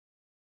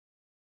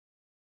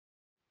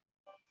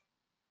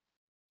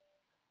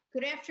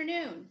Good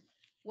afternoon.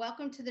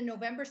 Welcome to the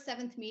November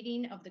 7th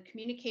meeting of the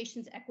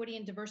Communications Equity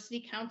and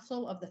Diversity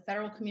Council of the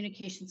Federal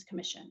Communications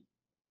Commission.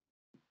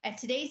 At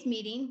today's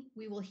meeting,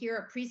 we will hear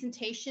a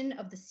presentation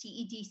of the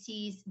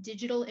CEDC's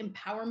Digital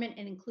Empowerment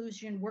and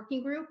Inclusion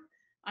Working Group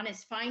on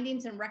its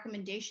findings and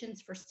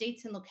recommendations for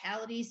states and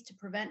localities to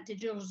prevent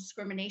digital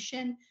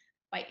discrimination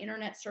by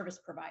internet service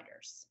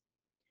providers.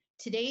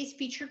 Today's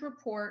featured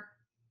report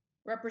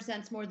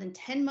represents more than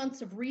 10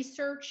 months of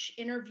research,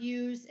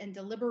 interviews, and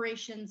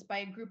deliberations by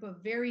a group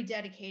of very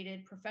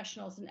dedicated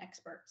professionals and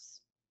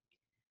experts.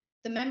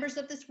 The members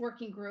of this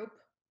working group,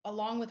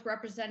 along with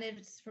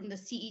representatives from the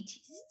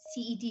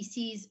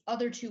CEDC's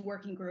other two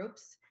working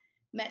groups,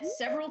 met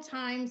several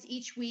times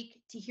each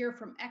week to hear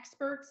from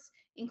experts,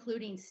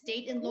 including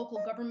state and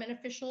local government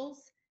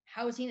officials,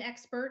 housing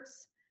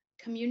experts,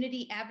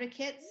 community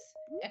advocates,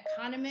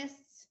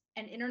 economists,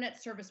 and internet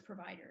service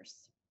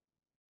providers.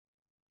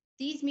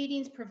 These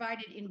meetings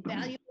provided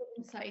invaluable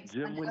insights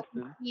on how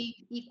to achieve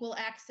equal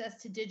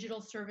access to digital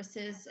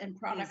services and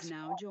products. Is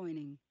now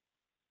joining.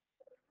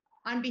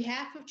 On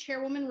behalf of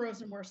Chairwoman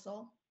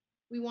Rosenworcel,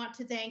 we want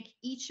to thank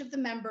each of the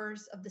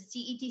members of the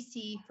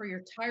CEDC for your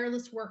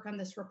tireless work on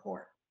this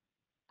report.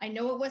 I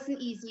know it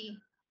wasn't easy,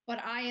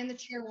 but I and the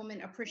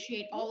Chairwoman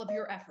appreciate all of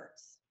your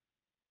efforts.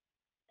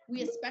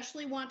 We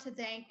especially want to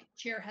thank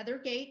Chair Heather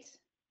Gate,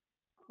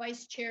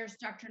 Vice Chairs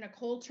Dr.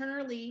 Nicole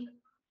Turner-Lee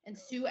and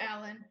Sue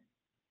Allen,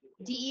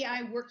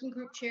 DEI Working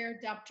Group Chair,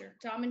 Dr.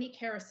 Dominique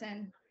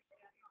Harrison,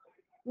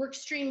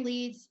 Workstream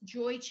Leads,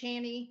 Joy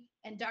Chaney,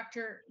 and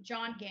Dr.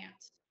 John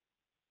Gant.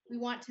 We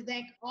want to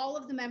thank all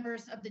of the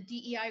members of the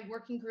DEI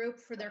Working Group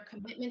for their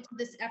commitment to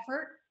this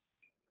effort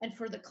and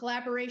for the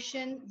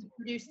collaboration to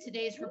produce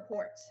today's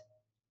report.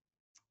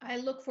 I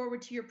look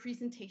forward to your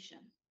presentation.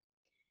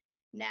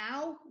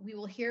 Now, we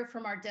will hear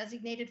from our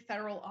designated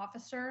federal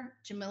officer,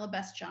 Jamila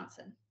Best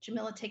Johnson.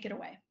 Jamila, take it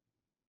away.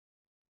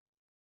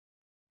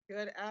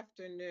 Good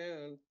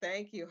afternoon.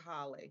 Thank you,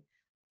 Holly.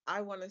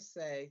 I want to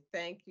say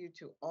thank you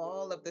to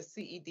all of the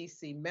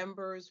CEDC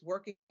members,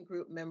 working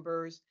group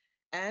members,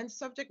 and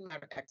subject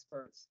matter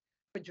experts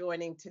for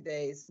joining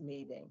today's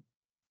meeting.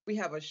 We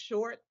have a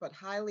short but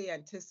highly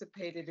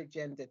anticipated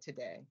agenda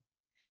today.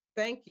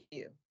 Thank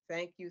you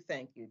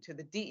to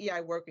the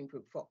DEI Working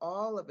Group for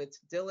all of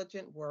its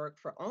diligent work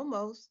for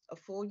almost a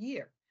full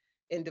year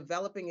in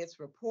developing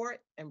its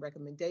report and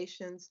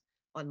recommendations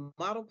on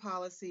model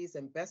policies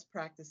and best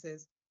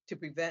practices to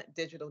prevent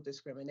digital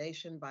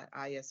discrimination by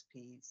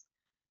ISPs.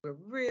 We're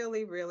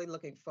really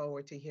looking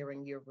forward to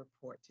hearing your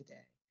report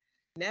today.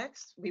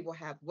 Next, we will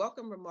have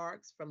welcome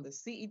remarks from the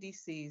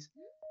CEDC's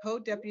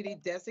Co-Deputy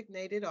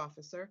Designated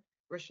Officer,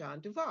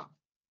 Rashawn Duvall.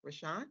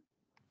 Rashawn?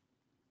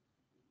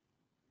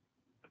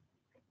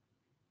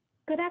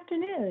 Good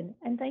afternoon,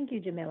 and thank you,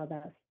 Jamila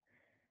Best.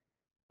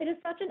 It is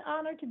such an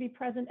honor to be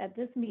present at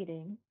this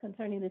meeting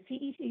concerning the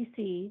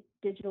CEDC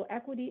Digital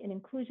Equity and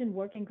Inclusion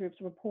Working Group's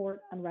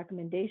report on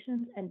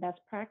recommendations and best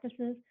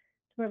practices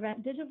to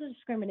prevent digital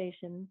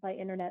discrimination by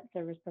internet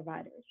service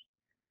providers.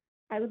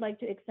 I would like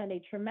to extend a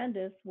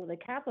tremendous, with a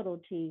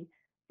capital T,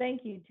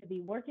 thank you to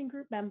the working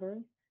group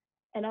members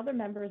and other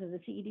members of the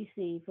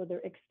CEDC for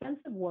their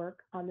extensive work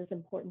on this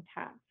important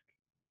task.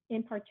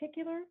 In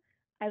particular,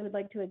 I would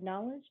like to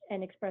acknowledge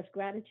and express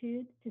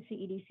gratitude to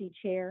CEDC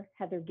Chair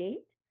Heather Gate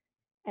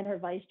and her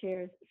Vice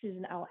Chairs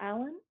Susan L.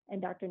 Allen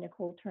and Dr.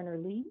 Nicole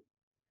Turner-Lee,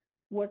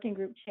 Working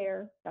Group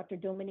Chair Dr.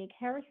 Dominique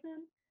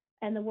Harrison,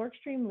 and the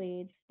Workstream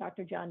Leads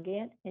Dr. John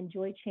Gant and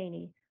Joy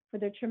Chaney for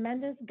their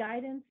tremendous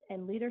guidance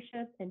and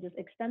leadership and just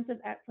extensive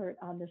effort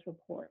on this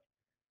report.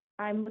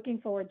 I'm looking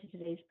forward to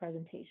today's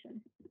presentation.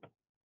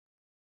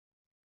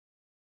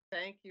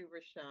 Thank you,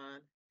 Rashawn.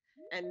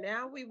 And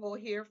now we will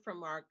hear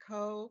from our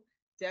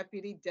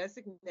Co-Deputy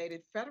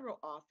Designated Federal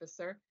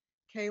Officer,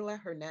 Kayla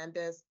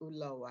Hernandez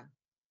Ulloa.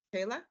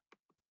 Kayla?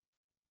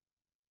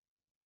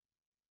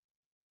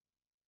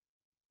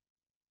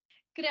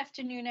 Good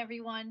afternoon,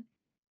 everyone.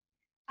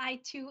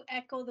 I too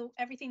echo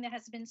everything that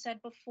has been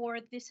said before.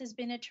 This has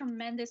been a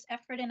tremendous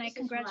effort, and I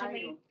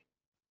congratulate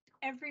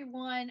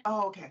everyone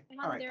on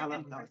their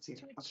efforts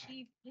to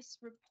achieve this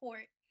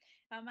report.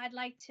 I'd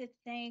like to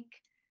thank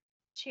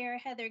Chair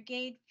Heather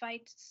Gate,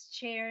 Vice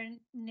Chair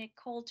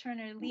Nicole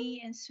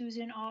Turner-Lee, and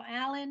Susan L.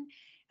 Allen.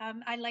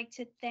 I'd like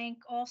to thank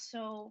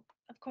also,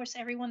 of course,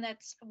 everyone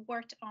that's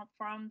worked on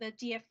from the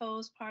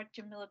DFO's part,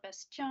 Jamila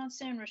Best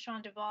Johnson,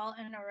 Rashawn Duvall,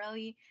 and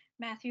Aurelie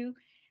Matthew,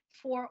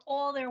 for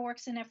all their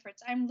works and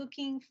efforts. I'm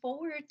looking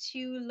forward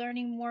to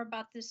learning more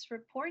about this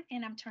report,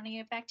 and I'm turning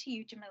it back to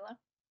you, Jamila.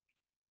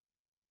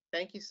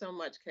 Thank you so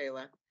much,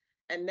 Kayla.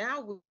 And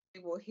now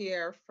we will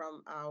hear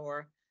from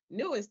our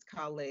newest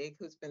colleague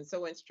who's been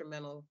so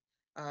instrumental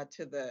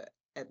to the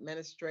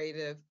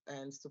administrative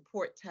and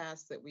support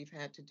tasks that we've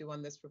had to do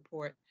on this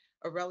report,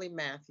 Aurelie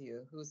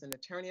Matthew, who's an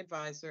attorney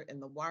advisor in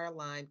the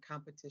Wireline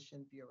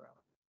Competition Bureau.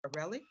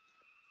 Aurelie?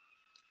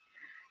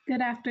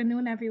 Good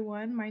afternoon,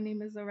 everyone. My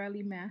name is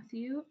Aurelie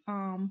Matthew,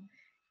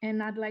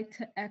 and I'd like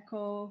to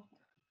echo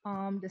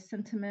the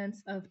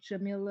sentiments of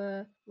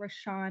Jamila,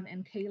 Rashawn,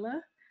 and Kayla.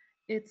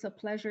 It's a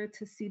pleasure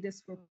to see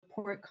this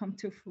report come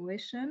to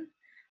fruition.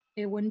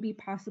 It wouldn't be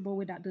possible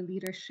without the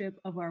leadership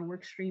of our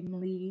workstream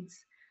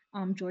leads,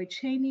 Joy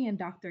Cheney and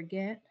Dr.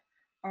 Gant,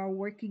 our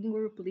working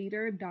group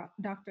leader,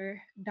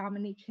 Dr.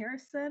 Dominique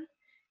Harrison,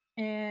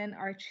 and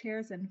our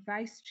chairs and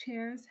vice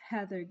chairs,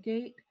 Heather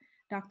Gate,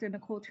 Dr.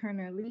 Nicole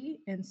Turner-Lee,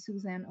 and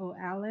Suzanne O.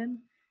 Allen.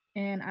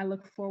 And I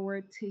look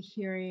forward to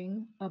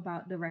hearing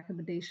about the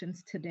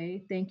recommendations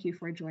today. Thank you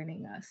for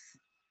joining us.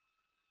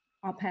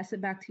 I'll pass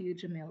it back to you,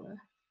 Jamila.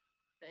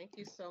 Thank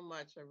you so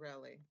much,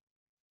 Aurelie.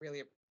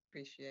 Really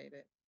appreciate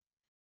it.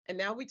 And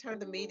now we turn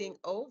the meeting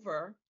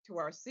over to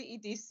our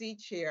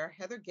CEDC Chair,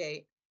 Heather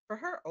Gate, for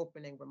her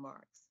opening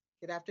remarks.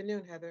 Good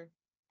afternoon, Heather.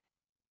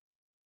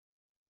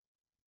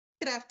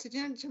 Good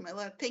afternoon,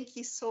 Jamila. Thank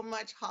you so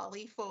much,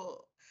 Holly,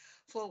 for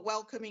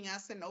welcoming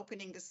us and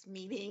opening this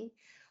meeting.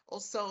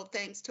 Also,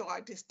 thanks to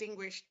our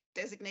distinguished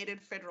designated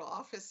federal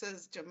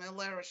officers,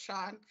 Jamila,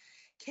 Rashawn,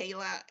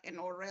 Kayla, and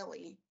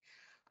Aurelie.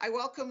 I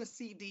welcome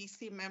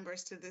CDC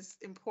members to this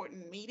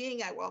important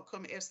meeting. I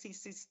welcome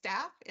FCC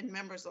staff and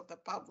members of the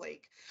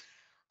public.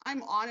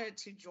 I'm honored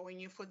to join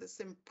you for this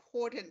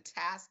important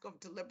task of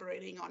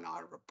deliberating on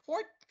our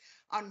report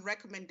on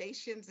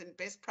recommendations and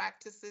best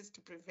practices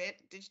to prevent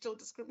digital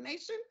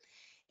discrimination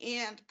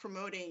and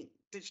promoting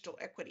digital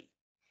equity.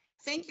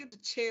 Thank you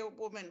to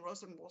Chairwoman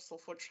Rosenworcel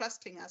for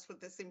trusting us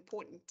with this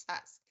important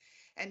task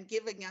and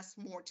giving us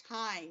more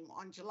time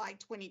on July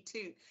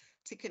 22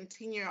 to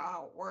continue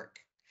our work.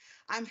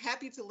 I'm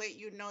happy to let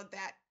you know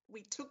that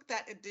we took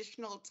that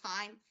additional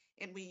time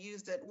and we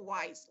used it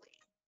wisely.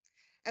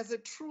 As a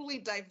truly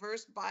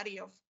diverse body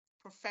of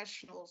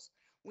professionals,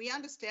 we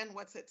understand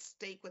what's at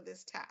stake with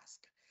this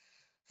task.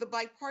 The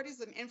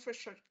bipartisan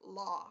infrastructure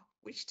law,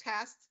 which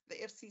tasks the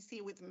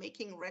FCC with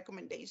making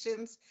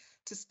recommendations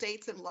to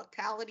states and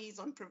localities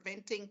on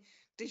preventing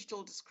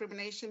digital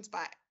discriminations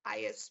by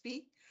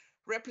ISP,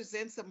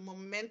 represents a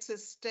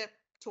momentous step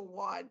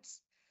towards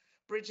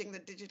bridging the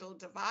digital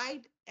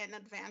divide and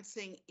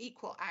advancing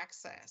equal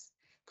access.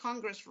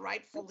 Congress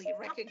rightfully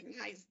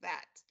recognized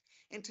that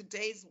in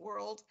today's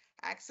world,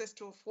 access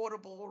to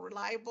affordable,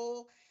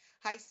 reliable,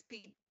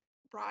 high-speed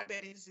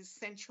broadband is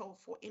essential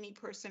for any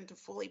person to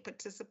fully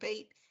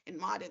participate in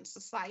modern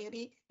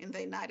society in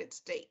the United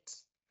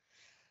States.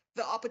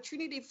 The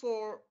opportunity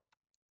for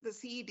the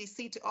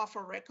CEDC to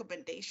offer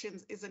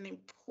recommendations is an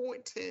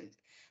important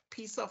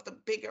piece of the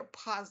bigger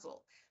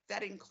puzzle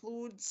that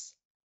includes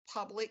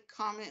public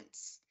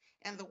comments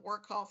and the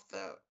work of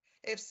the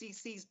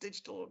FCC's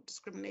Digital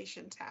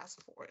Discrimination Task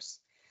Force.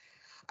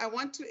 I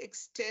want to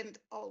extend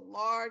a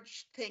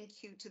large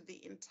thank you to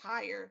the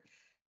entire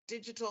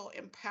Digital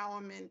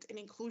Empowerment and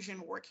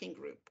Inclusion Working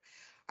Group.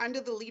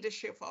 Under the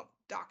leadership of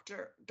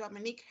Dr.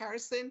 Dominique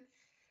Harrison,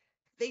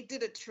 they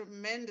did a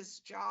tremendous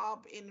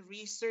job in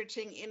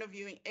researching,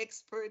 interviewing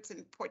experts,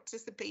 and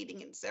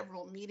participating in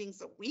several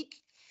meetings a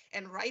week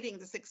and writing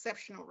this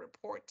exceptional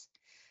report.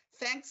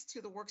 Thanks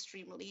to the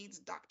workstream leads,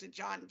 Dr.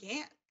 John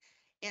Gant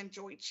and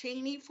Joy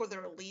Cheney, for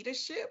their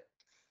leadership.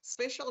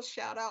 Special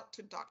shout out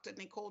to Dr.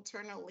 Nicole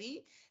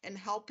Turner-Lee in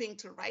helping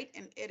to write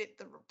and edit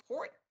the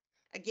report.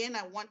 Again,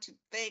 I want to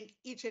thank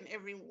each and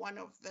every one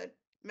of the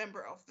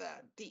member of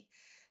the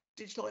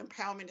Digital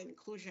Empowerment and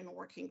Inclusion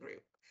Working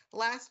Group.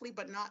 Lastly,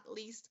 but not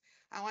least,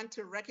 I want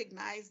to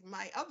recognize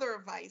my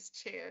other vice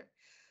chair,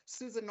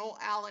 Susan O.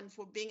 Allen,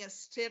 for being a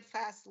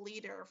steadfast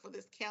leader for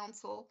this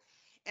council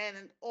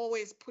and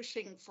always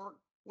pushing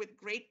with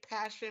great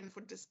passion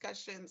for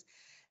discussions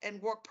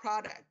and work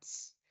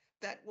products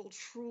that will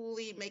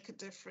truly make a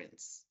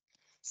difference.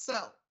 So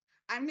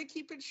I'm gonna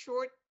keep it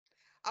short.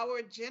 Our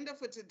agenda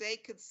for today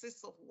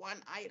consists of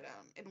one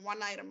item and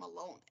one item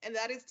alone, and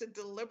that is to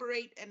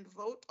deliberate and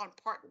vote on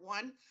part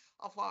one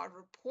of our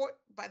report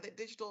by the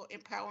Digital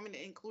Empowerment and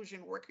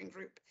Inclusion Working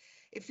Group.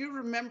 If you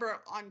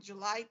remember, on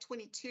July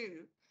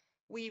 22,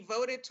 we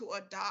voted to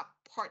adopt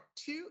part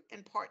two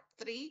and part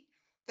three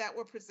that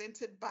were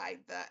presented by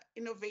the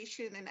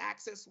Innovation and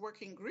Access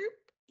Working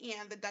Group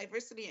and the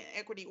Diversity and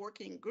Equity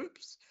Working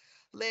Groups,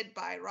 led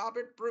by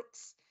Robert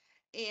Brooks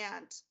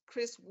and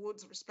Chris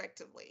Woods,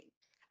 respectively.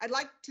 I'd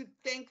like to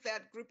thank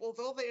that group.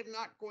 Although they're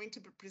not going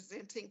to be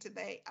presenting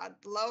today, I'd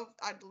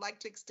like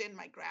to extend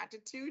my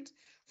gratitude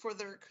for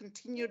their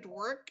continued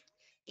work.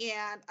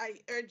 And I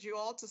urge you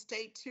all to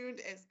stay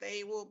tuned as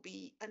they will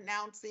be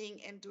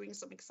announcing and doing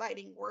some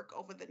exciting work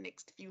over the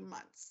next few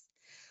months.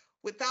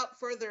 Without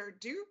further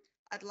ado,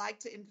 I'd like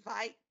to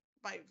invite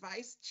my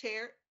Vice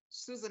Chair,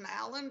 Susan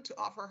Allen, to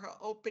offer her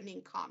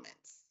opening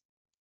comments.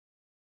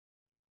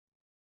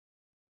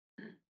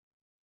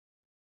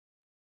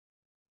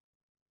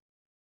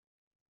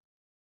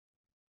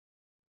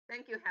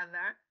 Thank you,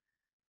 Heather.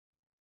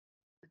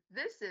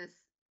 This is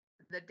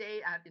the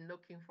day I've been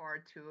looking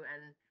forward to.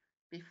 And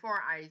before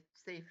I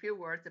say a few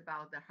words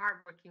about the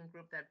hardworking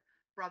group that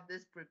brought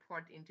this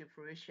report into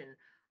fruition,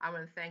 I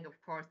want to thank, of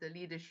course, the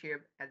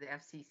leadership at the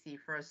FCC,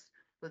 first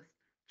with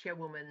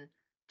Chairwoman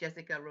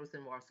Jessica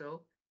Rosenworcel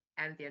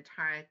and the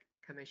entire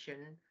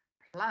commission,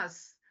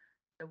 plus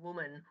the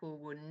woman who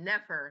will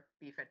never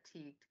be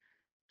fatigued,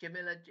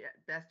 Jamila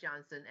Beth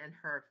Johnson and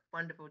her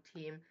wonderful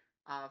team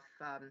of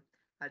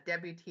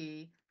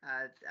deputy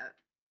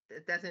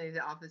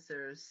designated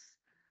officers,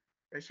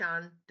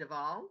 Rashawn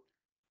Duvall,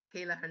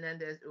 Kayla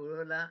Hernandez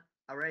Urula,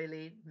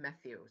 Aurelie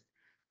Matthews.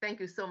 Thank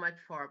you so much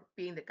for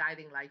being the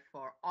guiding light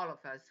for all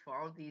of us, for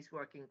all these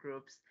working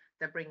groups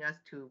that bring us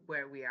to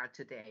where we are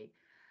today.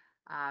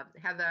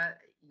 Heather,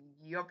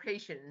 your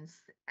patience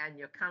and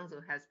your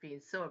counsel has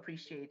been so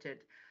appreciated.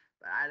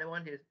 I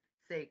want to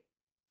say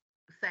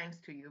thanks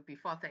to you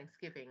before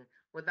Thanksgiving.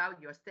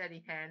 Without your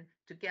steady hand,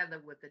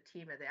 together with the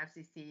team at the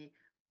FCC,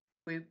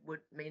 we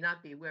may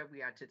not be where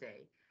we are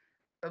today.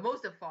 But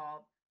most of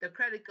all, the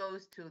credit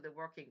goes to the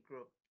working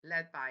group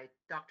led by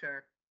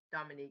Dr.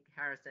 Dominique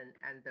Harrison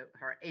and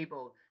her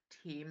able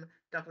team,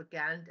 Dr.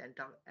 Gant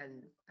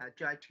and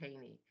Joy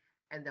Cheney,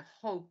 and the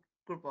whole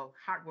group of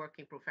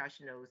hardworking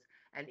professionals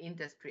and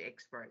industry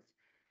experts.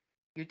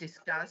 You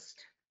discussed,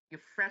 you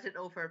fretted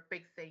over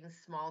big things,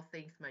 small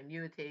things,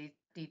 minute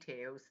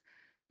details.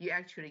 You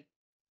actually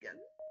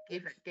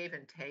gave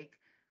and take.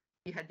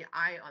 You had your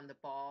eye on the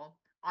ball,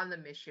 on the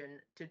mission.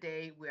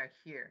 Today we are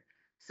here.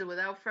 So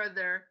without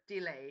further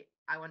delay,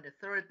 I want to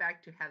throw it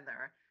back to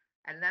Heather,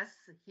 and let's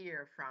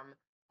hear from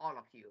all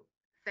of you.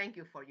 Thank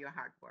you for your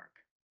hard work.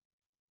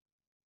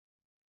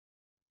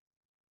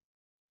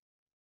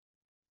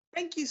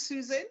 Thank you,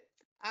 Susan.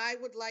 I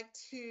would like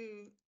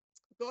to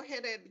go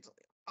ahead and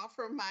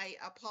offer my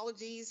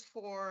apologies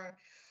for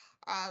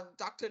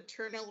Dr.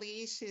 Turner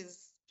Lee.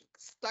 She's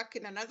stuck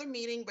in another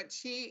meeting, but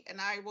she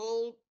and I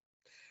will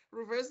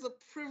reverse the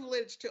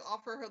privilege to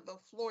offer her the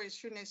floor as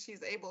soon as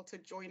she's able to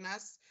join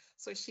us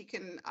so she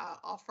can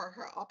offer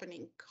her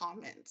opening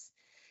comments.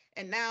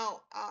 And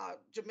now,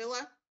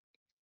 Jamila,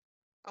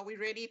 are we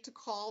ready to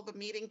call the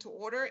meeting to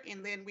order?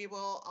 And then we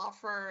will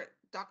offer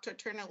Dr.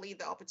 Turner Lee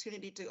the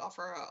opportunity to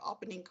offer her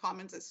opening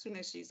comments as soon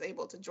as she's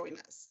able to join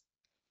us.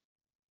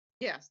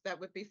 Yes, that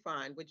would be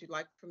fine. Would you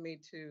like for me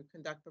to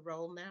conduct the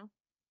roll now?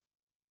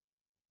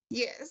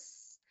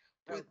 Yes.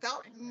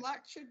 Without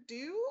much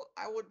ado,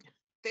 I would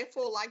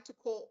therefore like to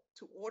call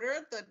to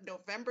order the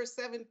November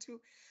 7th,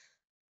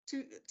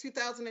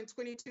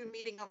 2022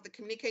 meeting of the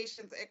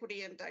Communications,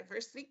 Equity, and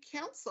Diversity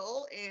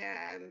Council.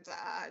 And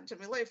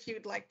Jamila, if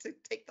you'd like to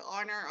take the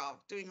honor of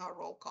doing our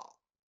roll call.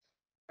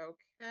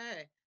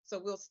 Okay,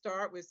 so we'll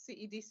start with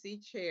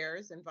CEDC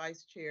chairs and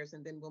vice chairs,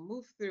 and then we'll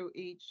move through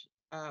each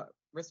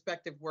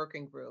respective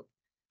working group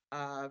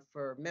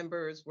for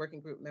members, working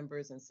group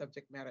members, and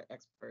subject matter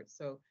experts.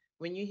 So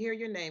when you hear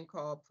your name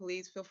called,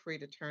 please feel free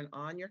to turn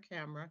on your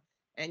camera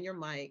and your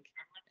mic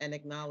and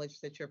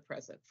acknowledge that you're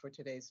present for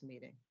today's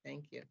meeting.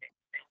 Thank you.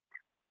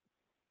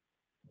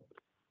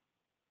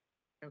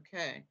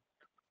 Okay.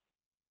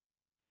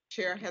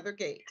 Chair Heather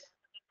Gate.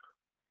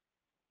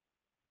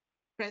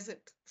 Present.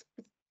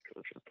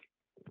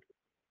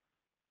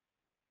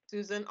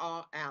 Susan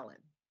R. Allen.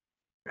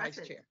 Present.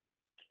 Vice Chair.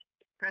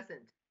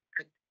 Present.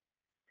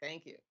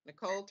 Thank you.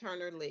 Nicole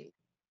Turner Lee.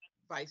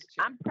 Vice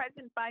Chair. I'm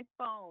present by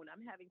phone.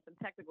 I'm having some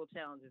technical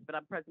challenges, but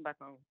I'm present by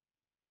phone.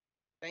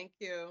 Thank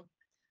you.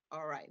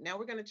 All right, now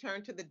we're going to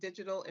turn to the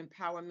Digital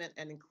Empowerment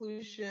and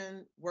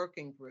Inclusion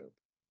Working Group.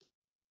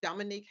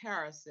 Dominique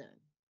Harrison,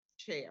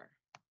 Chair.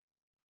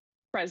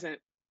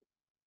 Present.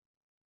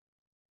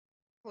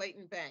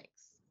 Clayton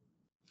Banks.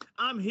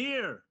 I'm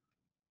here.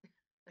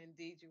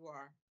 Indeed you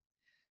are.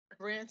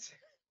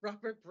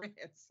 Robert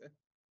Branson.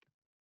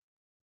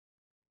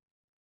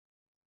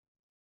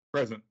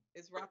 Present.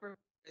 Is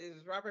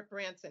Robert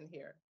Branson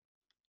here?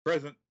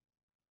 Present.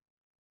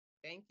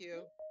 Thank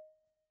you.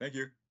 Thank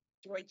you.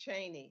 Joy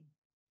Cheney.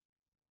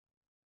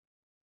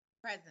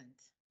 Present.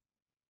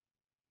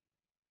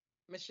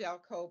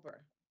 Michelle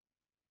Kober.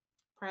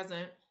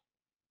 Present.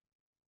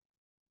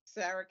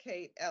 Sarah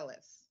Kate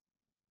Ellis.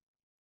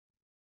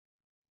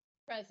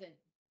 Present.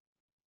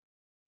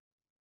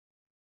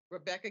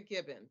 Rebecca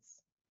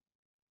Gibbons.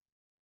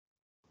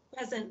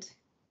 Present.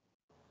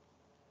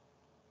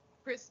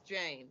 Chris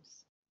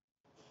James.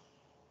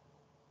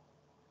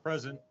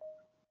 Present.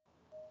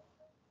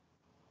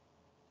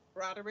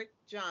 Broderick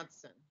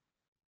Johnson.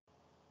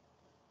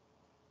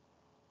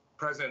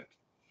 Present.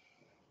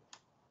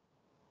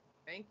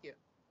 Thank you.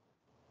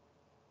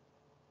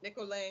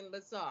 Nicolene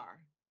Lazar.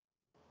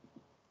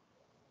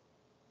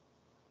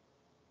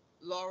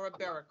 Laura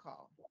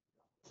Baracall.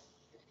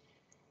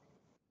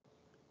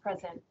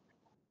 Present.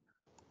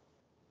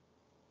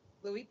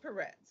 Louis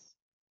Peretz.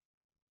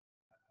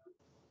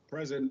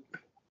 Present.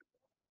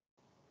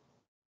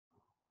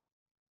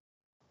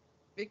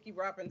 Vicki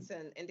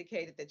Robinson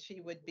indicated that she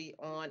would be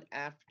on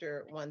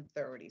after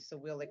 1:30, so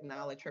we'll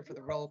acknowledge her for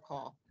the roll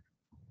call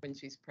when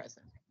she's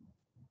present.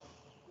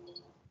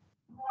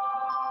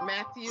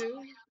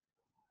 Matthew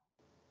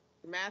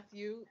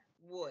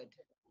Wood.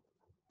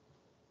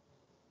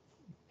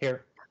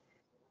 Here.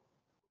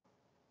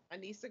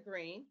 Anissa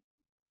Green.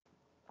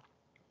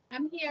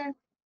 I'm here.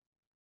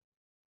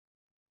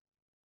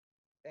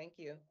 Thank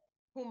you.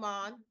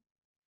 Human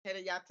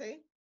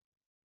Hedayate.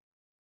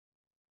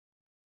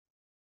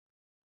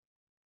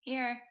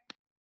 Here.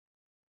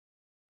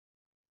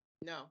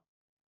 No.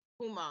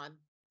 Human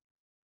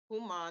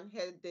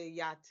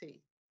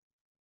Hedayati.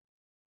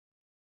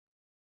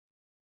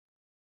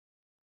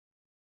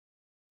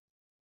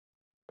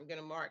 I'm going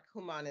to mark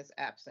Human as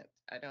absent.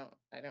 I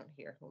don't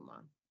hear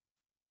Human.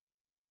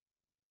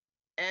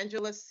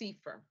 Angela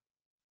Seifer.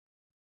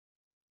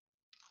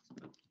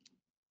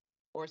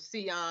 Or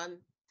Sion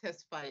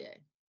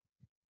Tesfaye.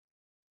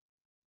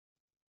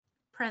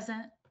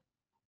 Present.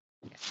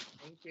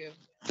 Thank you.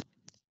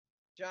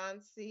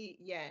 John C.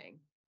 Yang.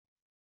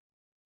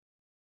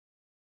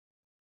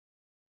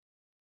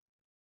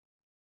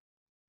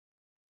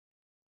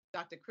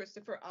 Dr.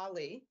 Christopher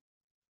Ali.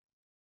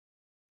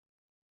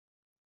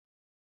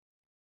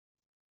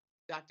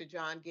 Dr.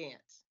 John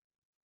Gantz.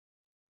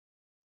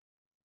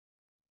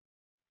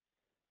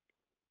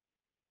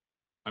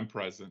 I'm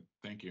present.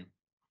 Thank you.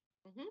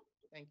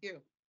 Thank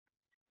you.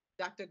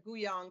 Dr.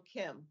 Guyong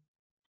Kim.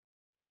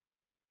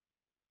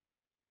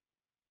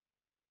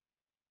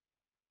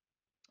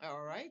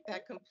 All right,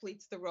 that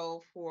completes the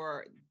role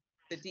for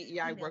the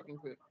DEI working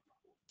group.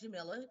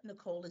 Jamila,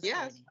 Nicole is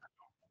Yes. joining.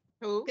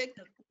 Who?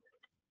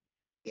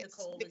 Yes,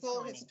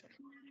 Nicole is is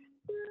joining.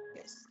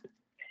 Yes.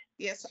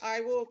 Yes,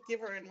 I will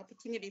give her an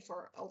opportunity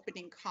for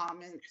opening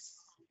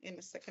comments in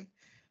a second.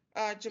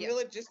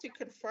 Jamila, just to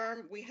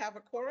confirm, we have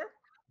a quorum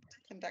to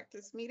conduct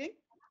this meeting?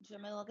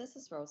 Jamila, this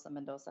is Rosa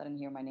Mendoza. I didn't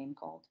hear my name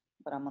called,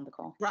 but I'm on the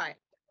call. Right.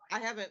 I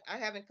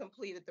haven't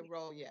completed the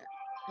role yet.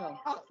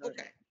 Oh,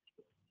 okay.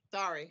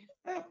 Sorry.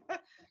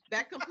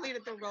 That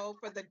completed the role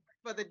for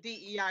the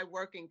DEI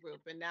working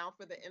group, and now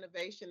for the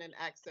Innovation and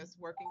Access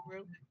working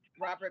group,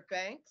 Robert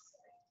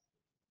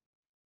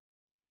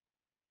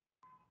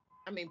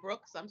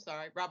Brooks, I'm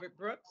sorry, Robert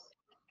Brooks.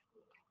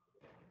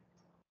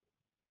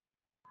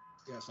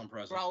 Yes, I'm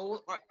present.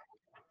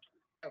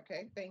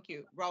 Okay, thank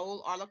you.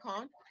 Raul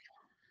Arlacon.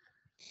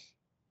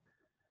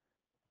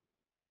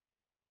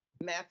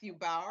 Matthew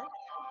Bauer.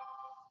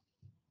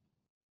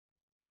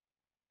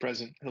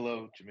 Present.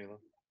 Hello, Jamila.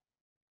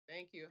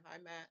 Thank you. Hi,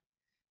 Matt.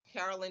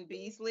 Carolyn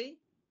Beasley.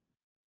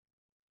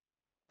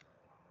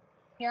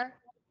 Here.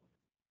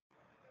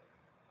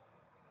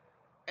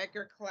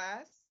 Edgar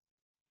Class.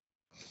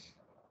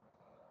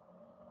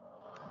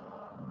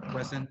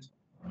 Present.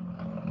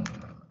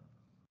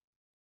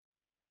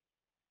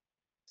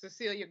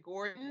 Cecilia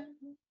Gordon.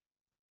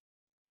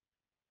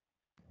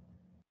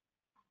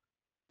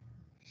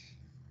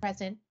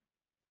 Present.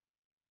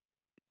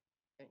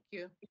 Thank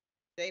you.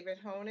 David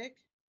Honig.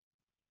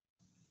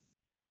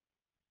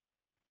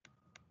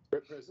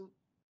 Present.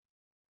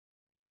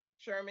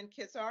 Sherman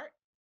Kissart.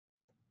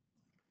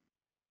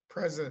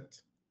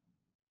 Present.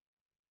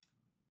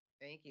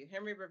 Thank you.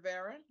 Henry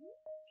Rivera.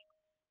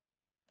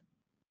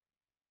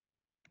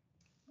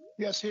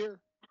 Yes, here.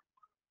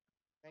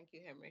 Thank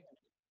you, Henry.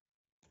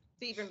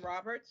 Stephen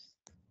Roberts.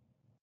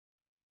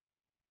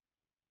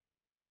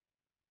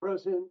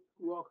 Present.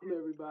 Welcome,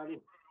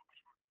 everybody.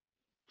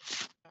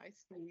 Hi,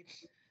 Steve.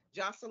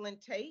 Jocelyn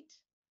Tate.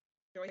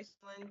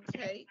 Joycelyn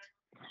Tate.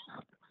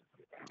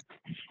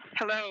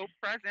 Hello,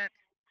 present.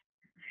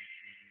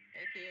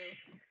 Thank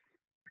you.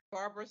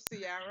 Barbara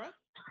Sierra.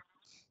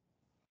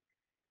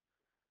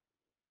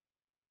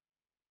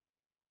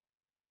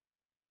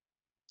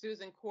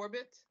 Susan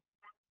Corbett.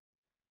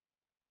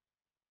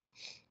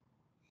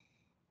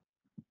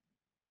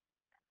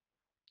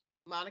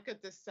 Monica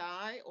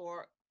Desai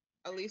or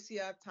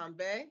Alicia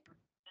Tambe.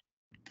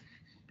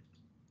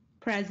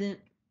 Present.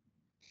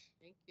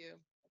 Thank you.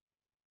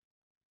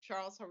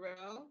 Charles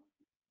Harrell.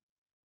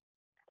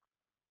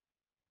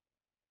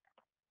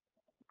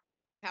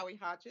 Howie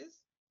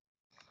Hodges.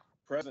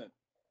 Present.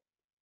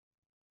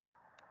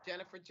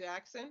 Jennifer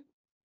Jackson.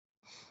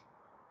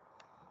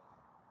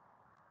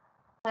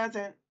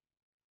 Present.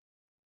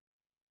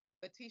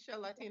 Letitia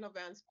Latino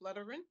Van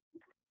Splutteren.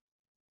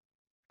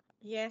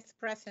 Yes,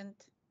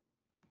 present.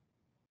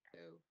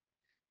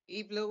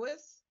 Eve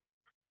Lewis.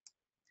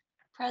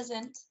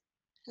 Present.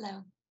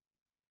 Hello.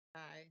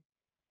 Hi.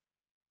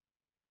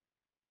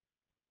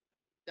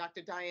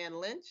 Dr. Diane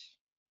Lynch.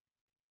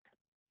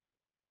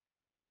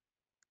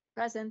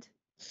 Present.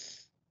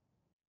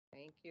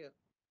 Thank you.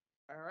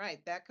 All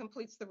right, that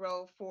completes the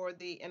role for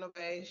the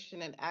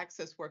Innovation and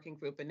Access Working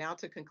Group. And now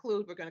to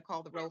conclude, we're going to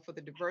call the roll for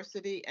the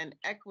Diversity and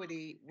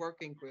Equity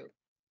Working Group.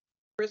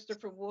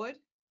 Christopher Wood.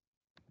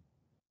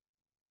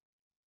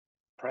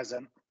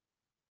 Present.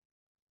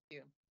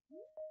 Thank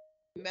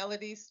you.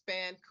 Melody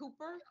Span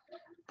Cooper.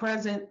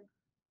 Present.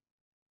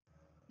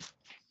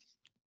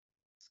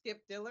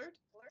 Skip Dillard.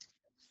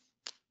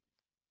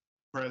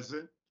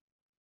 Present.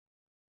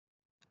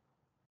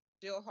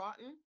 Jill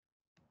Houghton.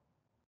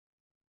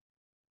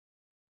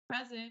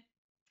 Present.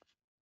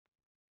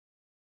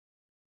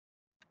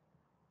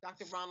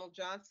 Dr. Ronald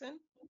Johnson.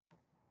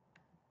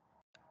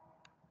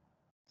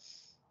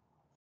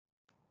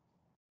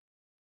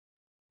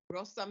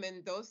 Rosa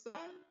Mendoza.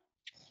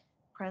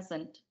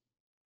 Present.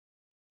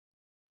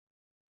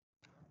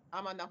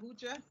 Ama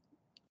Nahuja.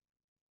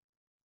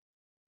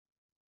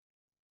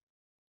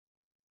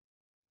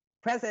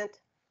 Present.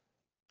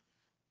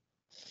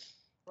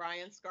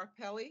 Brian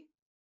Scarpelli.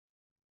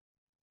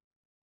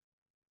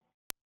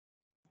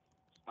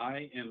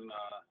 I am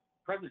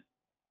present.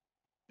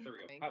 There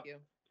we go. Thank you.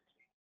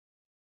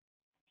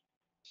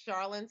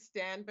 Charlene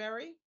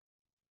Stanberry,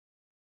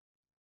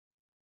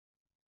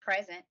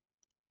 Present.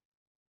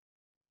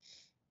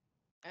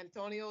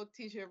 Antonio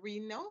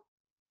Tijerino,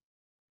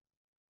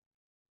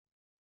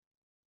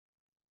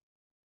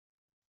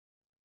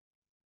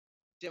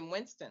 Jim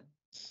Winston,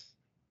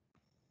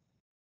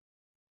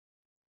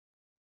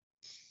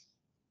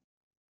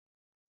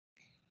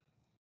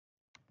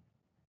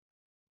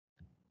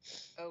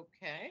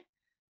 okay.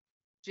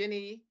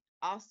 Jenny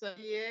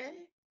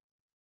Asaye,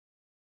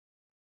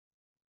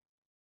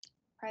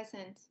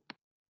 Present.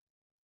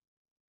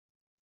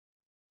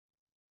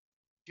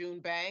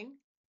 June Bang,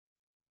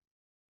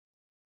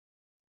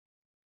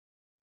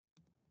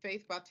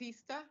 Faith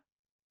Bautista,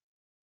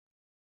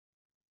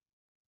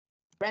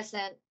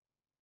 Present.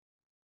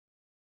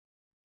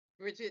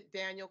 Bridget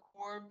Daniel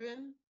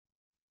Corbin,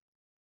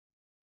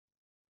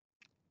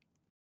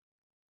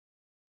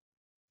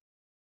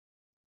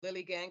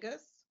 Lily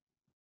Gangas,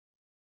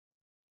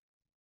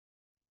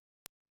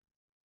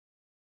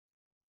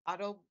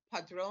 Otto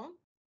Padron,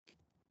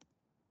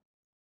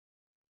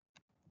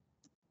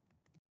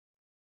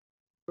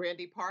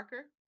 Brandy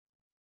Parker,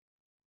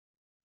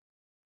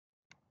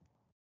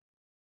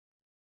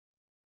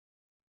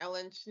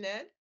 Ellen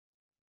Schned,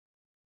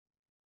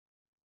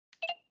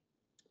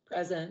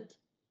 Present.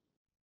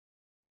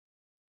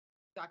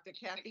 Dr.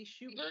 Kathy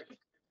Schubert,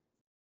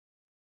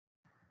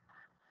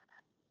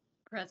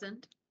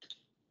 Present.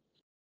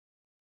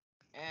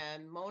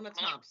 and Mona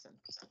Thompson.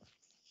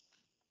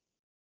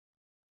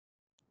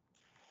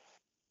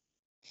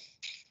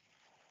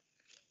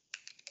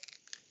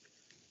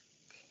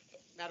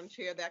 Madam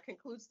Chair, that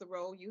concludes the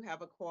roll. You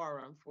have a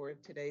quorum for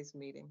today's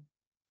meeting.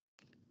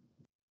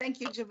 Thank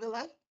you,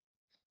 Jamila.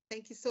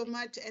 Thank you so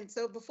much. And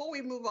so before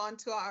we move on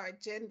to our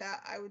agenda,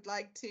 I would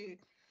like to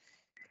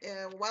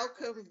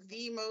welcome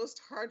the most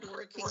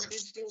hardworking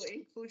digital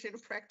inclusion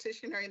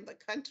practitioner in the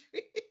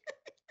country.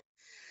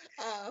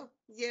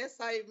 Yes,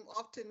 I'm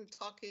often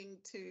talking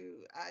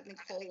to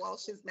Nicole while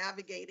she's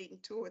navigating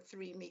 2 or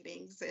 3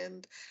 meetings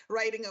and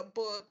writing a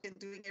book and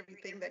doing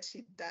everything that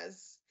she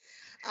does.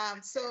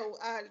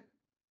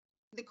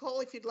 Nicole,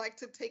 if you'd like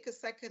to take a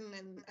second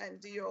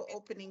and do your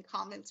opening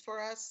comments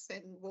for us,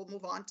 and we'll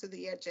move on to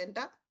the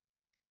agenda.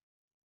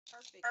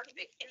 Perfect.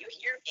 Can you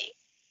hear me?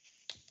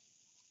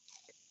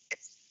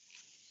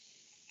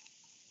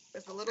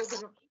 There's a little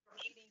bit of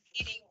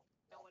Meeting.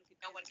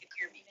 No one can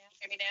hear me.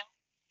 Hear me now?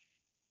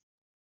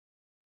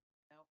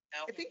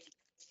 No. I think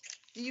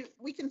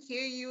we can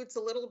hear you. It's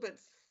a little bit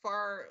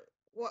far.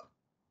 What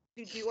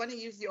do you want to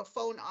use your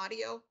phone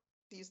audio?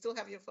 Do you still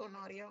have your phone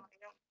audio?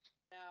 No.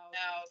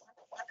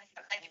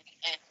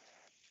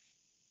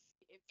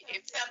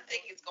 If something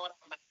is going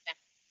on my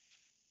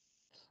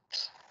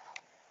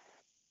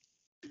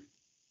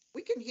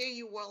We can hear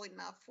you well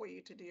enough for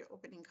you to do your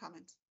opening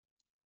comments.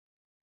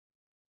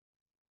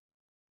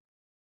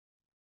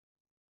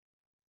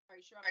 Are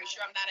you sure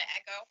I'm not an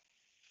echo?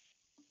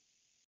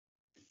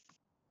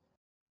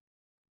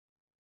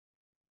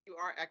 You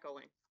are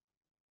echoing.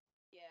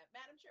 Yeah,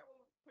 Madam Chair,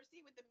 we'll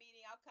proceed with the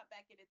meeting. I'll come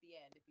back in at the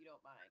end if you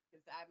don't mind,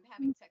 because I'm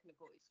having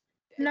technical issues.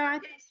 No,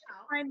 I think it's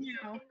fine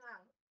now.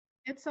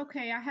 It's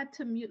okay. I had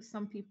to mute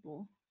some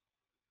people.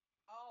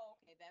 Oh,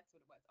 okay, that's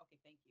what it was. Okay,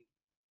 thank you.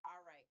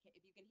 All right, if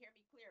you can hear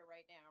me clear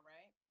right now,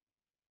 right?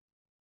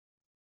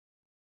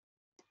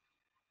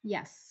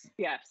 Yes.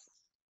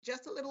 Yes.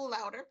 Just a little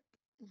louder.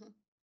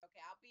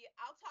 Okay,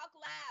 I'll talk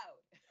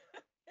loud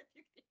if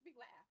you can hear me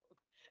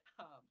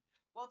loud.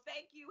 Well,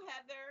 thank you,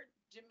 Heather,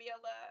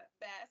 Jamila,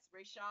 Bess,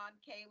 Rayshawn,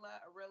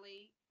 Kayla,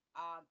 Aurelie,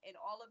 and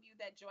all of you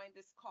that joined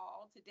this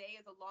call. Today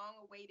is a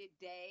long-awaited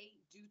day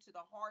due to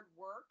the hard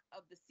work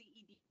of the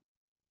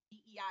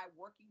DEI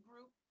working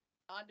group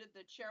under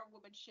the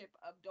chairwomanship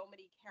of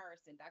Dominique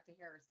Harrison, Dr.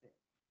 Harrison.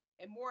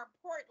 And more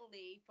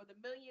importantly, for the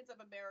millions of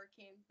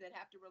Americans that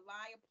have to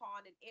rely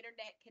upon an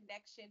internet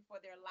connection for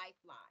their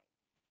lifeline.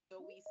 So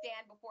we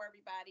stand before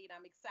everybody, and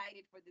I'm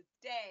excited for this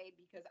day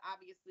because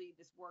obviously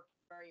this work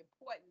is very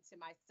important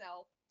to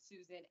myself,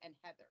 Susan, and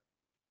Heather.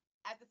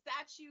 As the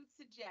statute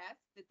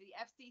suggests that the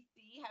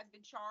FCC has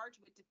been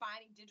charged with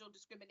defining digital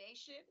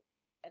discrimination,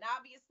 and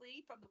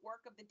obviously from the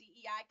work of the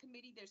DEI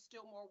committee, there's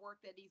still more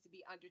work that needs to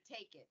be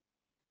undertaken.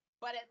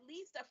 But at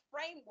least a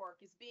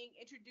framework is being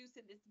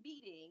introduced in this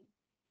meeting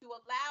to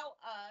allow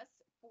us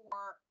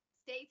for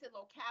states and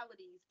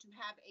localities to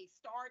have a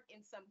start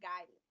in some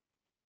guidance.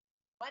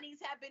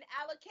 Monies have been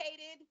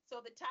allocated, so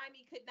the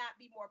timing could not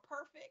be more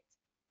perfect.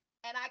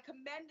 And I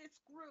commend this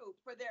group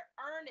for their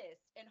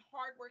earnest and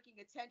hardworking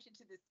attention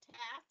to this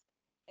task,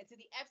 and to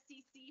the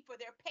FCC for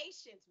their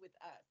patience with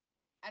us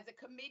as a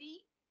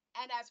committee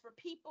and as for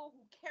people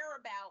who care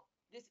about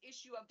this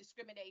issue of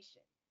discrimination.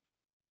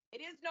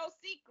 It is no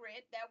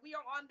secret that we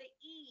are on the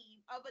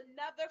eve of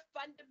another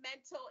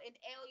fundamental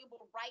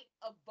inalienable right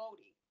of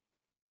voting.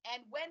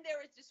 And when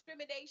there is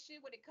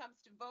discrimination when it comes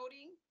to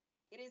voting,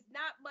 it is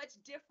not much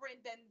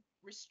different than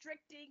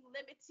restricting,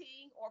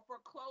 limiting, or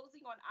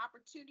foreclosing on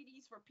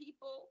opportunities for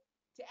people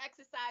to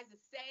exercise a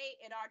say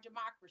in our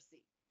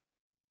democracy.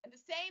 And the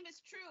same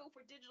is true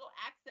for digital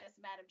access,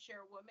 Madam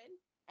Chairwoman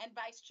and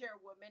Vice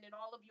Chairwoman, and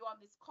all of you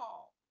on this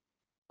call.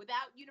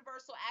 Without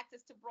universal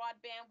access to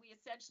broadband, we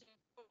essentially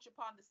encroach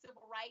upon the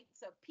civil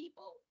rights of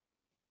people,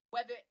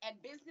 and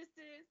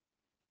businesses,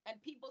 and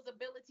people's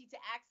ability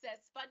to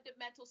access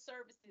fundamental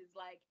services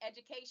like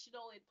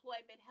educational,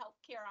 employment,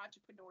 healthcare,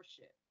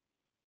 entrepreneurship.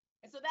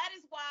 And so that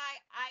is why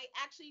I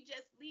actually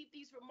just leave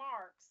these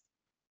remarks,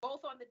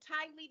 both on the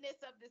timeliness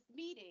of this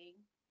meeting,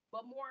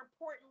 but more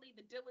importantly,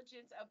 the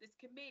diligence of this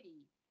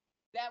committee,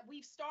 that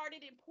we've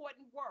started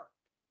important work.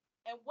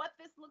 And what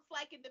this looks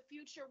like in the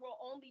future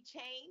will only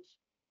change.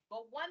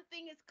 But one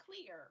thing is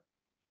clear,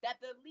 that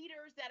the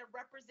leaders that are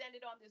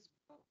represented on this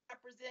group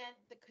represent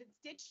the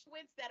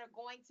constituents that are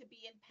going to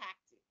be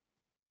impacted.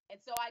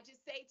 And so I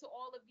just say to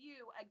all of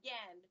you,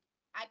 again,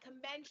 I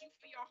commend you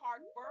for your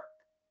hard work.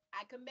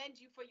 I commend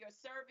you for your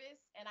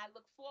service, and I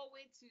look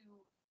forward to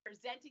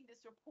presenting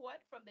this report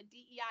from the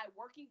DEI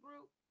working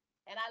group.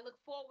 And I look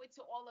forward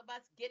to all of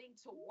us getting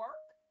to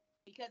work,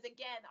 because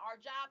again, our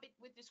job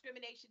with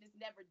discrimination is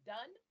never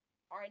done.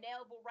 Our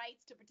inalienable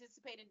rights to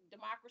participate in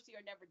democracy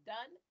are never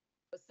done,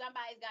 but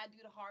somebody's got to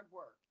do the hard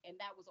work, and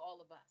that was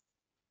all of us.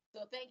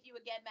 So thank you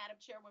again, Madam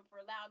Chairwoman,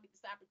 for allowing me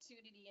this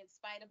opportunity in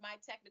spite of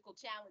my technical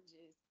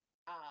challenges.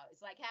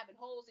 It's like having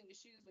holes in your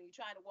shoes when you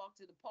try to walk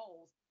to the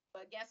polls.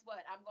 But guess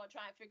what? I'm going to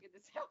try and figure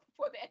this out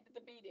before the end of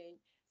the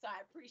meeting. So I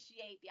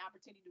appreciate the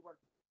opportunity to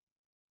work.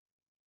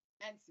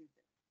 And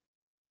Susan.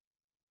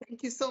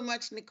 Thank you so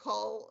much,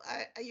 Nicole.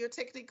 Your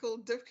technical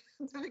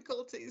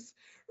difficulties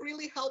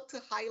really help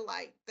to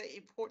highlight the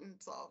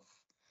importance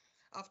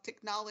of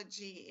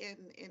technology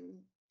in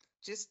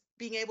just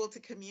being able to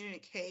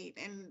communicate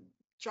and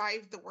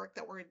drive the work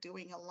that we're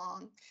doing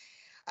along.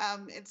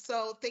 And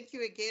so thank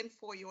you again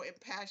for your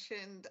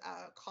impassioned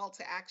call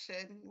to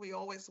action. We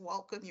always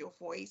welcome your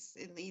voice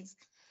in these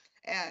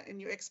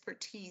and your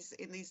expertise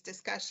in these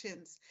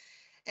discussions.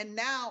 And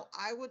now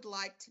I would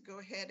like to go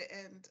ahead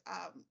and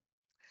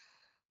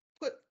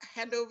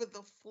hand over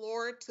the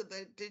floor to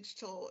the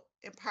Digital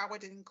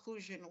Empowered and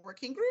Inclusion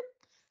Working Group,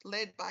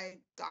 led by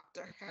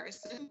Dr.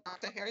 Harrison.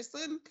 Dr.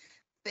 Harrison,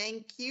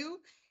 thank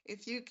you.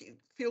 If you can,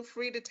 feel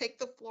free to take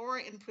the floor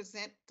and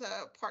present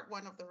part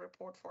one of the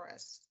report for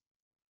us.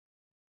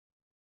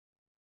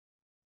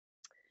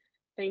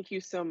 Thank you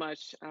so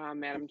much,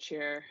 Madam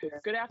Chair.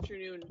 Good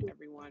afternoon,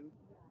 everyone.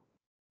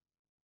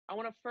 I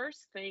want to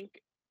first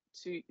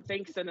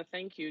send a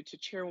thank you to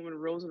Chairwoman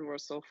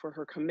Rosenworcel for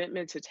her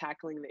commitment to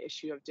tackling the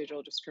issue of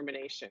digital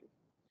discrimination.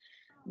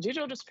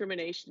 Digital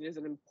discrimination is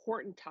an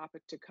important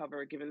topic to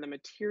cover given the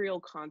material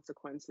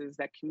consequences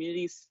that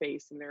communities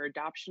face in their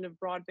adoption of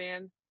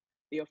broadband,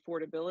 the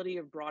affordability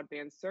of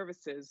broadband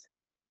services,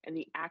 and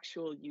the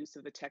actual use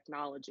of the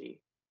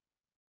technology.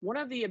 One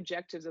of the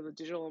objectives of the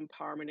Digital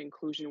Empowerment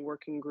Inclusion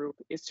Working Group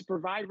is to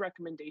provide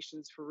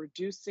recommendations for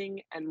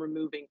reducing and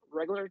removing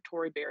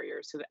regulatory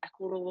barriers to the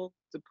equitable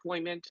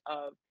deployment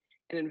of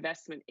and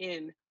investment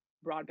in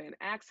broadband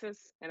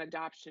access and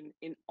adoption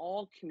in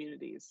all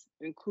communities,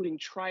 including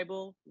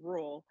tribal,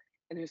 rural,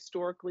 and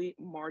historically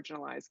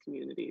marginalized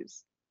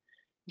communities.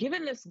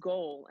 Given this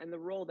goal and the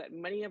role that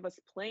many of us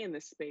play in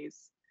this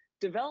space,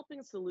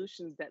 developing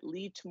solutions that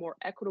lead to more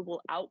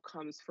equitable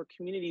outcomes for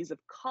communities of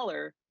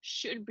color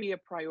should be a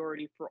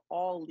priority for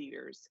all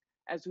leaders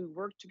as we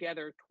work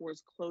together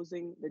towards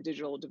closing the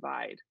digital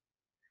divide.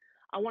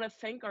 I want to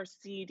thank our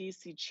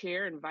CEDC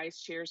chair and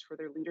vice chairs for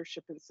their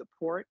leadership and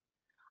support.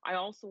 I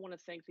also want to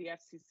thank the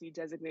FCC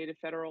designated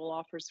federal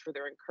officers for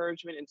their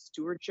encouragement and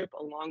stewardship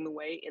along the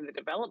way in the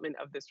development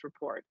of this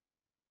report.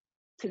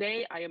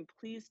 Today, I am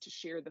pleased to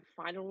share the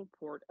final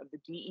report of the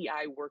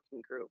DEI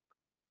Working Group.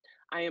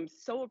 I am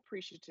so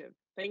appreciative,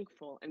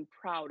 thankful, and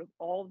proud of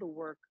all the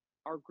work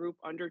our group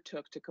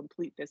undertook to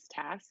complete this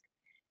task,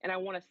 and I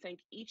want to thank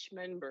each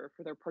member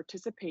for their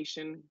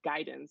participation,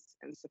 guidance,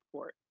 and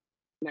support.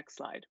 Next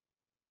slide.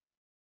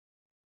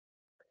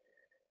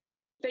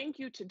 Thank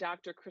you to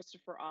Dr.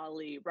 Christopher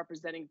Ali,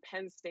 representing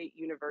Penn State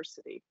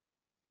University,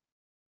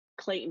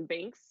 Clayton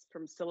Banks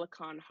from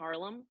Silicon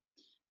Harlem,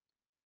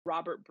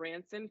 Robert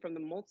Branson from the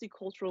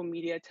Multicultural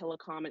Media,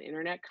 Telecom, and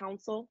Internet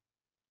Council,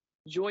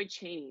 Joy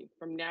Cheney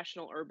from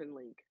National Urban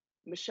League,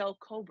 Michelle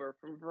Kober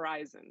from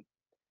Verizon,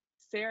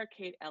 Sarah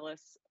Kate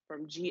Ellis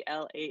from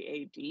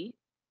GLAAD,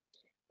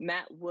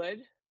 Matt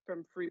Wood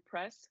from Free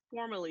Press,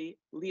 formerly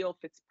Leo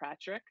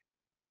Fitzpatrick,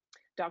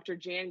 Dr.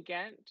 Jan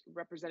Gent,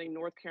 representing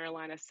North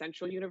Carolina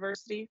Central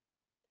University,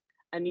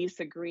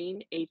 Anissa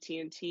Green,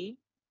 AT&T,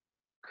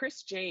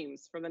 Chris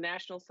James from the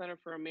National Center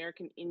for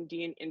American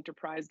Indian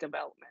Enterprise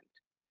Development,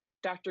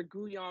 Dr.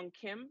 Guyong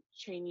Kim,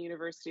 Cheyney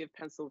University of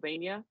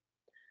Pennsylvania,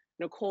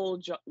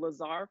 Nicole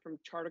Lazar from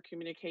Charter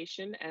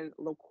Communication, and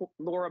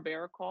Laura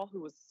Baracall,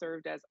 who was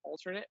served as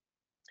alternate,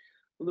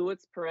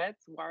 Louis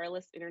Peretz,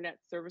 Wireless Internet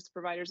Service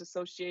Providers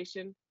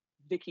Association,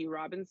 Vicki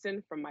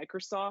Robinson from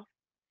Microsoft,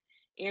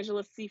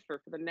 Angela Seifer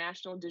for the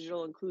National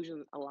Digital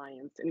Inclusion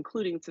Alliance,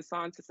 including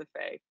Tassan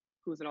Tissafe,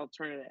 who is an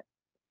alternative,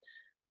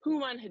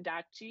 Human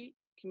Hidachi,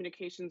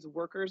 Communications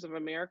Workers of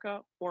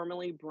America,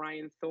 formerly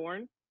Brian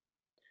Thorne,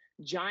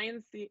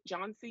 John C.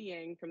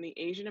 Yang from the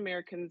Asian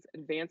Americans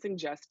Advancing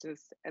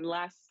Justice, and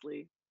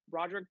lastly,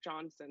 Roderick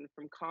Johnson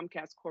from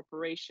Comcast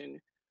Corporation,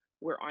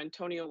 where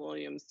Antonio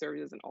Williams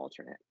served as an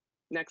alternate.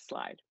 Next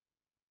slide.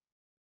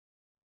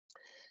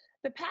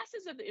 The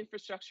passage of the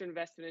Infrastructure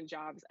Investment and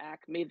Jobs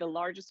Act made the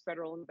largest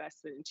federal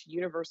investment into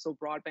universal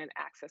broadband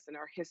access in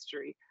our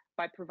history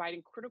by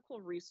providing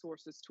critical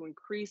resources to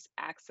increase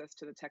access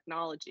to the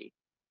technology.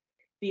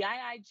 The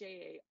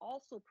IIJA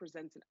also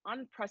presents an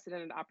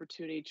unprecedented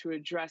opportunity to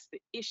address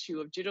the issue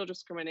of digital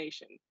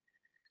discrimination,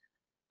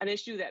 an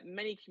issue that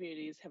many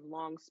communities have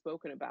long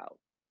spoken about.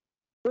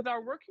 With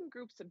our working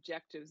group's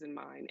objectives in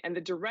mind and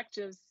the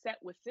directives set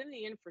within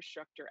the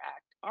Infrastructure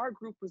Act, our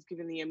group was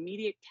given the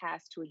immediate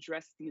task to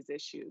address these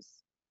issues.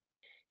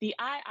 The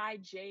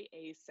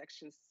IIJA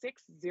Section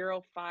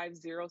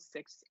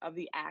 60506 of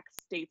the Act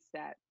states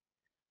that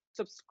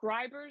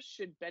subscribers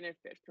should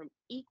benefit from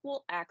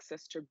equal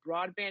access to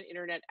broadband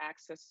internet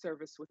access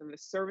service within the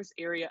service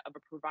area of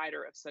a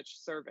provider of such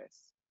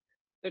service.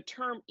 The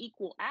term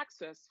equal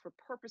access for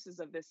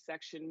purposes of this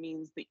section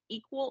means the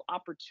equal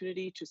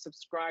opportunity to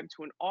subscribe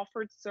to an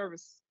offered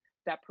service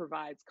that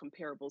provides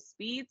comparable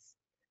speeds,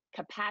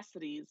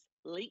 capacities,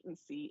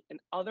 latency, and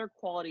other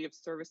quality of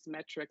service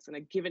metrics in a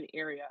given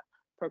area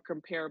for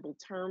comparable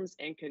terms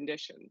and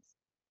conditions.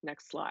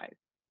 Next slide.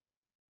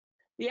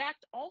 The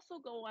Act also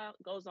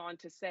goes on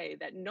to say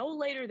that no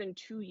later than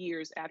 2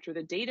 years after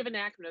the date of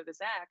enactment of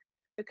this Act,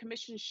 the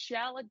Commission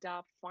shall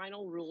adopt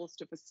final rules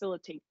to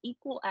facilitate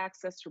equal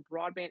access to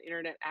broadband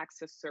internet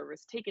access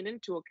service, taking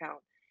into account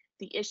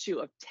the issue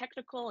of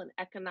technical and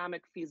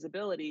economic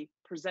feasibility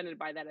presented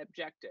by that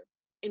objective,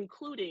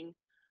 including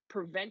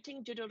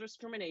preventing digital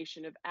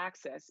discrimination of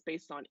access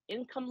based on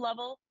income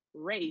level,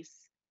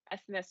 race,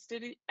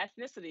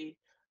 ethnicity,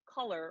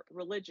 color,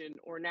 religion,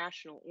 or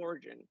national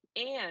origin,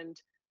 and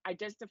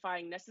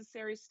identifying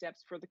necessary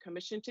steps for the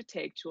Commission to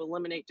take to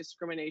eliminate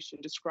discrimination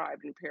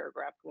described in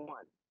paragraph 1.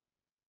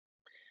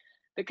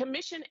 The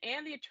Commission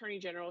and the Attorney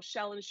General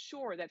shall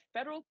ensure that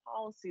federal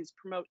policies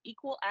promote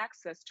equal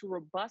access to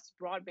robust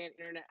broadband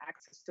internet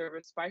access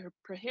service by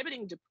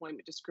prohibiting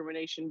deployment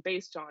discrimination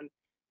based on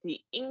the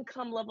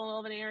income level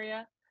of an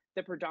area,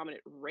 the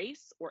predominant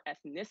race or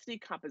ethnicity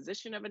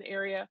composition of an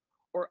area,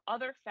 or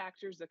other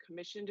factors the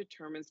Commission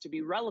determines to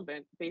be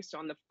relevant based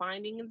on the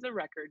findings of the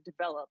record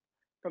developed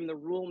from the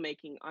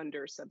rulemaking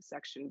under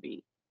subsection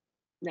B.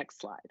 Next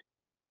slide.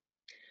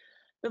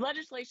 The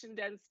legislation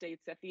then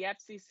states that the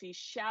FCC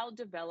shall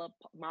develop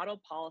model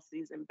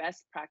policies and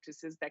best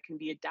practices that can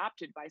be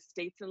adopted by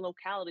states and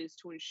localities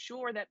to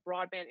ensure that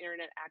broadband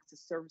internet access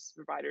service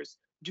providers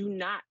do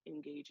not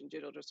engage in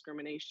digital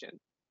discrimination.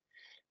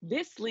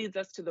 This leads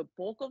us to the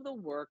bulk of the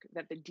work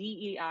that the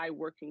DEI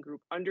working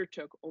group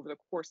undertook over the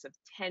course of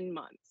 10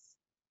 months.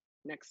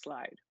 Next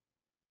slide.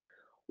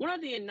 One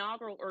of the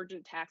inaugural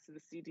urgent tasks of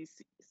the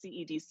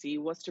CEDC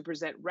was to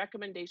present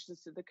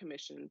recommendations to the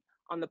Commission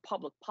on the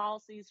public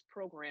policies,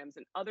 programs,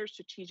 and other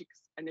strategic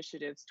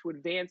initiatives to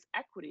advance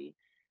equity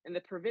in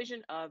the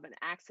provision of and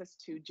access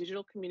to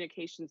digital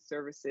communication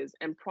services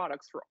and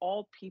products for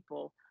all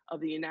people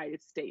of the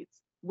United States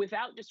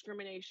without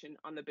discrimination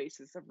on the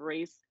basis of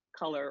race,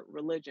 color,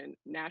 religion,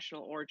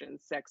 national origin,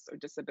 sex, or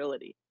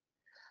disability.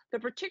 The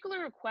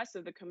particular request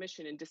of the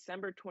Commission in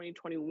December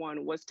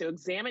 2021 was to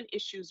examine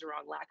issues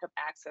around lack of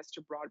access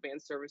to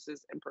broadband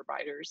services and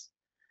providers.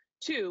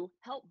 2,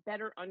 help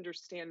better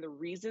understand the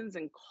reasons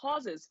and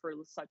causes for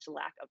such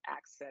lack of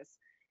access.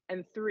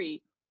 And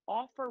 3,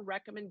 offer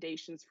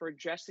recommendations for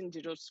addressing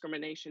digital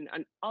discrimination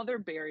and other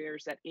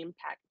barriers that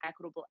impact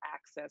equitable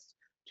access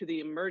to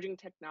the emerging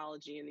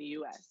technology in the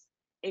US,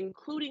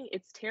 including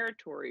its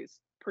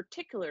territories,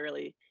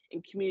 particularly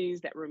in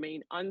communities that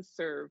remain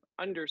unserved,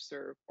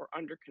 underserved, or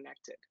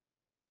underconnected.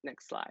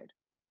 Next slide.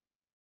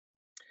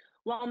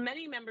 While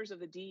many members of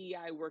the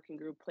DEI working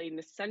group played an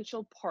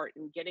essential part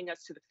in getting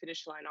us to the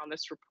finish line on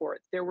this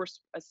report, there were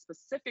a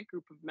specific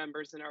group of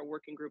members in our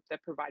working group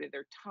that provided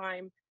their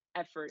time,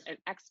 effort, and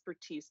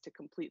expertise to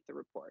complete the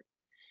report.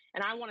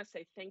 And I want to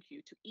say thank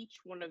you to each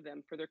one of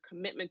them for their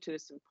commitment to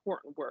this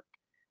important work.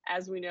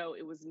 As we know,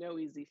 it was no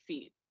easy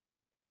feat.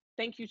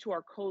 Thank you to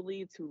our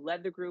co-leads who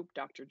led the group,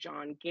 Dr.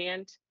 John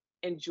Gant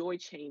and Joy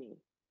Cheney.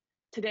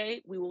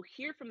 Today, we will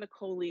hear from the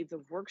co-leads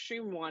of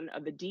Workstream 1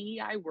 of the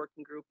DEI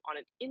Working Group on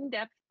an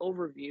in-depth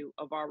overview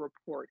of our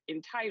report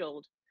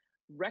entitled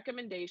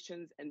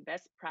Recommendations and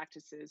Best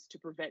Practices to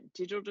Prevent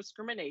Digital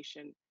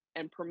Discrimination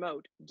and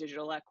Promote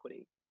Digital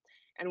Equity.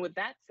 And with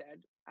that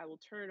said, I will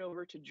turn it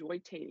over to Joy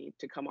Cheney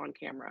to come on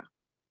camera.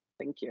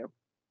 Thank you.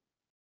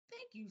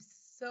 Thank you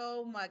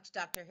so much,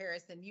 Dr.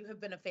 Harrison. You have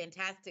been a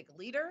fantastic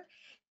leader.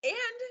 And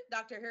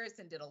Dr.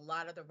 Harrison did a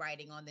lot of the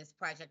writing on this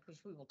project, which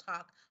we will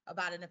talk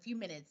about in a few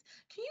minutes.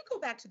 Can you go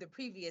back to the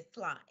previous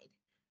slide?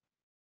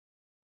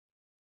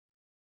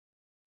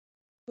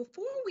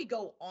 Before we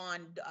go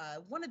on,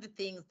 one of the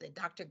things that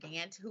Dr.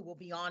 Gant, who will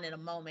be on in a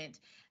moment,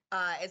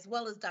 as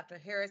well as Dr.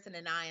 Harrison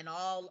and I and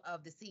all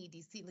of the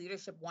CEDC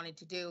leadership wanted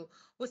to do,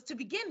 was to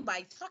begin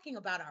by talking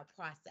about our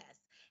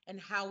process and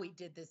how we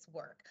did this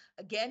work.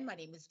 Again, my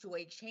name is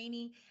Joy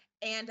Cheney,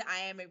 and I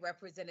am a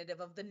representative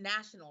of the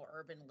National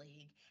Urban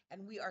League.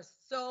 And we are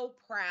so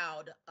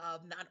proud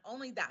of not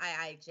only the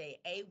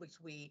IIJA,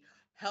 which we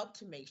helped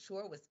to make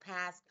sure was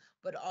passed,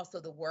 but also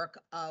the work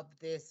of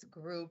this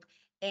group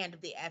and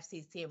the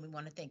FCC. And we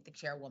want to thank the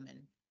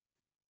chairwoman.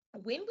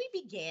 When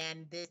we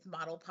began this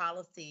model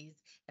policies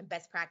and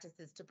best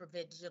practices to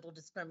prevent digital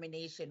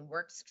discrimination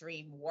work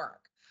stream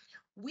work,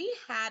 we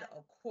had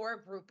a core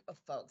group of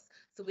folks.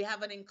 So we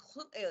have a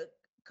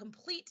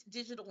complete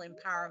digital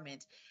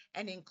empowerment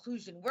and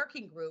inclusion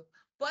working group,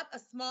 but a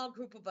small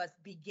group of us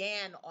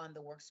began on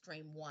the work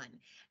stream one.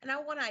 And I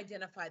want to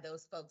identify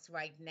those folks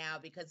right now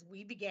because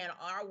we began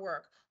our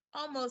work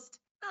almost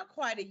not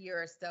quite a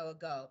year or so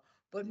ago,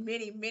 but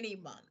many, many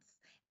months.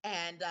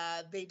 And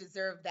they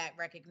deserve that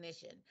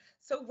recognition.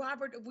 So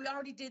Robert, we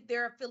already did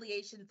their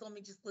affiliations. Let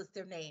me just list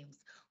their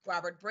names.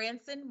 Robert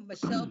Branson,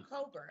 Michelle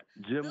Kober.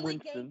 Jim Lily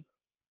Winston.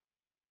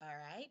 All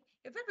right.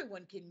 If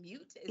everyone can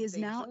mute. as Is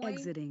they now join.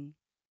 exiting.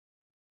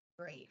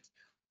 Great.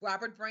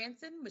 Robert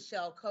Branson,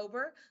 Michelle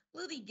Kober,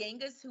 Lily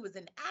Genghis, who is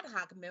an ad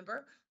hoc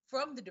member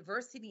from the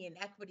Diversity and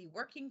Equity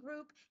Working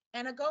Group,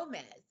 Anna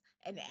Gomez,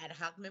 an ad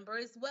hoc member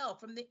as well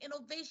from the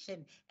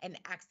Innovation and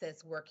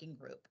Access Working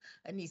Group,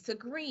 Anissa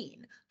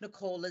Green,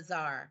 Nicole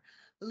Lazar,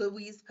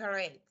 Louise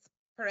Perret,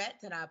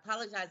 and I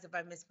apologize if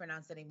I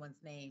mispronounce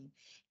anyone's name,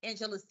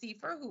 Angela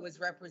Seifer, who was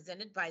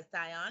represented by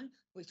Sion,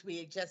 which we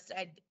had just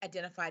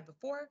identified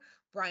before,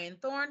 Brian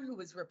Thorne, who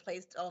was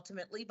replaced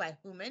ultimately by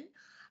Human,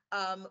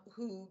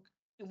 who,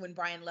 when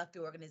Brian left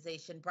the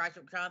organization,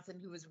 Broderick Johnson,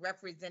 who was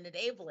represented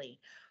ably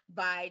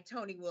by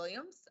Tony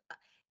Williams,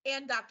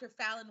 and Dr.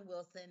 Fallon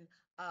Wilson,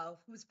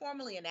 who's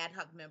formerly an ad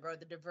hoc member of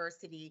the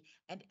Diversity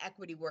and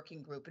Equity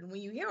Working Group. And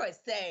when you hear us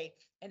say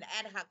an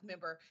ad hoc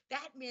member,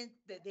 that meant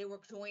that they were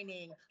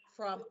joining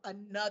from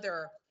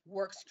another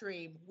work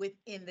stream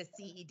within the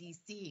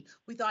CEDC.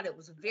 We thought it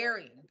was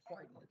very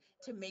important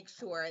to make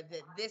sure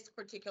that this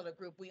particular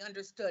group, we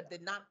understood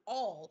that not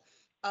all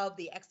of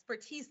the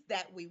expertise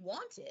that we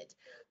wanted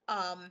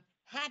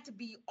had to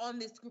be on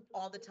this group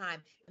all the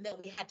time, and that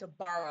we had to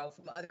borrow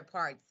from other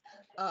parts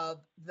of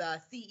the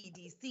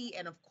CEDC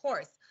and, of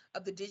course,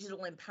 of the Digital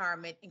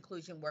Empowerment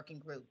Inclusion Working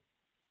Group.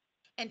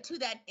 And to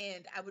that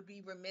end, I would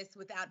be remiss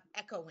without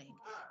echoing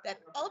that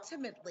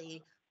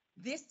ultimately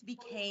this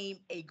became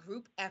a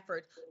group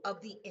effort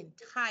of the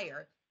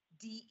entire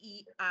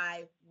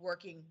DEI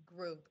working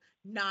group,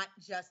 not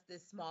just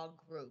this small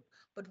group.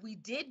 But we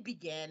did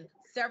begin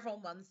several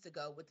months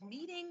ago with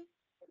meeting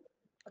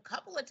a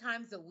couple of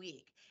times a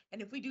week.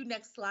 And if we do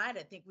next slide,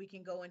 I think we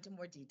can go into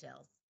more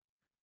details.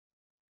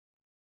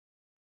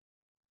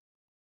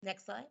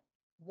 Next slide.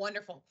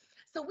 Wonderful.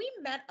 So we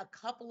met a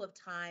couple of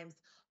times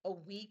a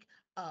week,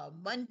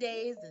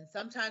 Mondays and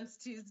sometimes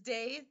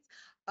Tuesdays,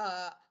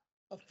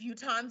 a few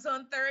times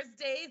on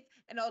Thursdays,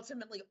 and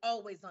ultimately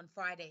always on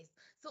Fridays.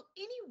 So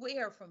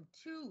anywhere from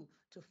 2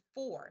 to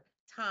 4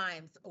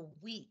 times a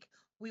week,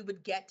 we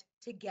would get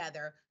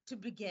together to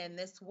begin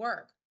this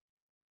work.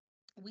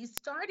 We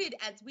started,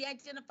 as we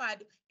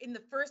identified in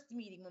the first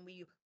meeting when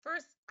we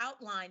first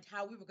outlined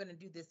how we were going to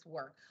do this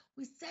work,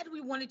 we said we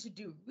wanted to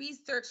do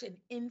research and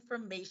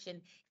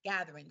information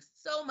gathering.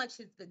 So much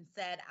has been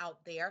said out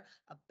there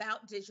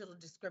about digital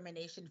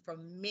discrimination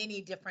from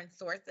many different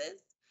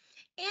sources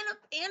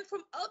and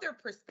from other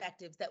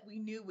perspectives that we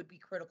knew would be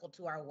critical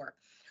to our work.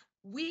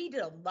 We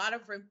did a lot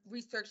of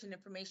research and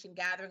information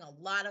gathering,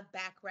 a lot of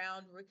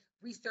background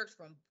research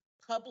from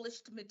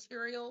published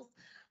materials,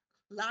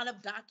 a lot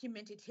of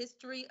documented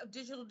history of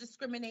digital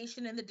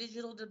discrimination and the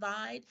digital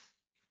divide.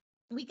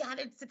 We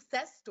gathered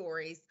success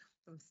stories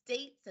from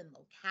states and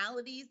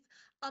localities,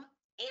 and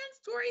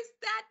stories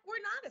that were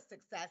not a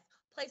success,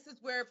 places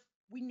where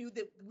we knew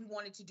that we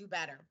wanted to do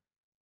better.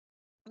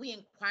 We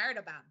inquired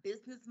about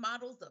business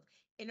models of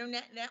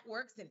internet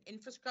networks and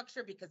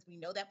infrastructure because we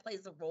know that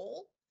plays a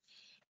role.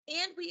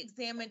 And we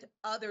examined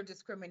other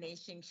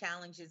discrimination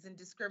challenges and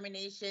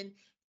discrimination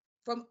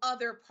from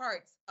other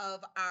parts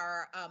of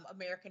our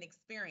American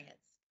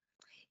experience.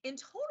 In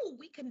total,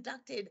 we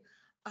conducted,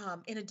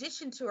 in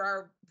addition to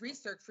our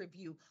research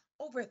review,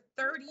 over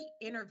 30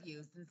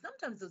 interviews. And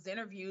sometimes those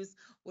interviews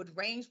would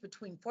range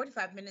between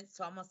 45 minutes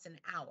to almost an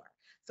hour.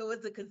 So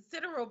it's a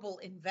considerable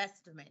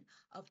investment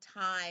of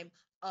time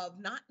of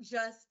not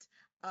just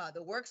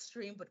the work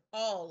stream, but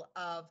all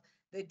of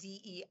the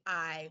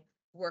DEI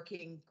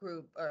working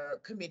group or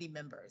committee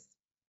members.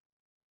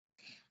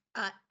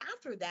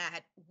 After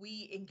that,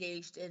 we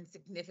engaged in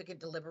significant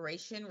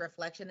deliberation,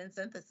 reflection, and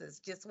synthesis,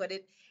 just what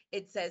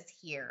it says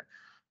here.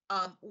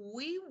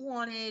 We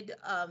wanted,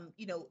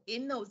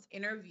 in those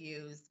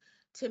interviews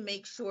to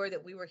make sure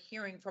that we were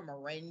hearing from a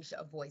range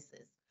of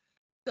voices.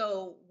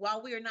 So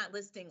while we are not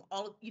listing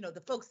all,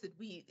 the folks that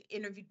we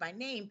interviewed by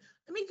name,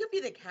 let me give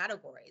you the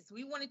categories.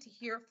 We wanted to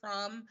hear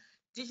from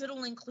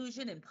digital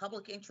inclusion and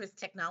public interest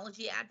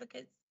technology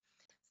advocates,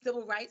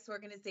 civil rights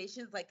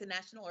organizations like the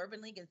National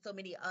Urban League and so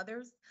many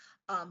others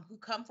who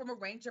come from a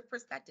range of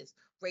perspectives,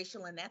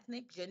 racial and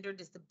ethnic, gender,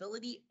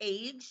 disability,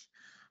 age,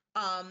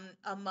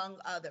 among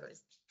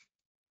others.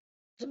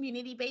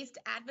 Community-based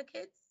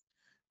advocates,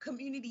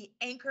 community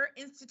anchor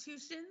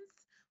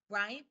institutions,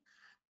 right?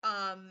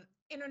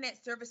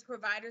 Internet service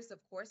providers, of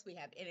course, we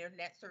have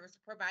internet service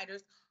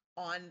providers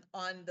on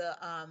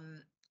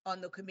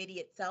the committee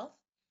itself.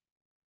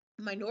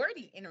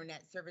 Minority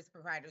internet service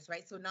providers,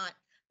 right? So not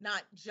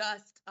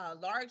just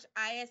large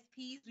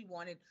ISPs. We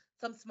wanted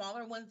some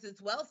smaller ones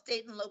as well,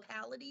 state and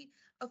locality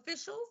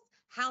officials,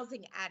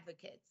 housing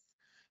advocates,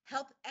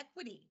 health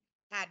equity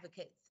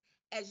advocates,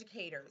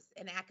 educators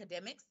and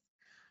academics,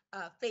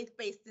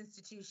 faith-based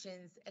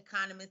institutions,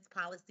 economists,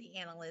 policy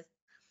analysts,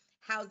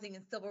 housing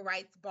and civil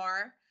rights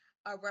bar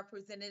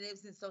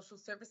representatives, and social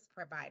service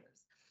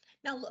providers.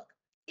 Now, look,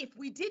 if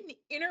we didn't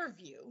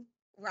interview,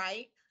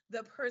 right,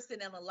 the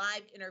person in a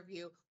live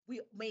interview, we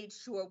made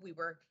sure we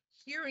were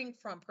hearing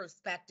from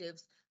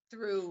perspectives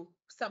through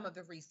some of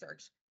the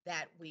research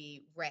that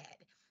we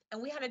read.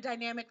 And we had a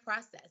dynamic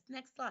process.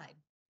 Next slide.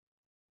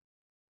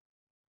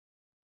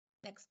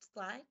 Next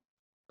slide.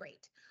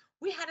 Great.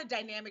 We had a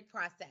dynamic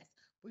process.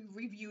 We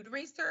reviewed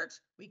research,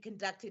 we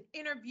conducted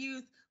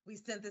interviews, we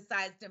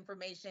synthesized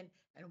information,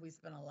 and we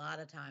spent a lot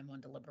of time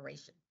on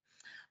deliberation.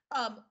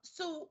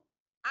 So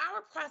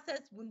our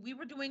process, when we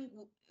were doing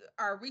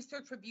our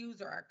research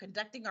reviews or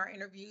conducting our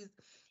interviews,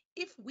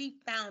 if we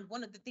found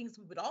one of the things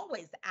we would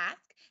always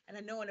ask, and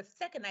I know in a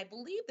second, I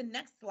believe the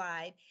next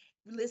slide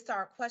lists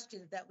our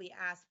questions that we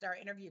asked, our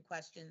interview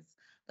questions.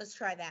 Let's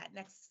try that.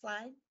 Next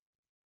slide.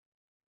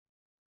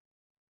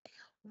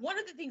 One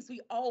of the things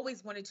we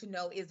always wanted to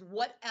know is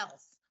what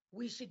else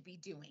we should be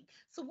doing.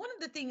 So one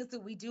of the things that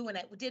we do, and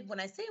I did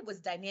when I say it was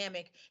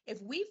dynamic, if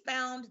we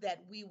found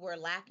that we were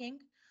lacking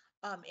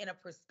in a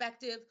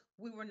perspective,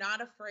 we were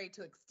not afraid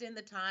to extend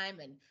the time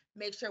and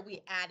make sure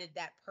we added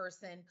that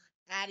person,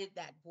 added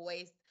that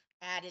voice,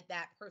 added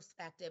that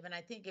perspective. And I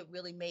think it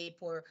really made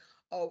for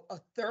a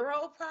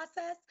thorough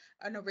process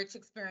and a rich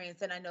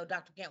experience. And I know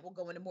Dr. Gant will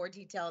go into more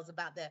details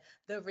about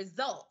the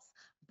results,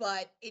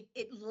 but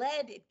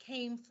it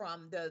came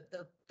from the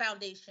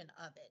foundation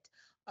of it.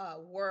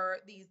 Were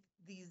these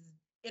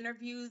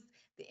interviews,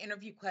 the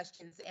interview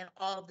questions, and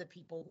all of the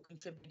people who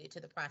contributed to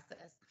the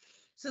process.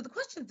 So the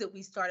questions that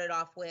we started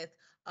off with,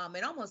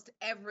 and almost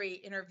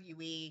every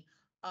interviewee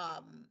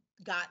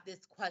got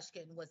this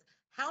question, was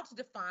how to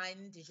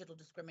define digital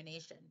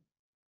discrimination,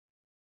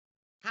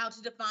 how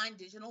to define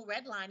digital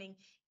redlining,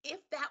 if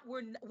that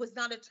was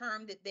not a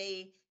term that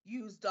they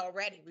used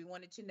already. We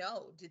wanted to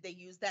know, did they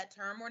use that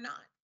term or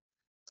not?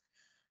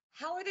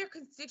 How are their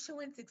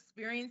constituents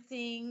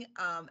experiencing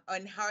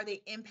and how are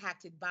they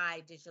impacted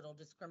by digital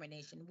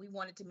discrimination? We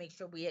wanted to make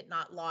sure we had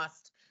not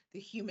lost the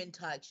human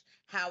touch,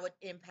 how it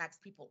impacts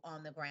people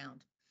on the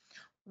ground.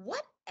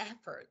 What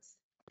efforts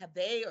have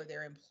they or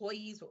their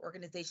employees or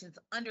organizations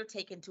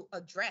undertaken to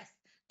address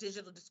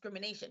digital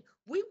discrimination?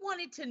 We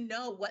wanted to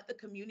know what the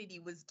community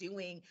was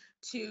doing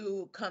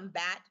to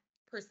combat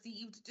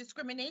perceived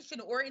discrimination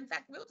or, in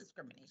fact, real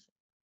discrimination.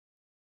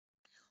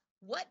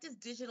 What does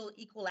digital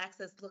equal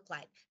access look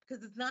like?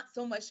 Because it's not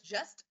so much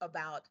just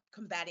about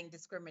combating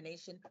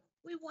discrimination.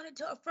 We wanted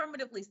to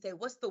affirmatively say,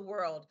 what's the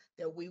world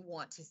that we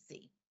want to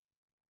see?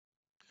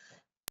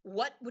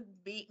 What would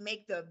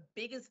make the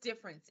biggest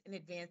difference in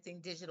advancing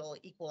digital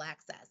equal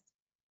access?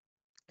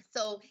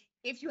 So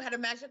if you had a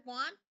magic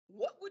wand,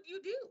 what would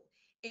you do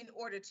in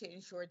order to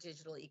ensure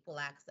digital equal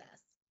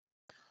access?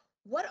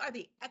 What are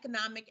the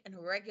economic and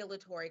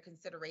regulatory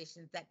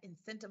considerations that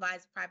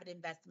incentivize private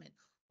investment?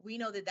 We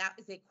know that that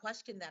is a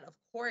question that, of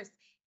course,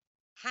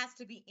 has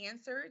to be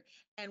answered,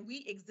 and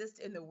we exist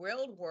in the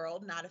real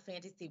world, not a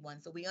fantasy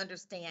one. So we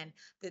understand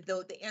that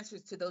the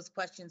answers to those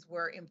questions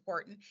were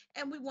important,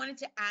 and we wanted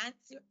to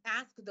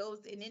ask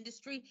those in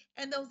industry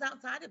and those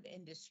outside of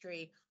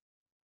industry,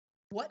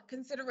 what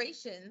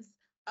considerations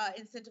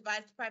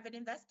incentivize private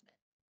investment?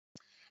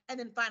 And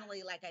then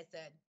finally, like I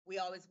said, we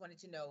always wanted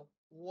to know,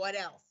 what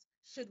else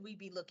should we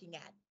be looking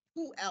at?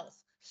 Who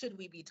else should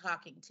we be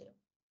talking to?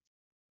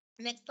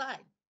 Next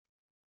slide.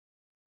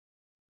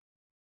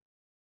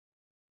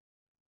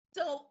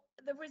 So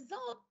the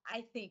result,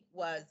 I think,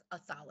 was a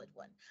solid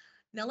one.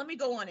 Now, let me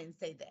go on and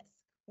say this.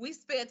 We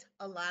spent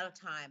a lot of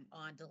time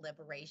on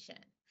deliberation.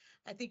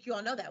 I think you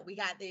all know that. We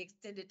got the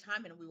extended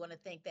time, and we want to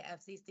thank the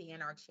FCC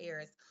and our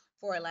chairs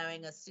for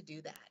allowing us to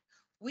do that.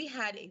 We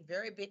had a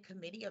very big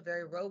committee, a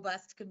very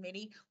robust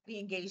committee. We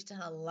engaged in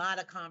a lot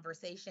of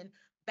conversation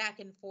back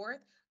and forth.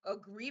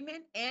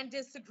 Agreement and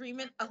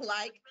disagreement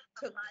alike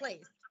took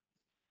place.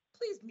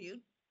 Please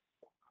mute.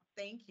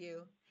 Thank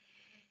you.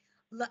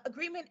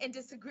 Agreement and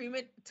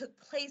disagreement took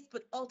place,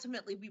 but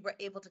ultimately we were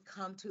able to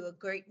come to a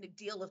great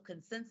deal of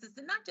consensus,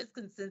 and not just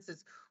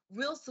consensus,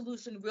 real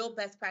solution, real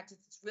best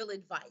practices, real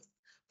advice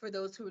for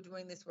those who are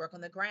doing this work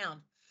on the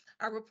ground.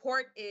 Our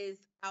report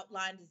is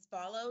outlined as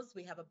follows.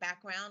 We have a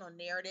background on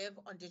narrative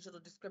on digital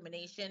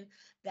discrimination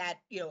that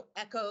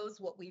echoes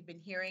what we've been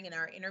hearing in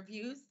our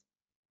interviews.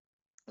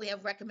 We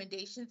have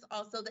recommendations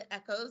also that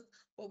echoes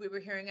what we were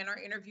hearing in our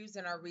interviews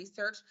and our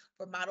research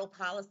for model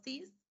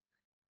policies,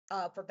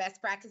 for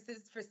best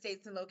practices for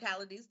states and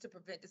localities to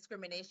prevent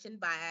discrimination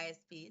by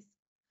ISPs.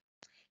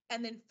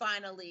 And then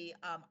finally,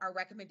 our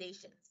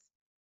recommendations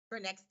for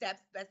next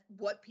steps, that's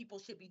what people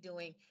should be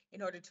doing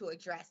in order to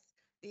address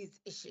these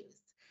issues.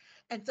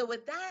 And so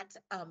with that,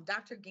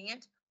 Dr.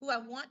 Gant, who I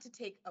want to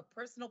take a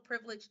personal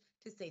privilege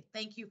to say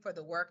thank you for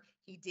the work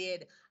he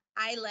did.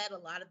 I led a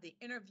lot of the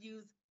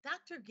interviews.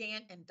 Dr.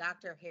 Gant and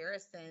Dr.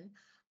 Harrison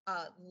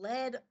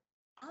led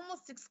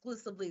almost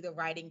exclusively the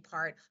writing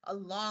part,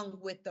 along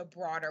with the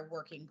broader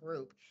working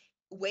group,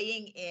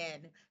 weighing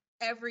in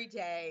every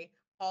day,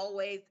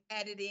 always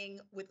editing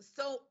with,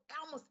 so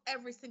almost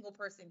every single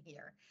person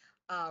here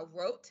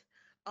wrote,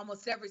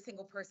 almost every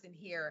single person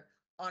here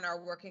on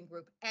our working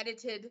group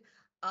edited.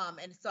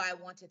 And so I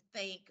want to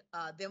thank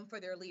them for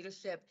their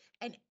leadership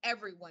and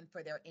everyone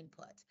for their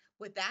input.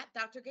 With that,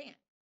 Dr. Gant.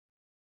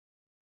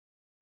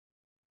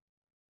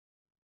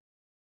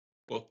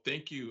 Well,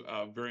 thank you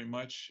very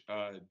much,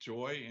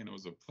 Joy, and it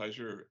was a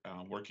pleasure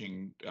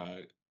working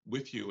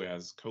with you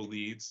as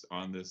co-leads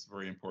on this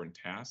very important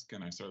task.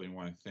 And I certainly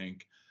want to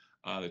thank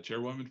the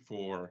chairwoman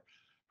for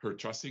her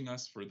trusting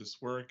us for this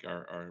work,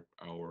 our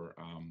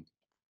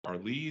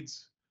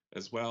leads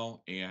as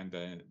well, and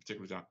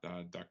particularly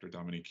Dr.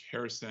 Dominique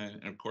Harrison,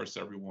 and of course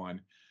everyone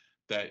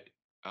that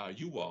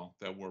you all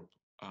that were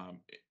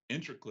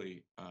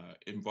intricately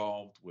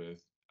involved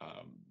with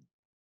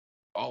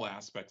all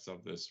aspects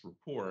of this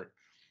report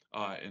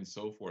and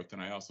so forth.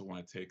 And I also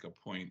want to take a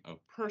point of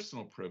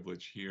personal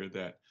privilege here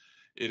that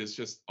it is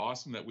just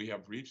awesome that we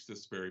have reached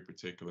this very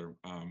particular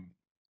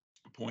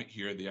point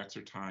here. The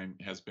extra time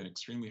has been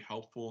extremely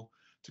helpful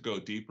to go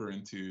deeper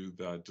into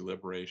the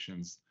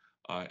deliberations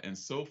and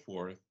so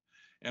forth.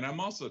 And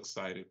I'm also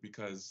excited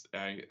because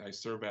I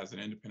serve as an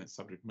independent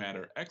subject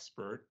matter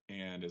expert.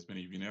 And as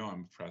many of you know,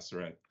 I'm a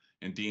professor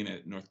and dean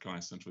at North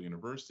Carolina Central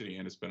University.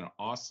 And it's been an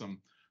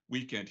awesome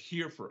weekend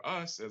here for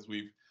us as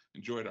we've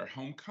enjoyed our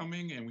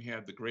homecoming, and we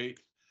had the great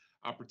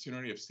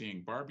opportunity of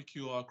seeing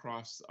barbecue all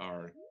across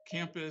our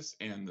campus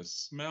and the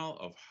smell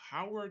of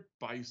Howard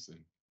bison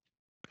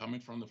coming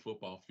from the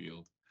football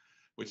field,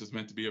 which is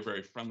meant to be a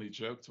very friendly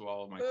joke to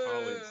all of my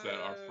colleagues that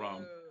are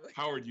from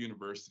Howard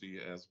University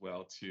as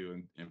well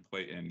too,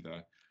 and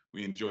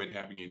we enjoyed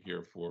having you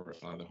here for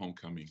the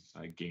homecoming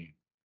game.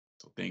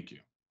 So thank you.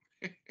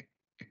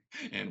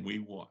 And we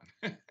won.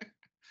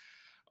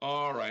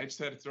 All right, I just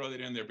had to throw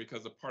that in there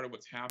because a part of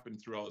what's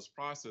happened through all this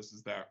process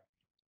is that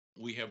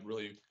we have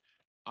really,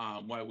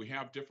 while we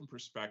have different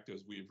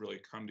perspectives, we've really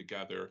come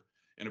together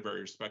in a very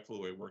respectful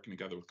way, working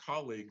together with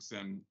colleagues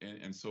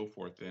and so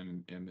forth,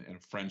 and a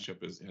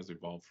friendship has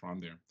evolved from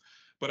there.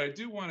 But I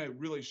do want to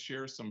really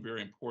share some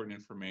very important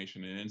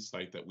information and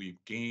insight that we've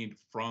gained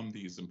from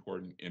these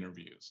important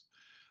interviews.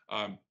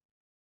 And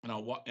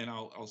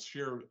I'll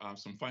share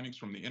some findings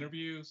from the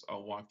interviews.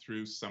 I'll walk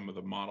through some of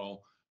the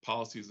model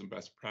policies and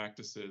best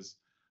practices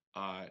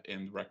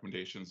and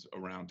recommendations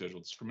around digital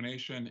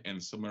discrimination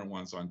and similar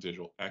ones on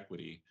digital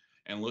equity.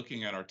 And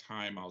looking at our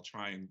time, I'll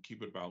try and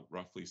keep it about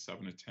roughly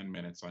 7 to 10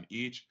 minutes on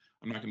each.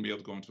 I'm not going to be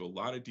able to go into a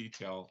lot of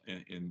detail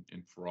in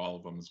for all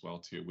of them as well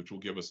too, which will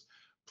give us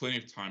plenty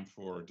of time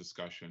for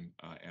discussion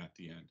at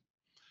the end.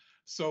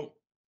 So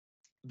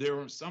there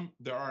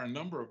are a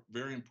number of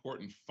very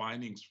important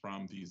findings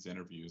from these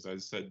interviews. As I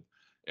said,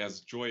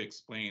 as Joy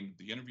explained,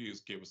 the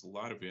interviews gave us a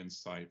lot of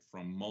insight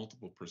from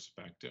multiple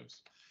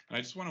perspectives. And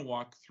I just want to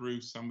walk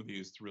through some of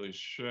these to really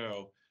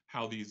show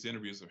how these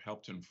interviews have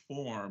helped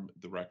inform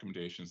the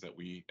recommendations that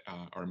we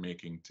are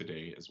making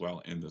today as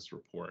well in this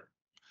report.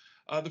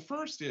 The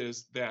first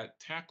is that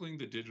tackling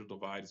the digital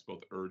divide is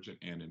both urgent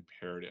and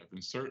imperative.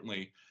 And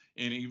certainly,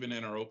 and even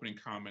in our opening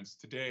comments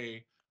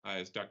today,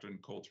 as Dr.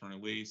 Nicole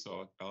Turner-Lee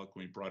so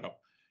eloquently brought up,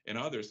 and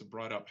others have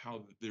brought up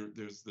how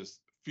there's this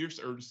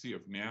fierce urgency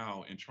of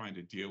now in trying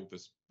to deal with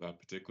this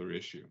particular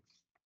issue.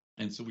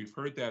 And so we've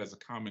heard that as a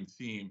common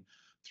theme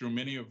through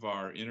many of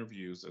our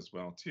interviews as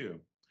well too.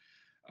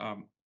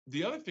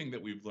 The other thing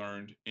that we've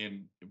learned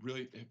and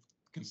really have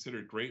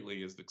considered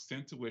greatly is the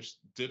extent to which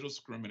digital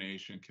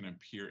discrimination can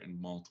appear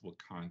in multiple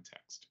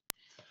contexts.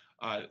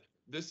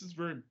 This is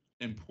very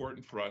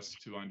important for us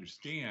to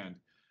understand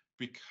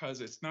because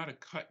it's not a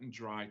cut and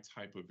dry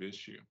type of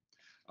issue.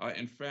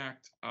 In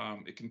fact,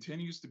 it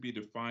continues to be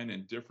defined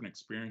in different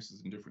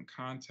experiences in different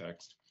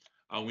contexts.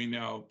 We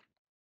know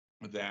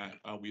that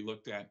we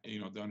looked at,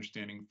 the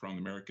understanding from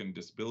the American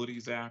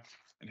Disabilities Act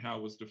and how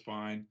it was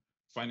defined.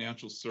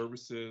 Financial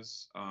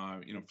services,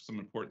 some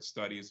important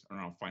studies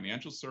around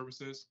financial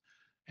services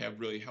have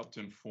really helped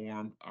to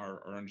inform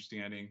our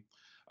understanding.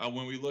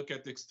 When we look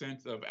at the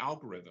extent of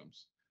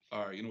algorithms,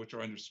 which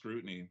are under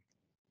scrutiny,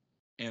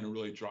 and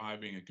really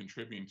driving and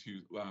contributing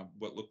to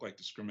what look like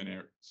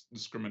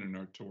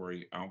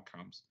discriminatory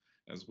outcomes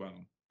as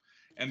well.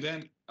 And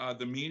then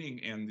the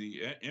meaning and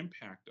the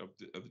impact of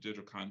the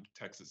digital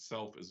context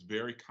itself is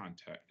very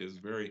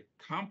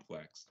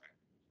complex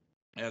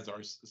as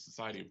our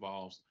society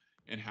evolves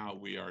and how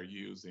we are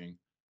using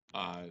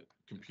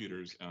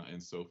computers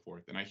and so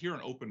forth. And I hear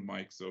an open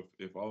mic, so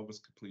if all of us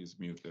could please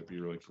mute, that'd be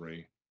really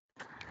great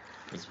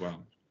as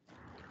well.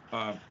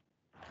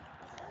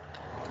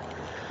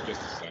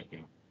 Just a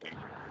second.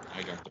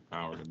 I got the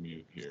power to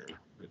mute here.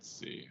 Let's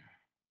see.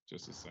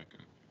 Just a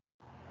second.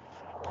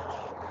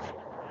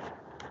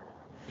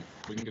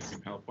 If we can get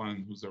some help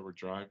on who's ever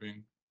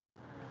driving.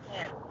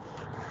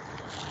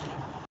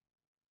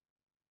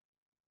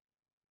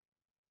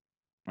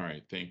 All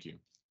right, thank you.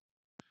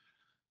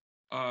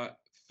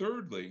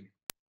 Thirdly,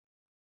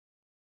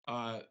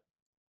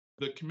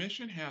 the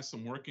commission has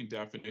some working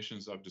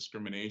definitions of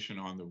discrimination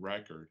on the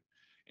record,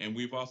 and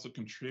we've also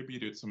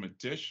contributed some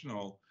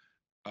additional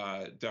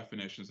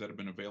definitions that have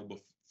been available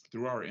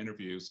through our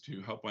interviews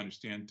to help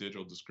understand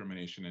digital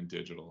discrimination and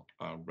digital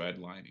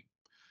redlining.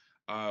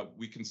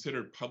 We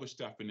considered published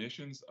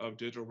definitions of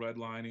digital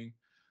redlining.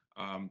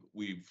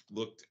 We've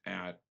looked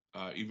at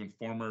even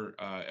former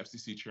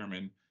FCC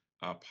Chairman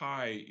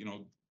Pai,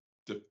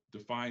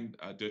 defined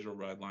digital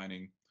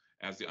redlining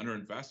as the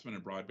underinvestment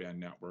in broadband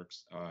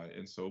networks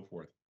and so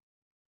forth.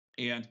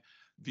 And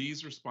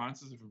these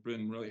responses have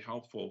been really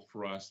helpful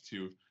for us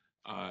to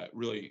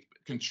really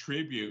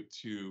contribute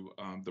to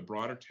the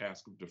broader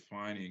task of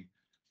defining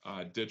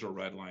digital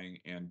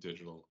redlining and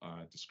digital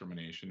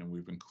discrimination. And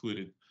we've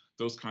included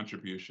those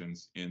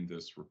contributions in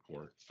this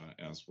report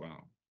as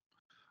well.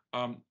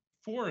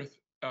 Fourth,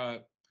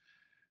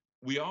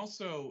 we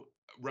also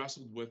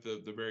wrestled with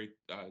the very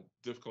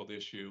difficult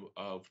issue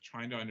of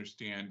trying to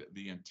understand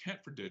the intent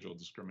for digital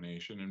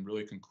discrimination and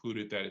really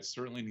concluded that it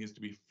certainly needs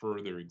to be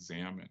further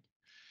examined.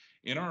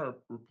 In our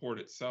report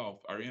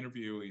itself, our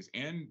interviewees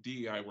and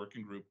DEI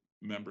working group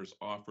members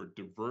offered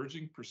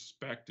diverging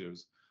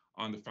perspectives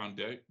on the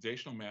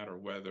foundational matter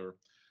whether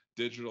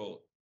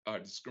digital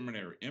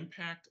discriminatory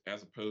impact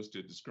as opposed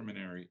to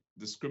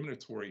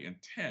discriminatory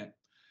intent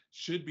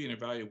should be an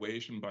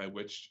evaluation by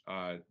which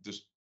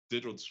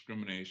digital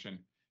discrimination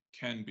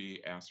can be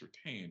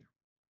ascertained.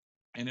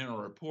 And in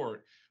our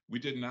report, we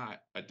did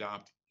not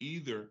adopt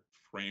either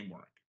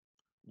framework.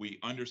 We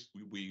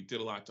did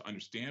a lot to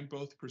understand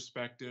both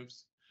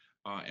perspectives,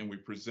 and we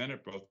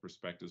presented both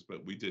perspectives,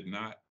 but we did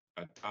not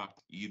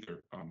adopt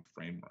either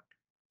framework.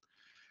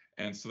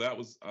 And so that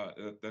was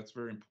that's a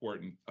very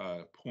important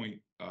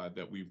point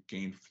that we've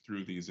gained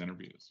through these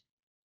interviews.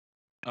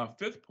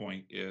 Fifth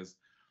point is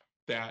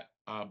that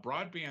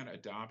broadband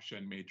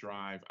adoption may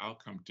drive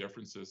outcome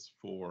differences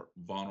for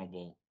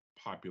vulnerable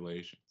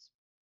populations.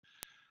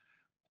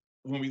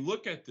 When we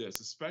look at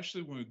this,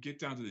 especially when we get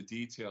down to the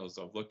details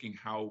of looking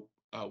how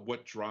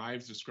what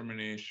drives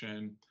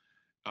discrimination,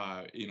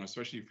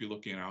 especially if you're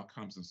looking at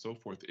outcomes and so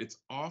forth, it's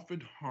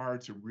often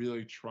hard to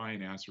really try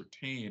and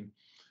ascertain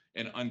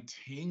and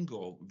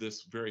untangle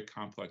this very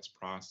complex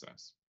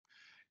process.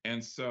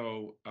 And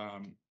so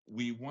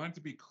we wanted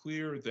to be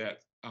clear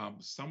that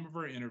some of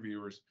our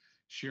interviewers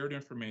shared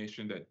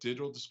information that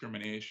digital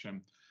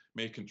discrimination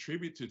may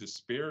contribute to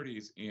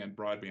disparities in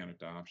broadband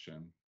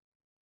adoption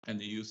and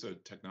the use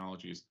of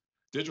technologies,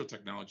 digital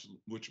technology,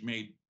 which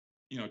may,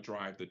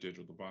 drive the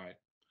digital divide.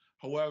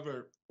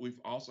 However, we've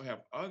also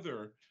have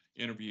other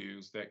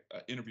interviewers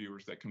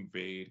that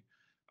conveyed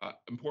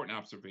important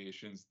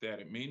observations that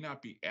it may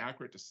not be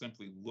accurate to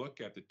simply look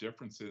at the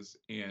differences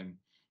in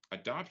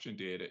adoption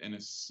data and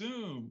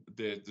assume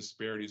that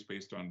disparities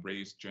based on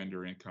race,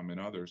 gender, income, and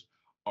others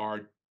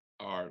are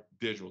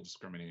digital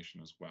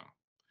discrimination as well.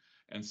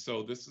 And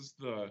so this is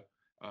the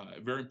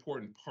very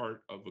important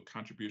part of a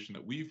contribution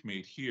that we've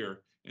made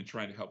here in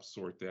trying to help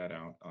sort that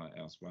out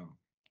as well.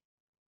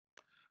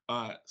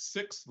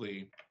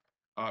 Sixthly,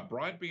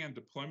 broadband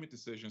deployment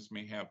decisions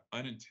may have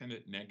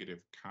unintended negative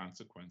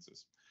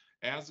consequences.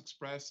 As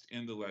expressed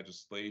in the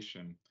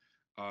legislation,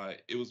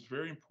 it was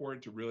very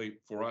important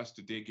for us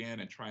to dig in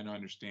and try to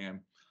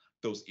understand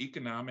those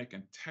economic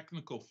and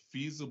technical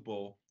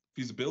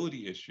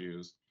feasibility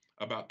issues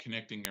about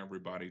connecting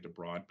everybody to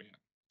broadband.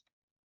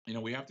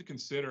 We have to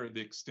consider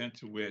the extent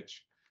to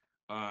which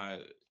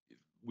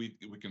we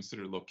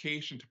consider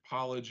location,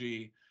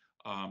 topology,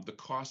 the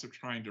cost of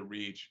trying to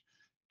reach,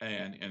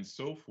 and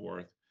so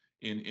forth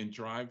in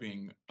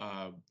driving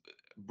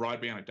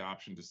broadband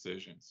adoption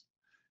decisions.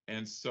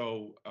 And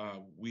so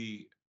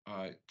we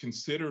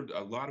considered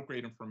a lot of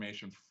great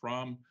information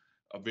from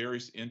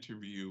various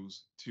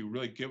interviews to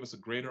really give us a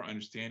greater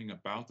understanding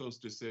about those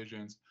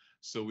decisions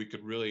so we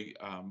could really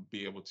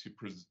be able to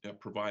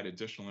provide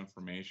additional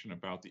information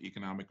about the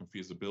economic and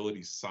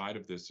feasibility side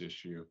of this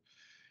issue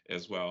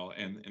as well.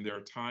 And there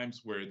are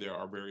times where there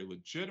are very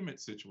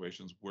legitimate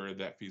situations where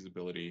that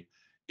feasibility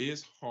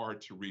is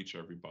hard to reach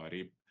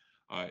everybody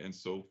and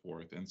so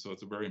forth. And so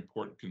it's a very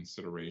important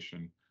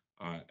consideration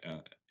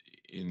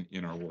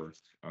in our work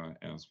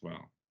as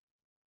well.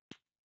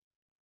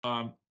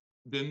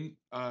 Then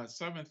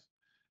seventh,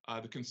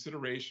 the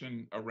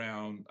consideration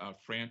around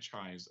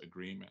franchise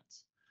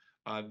agreements.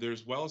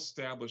 There's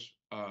well-established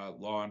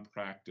law and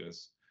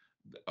practice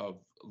of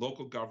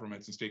local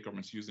governments and state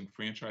governments using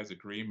franchise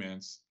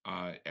agreements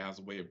as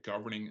a way of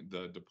governing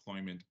the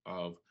deployment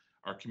of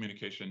our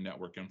communication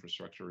network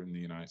infrastructure in the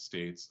United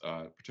States,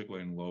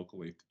 particularly and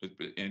locally,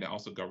 and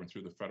also governed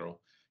through the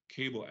Federal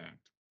Cable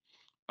Act.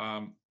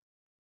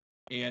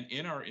 And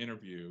in our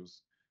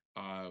interviews,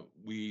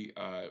 we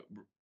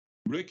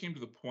really came to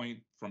the point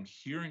from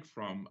hearing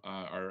from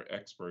our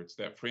experts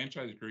that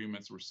franchise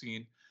agreements were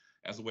seen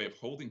as a way of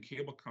holding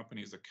cable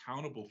companies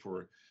accountable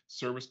for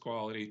service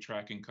quality,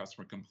 tracking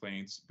customer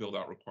complaints,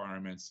 build-out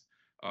requirements,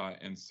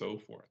 and so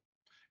forth.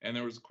 And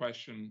there was a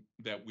question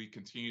that we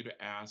continue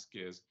to ask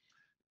is,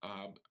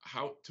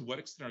 to what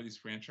extent are these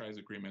franchise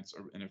agreements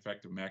an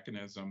effective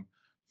mechanism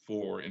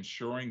for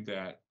ensuring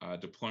that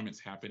deployment's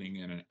happening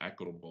in an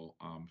equitable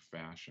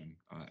fashion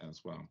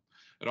as well.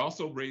 It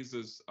also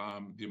raises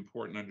the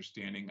important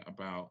understanding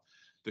about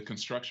the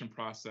construction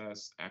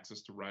process,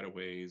 access to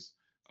right-of-ways,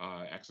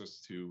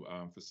 access to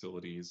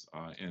facilities,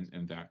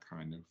 and that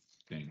kind of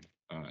thing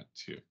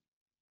too.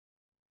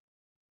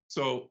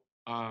 So,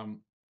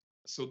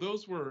 so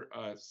those were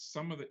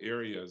some of the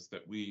areas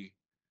that we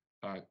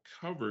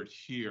covered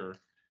here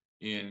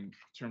in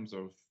terms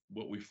of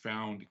what we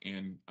found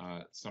in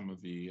some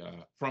of the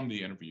from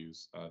the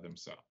interviews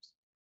themselves.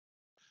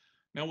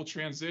 Now we'll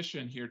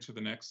transition here to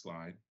the next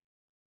slide.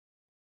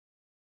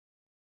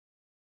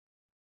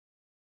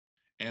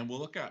 And we'll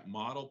look at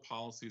model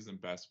policies and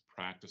best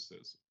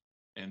practices.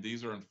 And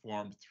these are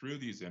informed through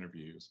these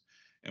interviews.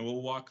 And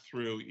we'll walk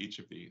through each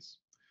of these.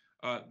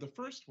 The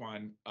first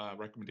one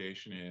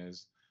recommendation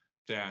is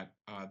that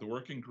the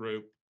working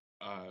group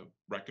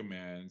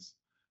recommends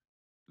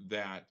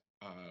that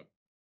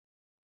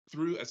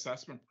through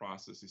assessment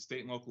processes,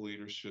 state and local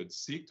leaders should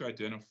seek to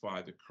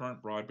identify the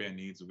current broadband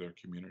needs of their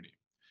community.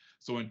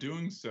 So in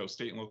doing so,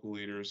 state and local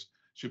leaders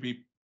should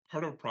be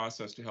part of a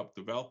process to help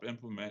develop,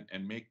 implement,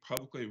 and make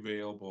publicly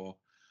available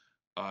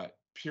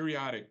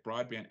periodic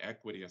broadband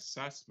equity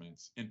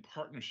assessments in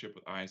partnership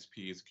with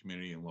ISPs,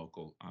 community, and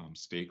local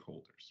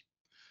stakeholders.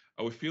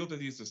 We feel that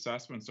these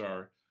assessments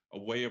are a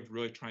way of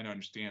really trying to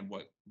understand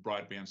what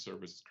broadband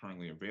service is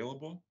currently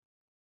available,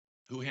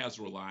 who has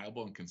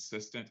reliable and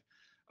consistent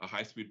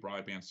high-speed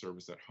broadband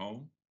service at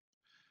home,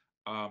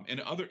 and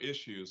other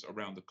issues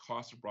around the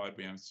cost of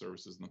broadband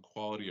services and the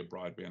quality of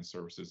broadband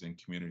services in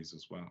communities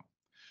as well.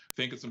 I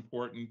think it's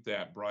important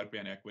that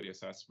broadband equity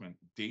assessment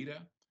data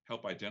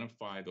help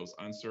identify those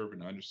unserved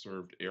and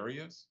underserved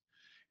areas,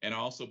 and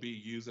also be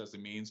used as a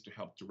means to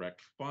help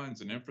direct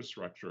funds and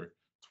infrastructure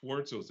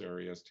towards those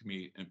areas to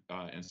meet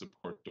and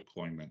support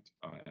deployment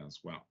as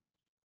well.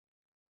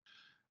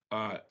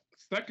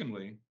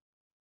 Secondly,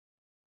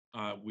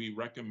 we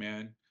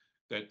recommend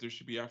that there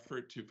should be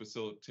effort to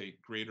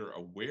facilitate greater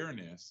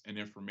awareness and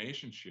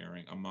information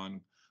sharing among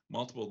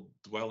multiple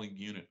dwelling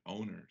unit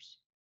owners.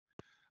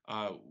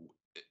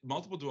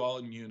 Multiple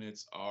dwelling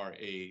units are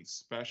a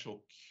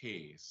special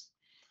case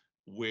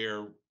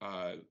where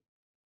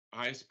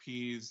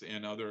ISPs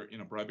and other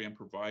broadband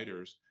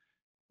providers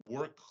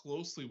work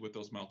closely with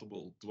those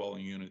multiple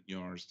dwelling unit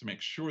owners to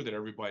make sure that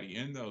everybody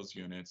in those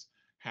units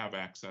have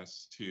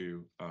access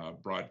to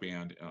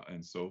broadband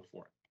and so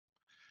forth.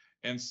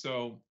 And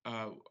so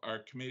our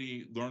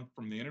committee learned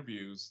from the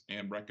interviews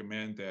and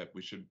recommend that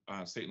we should,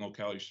 state and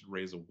localities should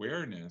raise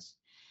awareness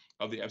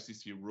of the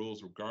FCC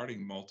rules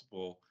regarding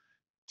multiple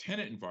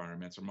tenant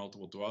environments or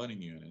multiple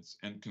dwelling units,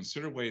 and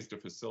consider ways to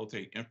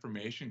facilitate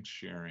information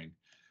sharing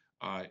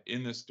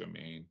in this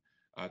domain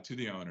to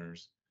the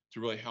owners to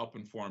really help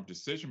inform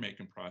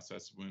decision-making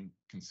process when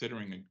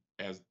considering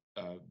as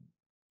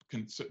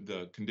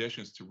the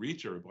conditions to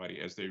reach everybody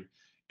as they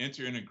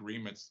enter in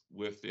agreements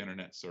with the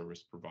internet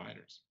service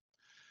providers.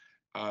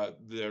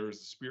 There's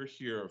a spirit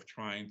here of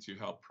trying to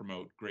help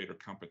promote greater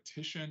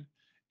competition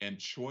and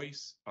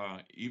choice,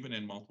 even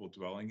in multiple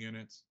dwelling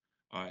units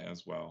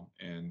as well.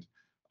 And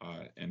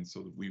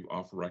so we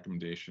offer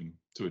recommendation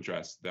to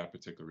address that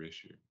particular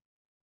issue.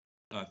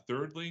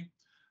 Thirdly,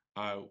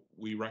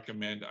 we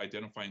recommend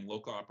identifying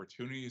local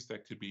opportunities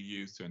that could be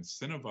used to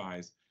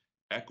incentivize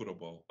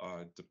equitable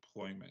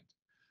deployment.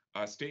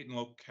 State and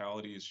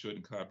localities should,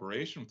 in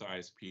collaboration with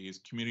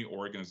ISPs, community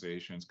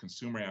organizations,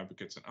 consumer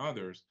advocates, and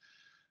others,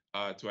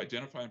 to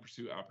identify and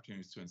pursue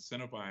opportunities to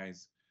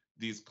incentivize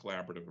these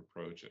collaborative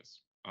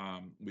approaches.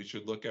 We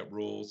should look at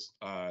rules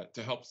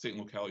to help state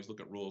and localities look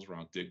at rules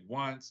around dig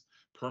once,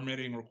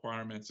 permitting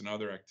requirements, and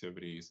other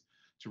activities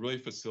to really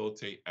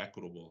facilitate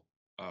equitable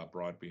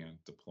broadband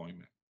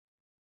deployment.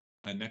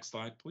 Next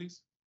slide,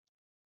 please.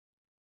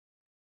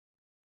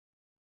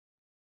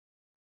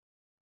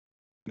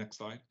 Next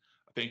slide.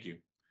 Thank you.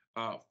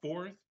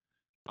 Fourth,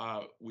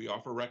 we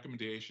offer a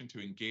recommendation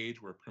to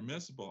engage where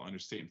permissible under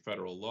state and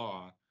federal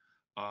law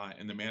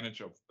in the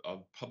management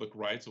of public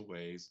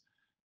rights-of-ways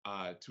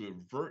to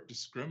avert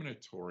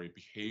discriminatory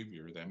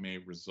behavior that may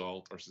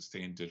result or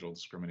sustain digital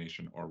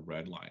discrimination or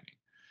redlining.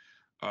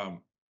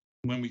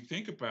 When we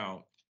think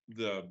about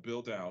the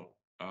build-out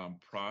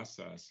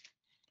process,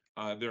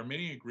 there are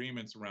many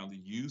agreements around the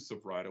use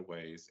of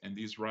right-of-ways, and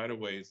these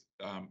right-of-ways,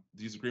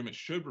 these agreements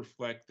should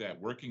reflect that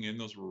working in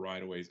those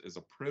right-of-ways is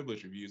a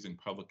privilege of using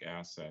public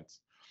assets.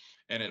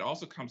 And it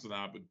also comes with an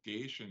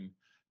obligation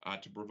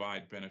to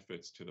provide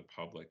benefits to the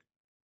public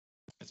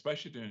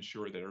especially to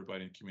ensure that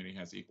everybody in the community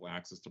has equal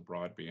access to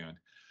broadband,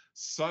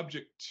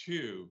 subject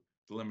to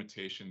the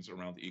limitations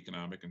around the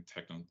economic and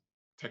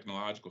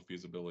technological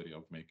feasibility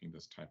of making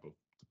this type of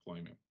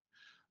deployment.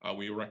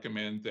 We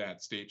recommend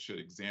that states should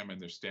examine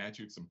their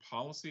statutes and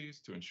policies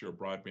to ensure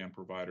broadband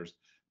providers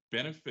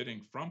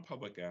benefiting from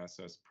public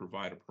access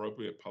provide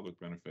appropriate public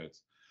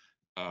benefits,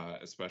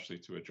 especially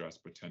to address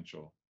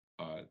potential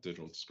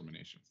digital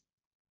discrimination.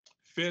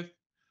 Fifth,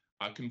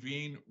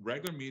 convene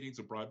regular meetings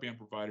of broadband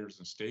providers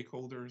and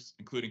stakeholders,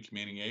 including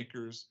community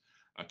acres,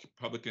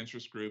 public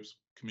interest groups,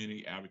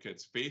 community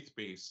advocates,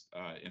 faith-based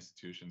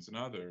institutions, and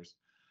others,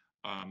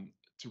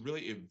 to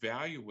really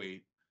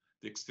evaluate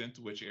the extent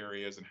to which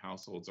areas and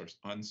households are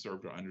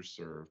unserved or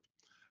underserved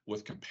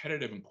with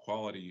competitive and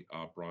quality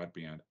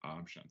broadband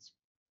options.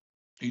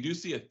 You do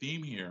see a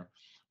theme here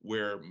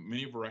where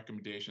many of our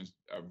recommendations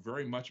are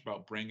very much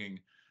about bringing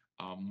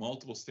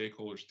multiple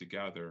stakeholders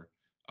together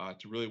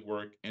to really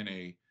work in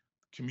a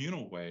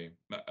communal way,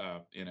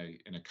 in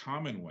a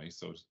common way,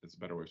 so it's a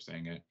better way of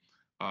saying it,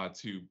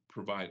 to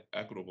provide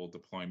equitable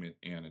deployment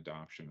and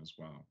adoption as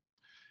well.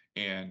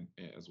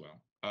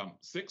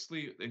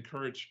 Sixthly,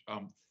 encourage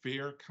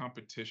fair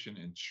competition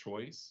and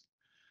choice.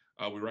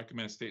 We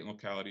recommend state and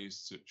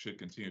localities should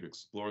continue to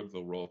explore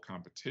the role of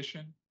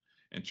competition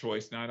and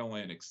choice, not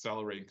only in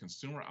accelerating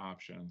consumer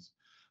options,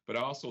 but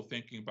also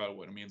thinking about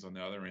what it means on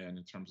the other end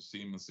in terms of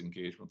seamless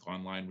engagement with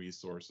online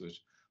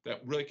resources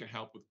that really can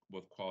help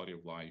with quality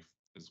of life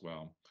as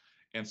well.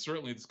 And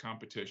certainly this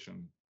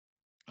competition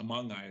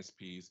among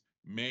ISPs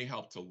may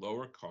help to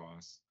lower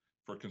costs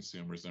for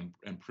consumers and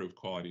improve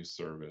quality of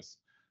service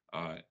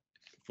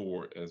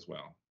for as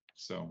well.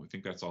 So I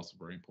think that's also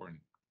very important.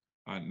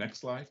 Next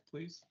slide,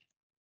 please.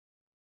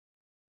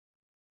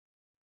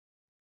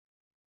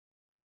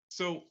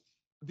 So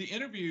the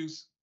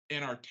interviews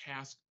in our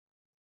task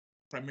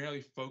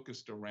primarily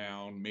focused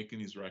around making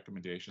these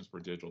recommendations for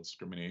digital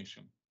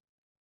discrimination.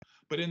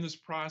 But in this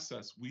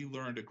process, we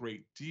learned a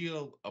great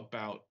deal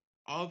about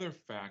other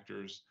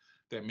factors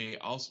that may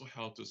also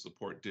help to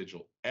support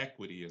digital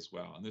equity as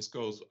well. And this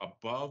goes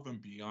above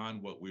and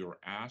beyond what we were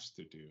asked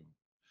to do.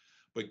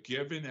 But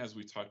given, as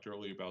we talked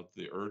earlier about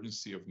the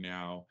urgency of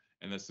now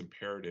and this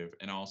imperative,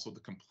 and also the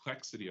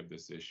complexity of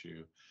this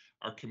issue,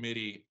 our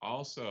committee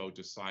also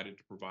decided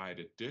to provide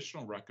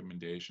additional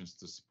recommendations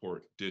to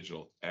support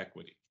digital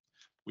equity.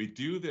 We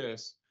do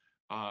this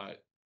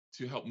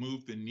to help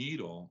move the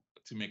needle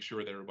to make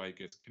sure that everybody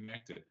gets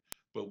connected.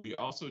 But we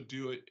also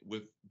do it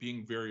with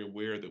being very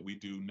aware that we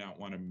do not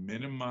want to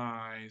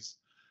minimize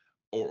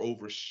or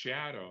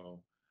overshadow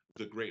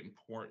the great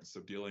importance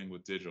of dealing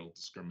with digital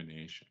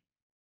discrimination.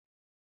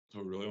 So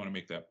we really want to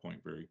make that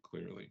point very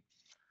clearly.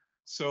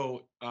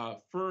 So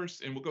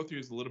first, and we'll go through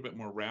this a little bit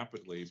more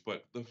rapidly,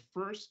 but the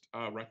first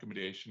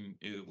recommendation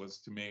was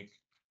to make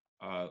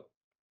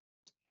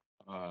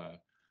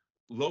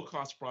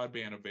low-cost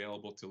broadband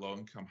available to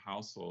low-income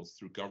households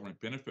through government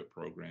benefit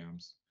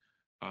programs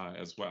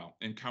as well,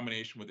 in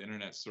combination with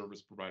internet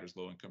service providers'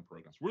 low-income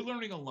programs. We're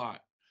learning a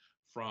lot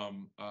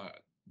from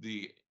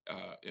the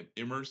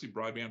Emergency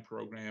Broadband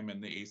Program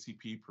and the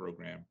ACP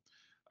program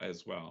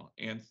as well.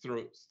 And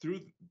through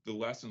the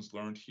lessons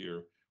learned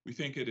here, we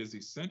think it is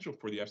essential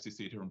for the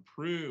FCC to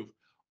improve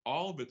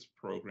all of its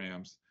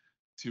programs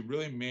to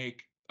really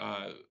make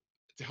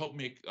to help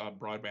make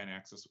broadband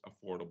access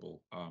affordable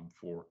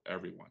for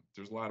everyone.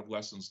 There's a lot of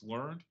lessons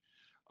learned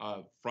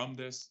from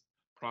this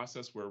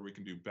process where we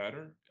can do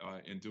better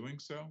in doing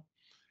so.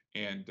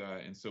 And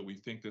so we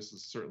think this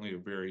is certainly a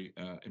very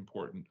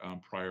important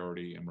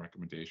priority and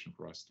recommendation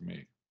for us to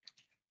make.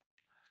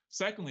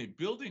 Secondly,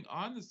 building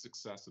on the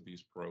success of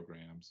these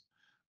programs,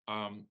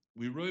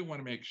 we really want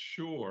to make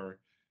sure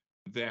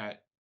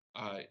that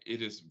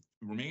it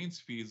remains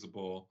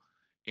feasible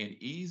and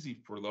easy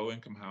for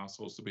low-income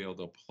households to be able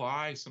to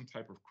apply some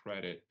type of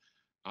credit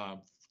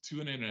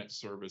to an internet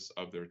service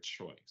of their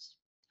choice.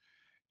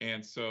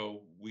 And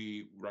so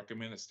we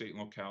recommend that state and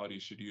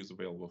localities should use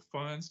available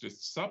funds to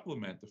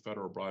supplement the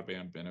federal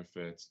broadband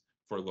benefits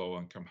for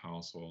low-income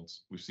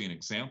households. We've seen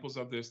examples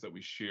of this that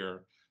we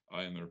share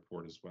in the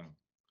report as well.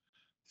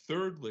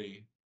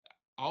 Thirdly,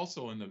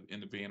 also in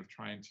the vein of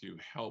trying to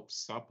help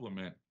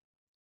supplement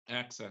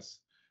access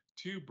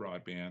to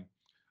broadband,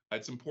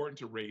 it's important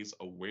to raise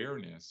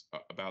awareness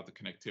about the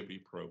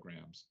connectivity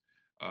programs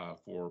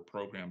for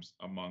programs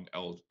among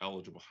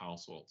eligible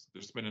households.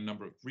 There's been a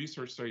number of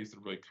research studies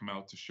that really come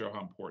out to show how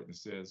important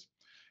this is,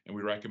 and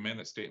we recommend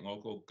that state and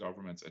local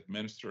governments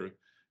administer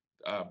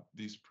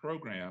these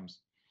programs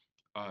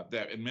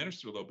that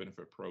administer low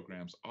benefit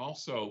programs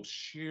also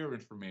share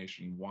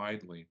information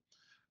widely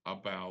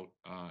about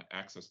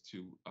access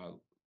to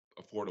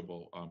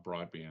affordable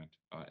broadband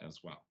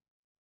as well.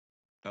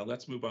 Now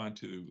let's move on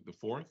to the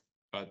fourth,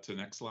 to the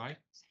next slide.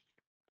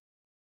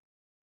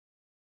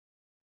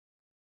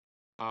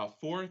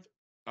 Fourth,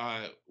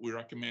 we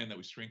recommend that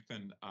we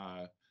strengthen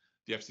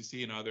the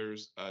FCC and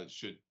others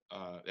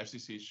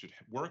FCC should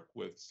work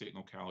with state and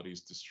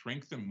localities to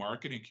strengthen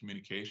marketing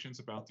communications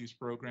about these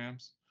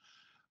programs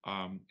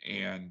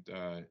and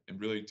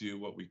really do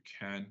what we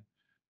can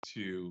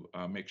to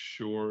make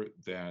sure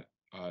that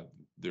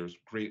there's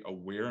great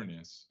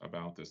awareness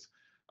about this,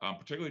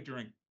 particularly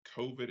during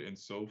COVID and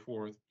so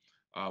forth.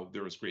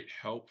 There was great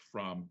help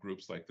from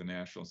groups like the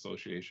National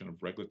Association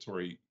of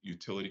Regulatory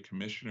Utility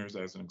Commissioners,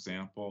 as an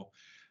example,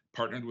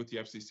 partnered with the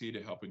FCC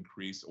to help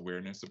increase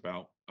awareness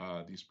about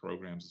these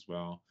programs as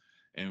well.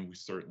 And we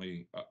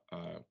certainly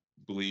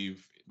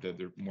believe that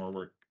there more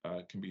work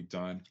can be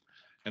done.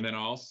 And then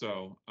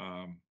also,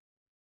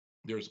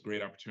 there's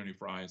great opportunity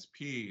for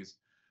ISPs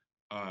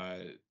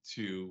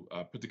to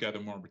put together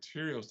more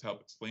materials to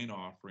help explain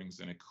offerings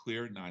in a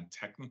clear,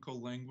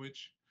 non-technical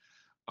language,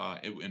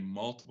 in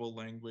multiple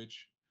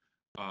language.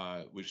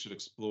 We should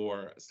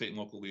explore, state and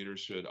local leaders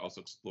should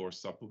also explore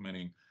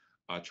supplementing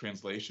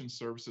translation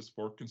services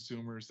for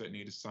consumers that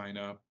need to sign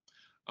up.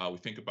 We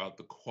think about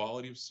the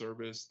quality of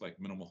service, like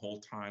minimal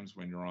hold times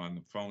when you're on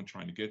the phone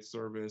trying to get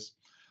service.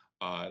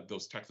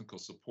 Those technical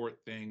support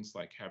things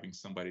like having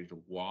somebody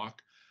to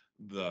walk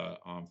the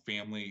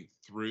family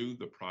through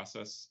the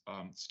process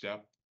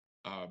step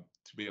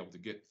to be able to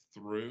get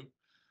through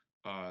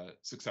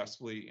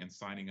successfully in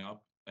signing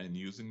up and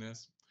using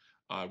this.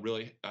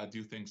 Really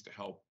do things to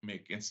help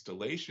make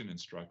installation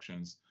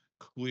instructions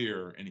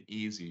clear and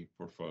easy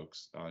for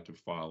folks to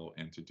follow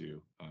and to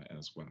do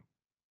as well.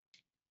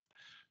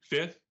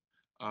 Fifth,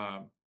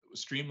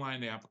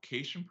 streamline the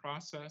application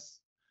process.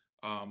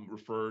 As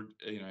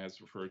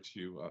referred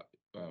to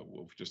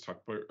what we just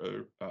talked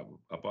about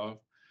above.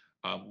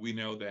 We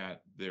know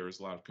that there is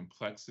a lot of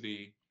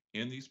complexity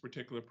in these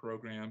particular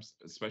programs,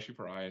 especially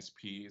for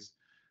ISPs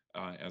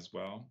as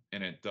well,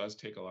 and it does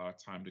take a lot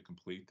of time to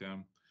complete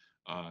them.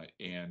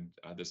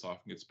 This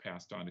often gets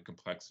passed on to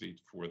complexity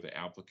for the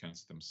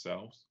applicants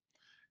themselves.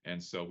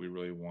 And so we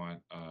really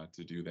want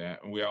to do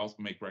that. And we also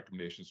make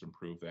recommendations to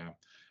improve that.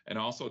 And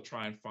also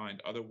try and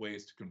find other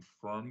ways to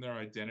confirm their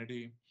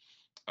identity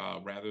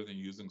rather than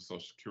using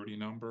social security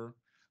number.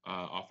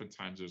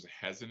 Oftentimes there's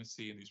a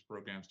hesitancy in these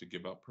programs to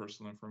give up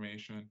personal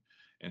information.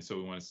 And so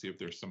we want to see if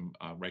there's some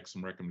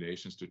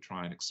recommendations to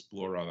try and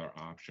explore other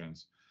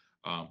options,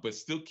 but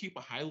still keep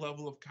a high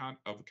level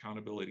of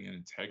accountability and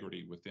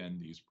integrity within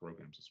these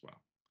programs as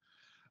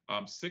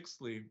well.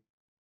 Sixthly,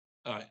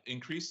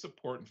 increase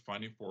support and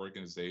funding for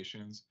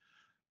organizations,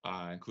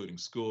 including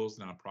schools,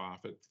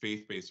 nonprofit,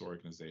 faith-based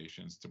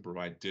organizations, to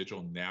provide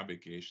digital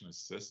navigation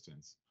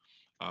assistance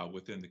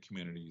within the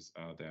communities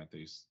that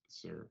they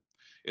serve.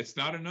 It's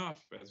not enough,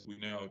 as we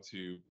know,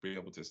 to be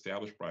able to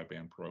establish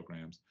broadband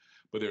programs,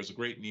 but there's a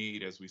great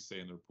need, as we say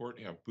in the report,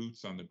 to have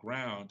boots on the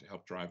ground to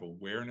help drive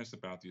awareness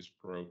about these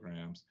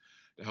programs,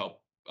 to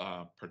help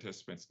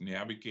participants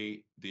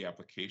navigate the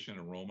application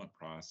enrollment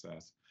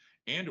process,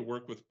 and to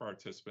work with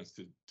participants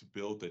to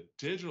build the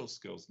digital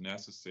skills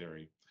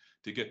necessary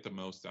to get the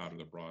most out of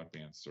the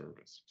broadband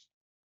service.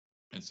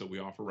 And so we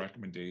offer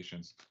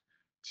recommendations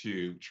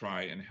to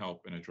try and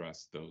help and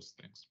address those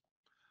things.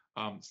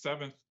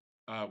 Seventh,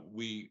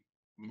 we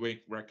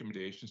make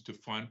recommendations to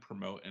fund,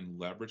 promote, and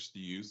leverage the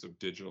use of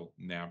digital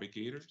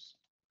navigators.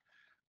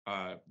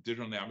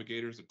 Digital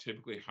navigators are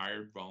typically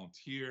hired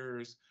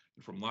volunteers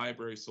from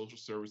libraries, social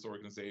service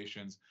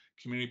organizations,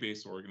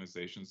 community-based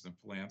organizations, and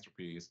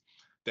philanthropies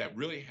that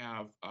really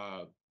have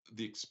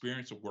the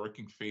experience of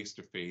working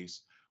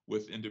face-to-face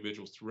with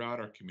individuals throughout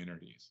our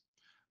communities.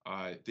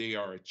 They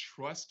are a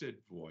trusted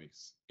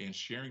voice in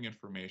sharing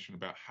information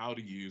about how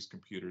to use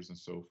computers and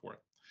so forth.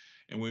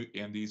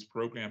 And these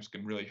programs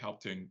can really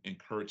help to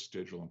encourage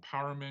digital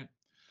empowerment,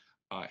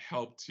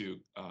 help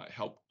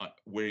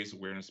raise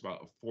awareness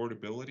about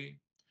affordability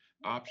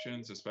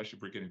options, especially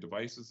for getting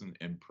devices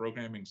and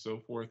programming and so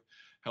forth,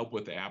 help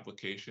with the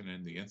application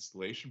and the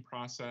installation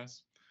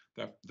process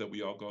that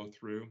we all go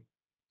through,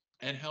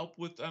 and help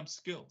with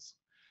skills,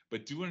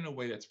 but do it in a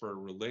way that's very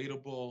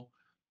relatable,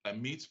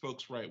 meets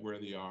folks right where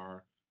they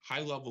are,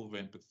 high level of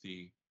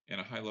empathy,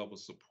 and a high level of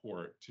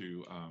support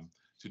to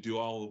do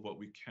all of what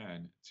we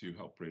can to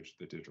help bridge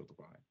the digital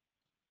divide.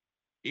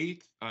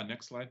 Eighth,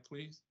 next slide,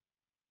 please.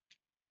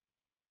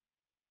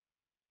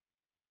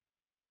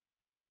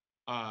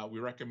 We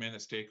recommend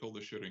that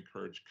stakeholders should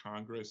encourage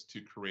Congress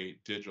to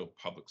create digital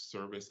public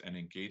service and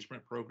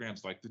engagement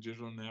programs like the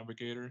digital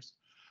navigators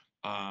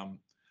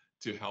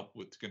to help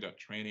to conduct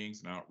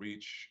trainings and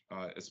outreach,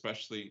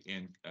 especially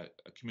in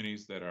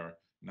communities that are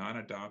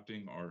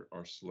non-adopting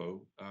or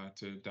slow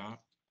to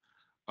adopt.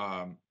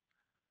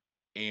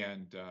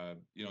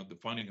 The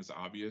funding is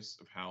obvious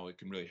of how it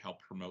can really help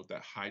promote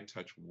that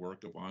high-touch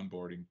work of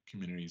onboarding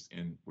communities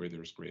in where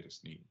there's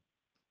greatest need.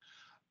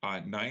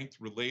 Ninth,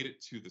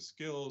 related to the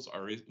skills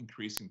are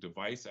increasing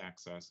device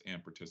access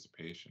and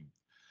participation.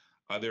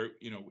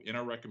 In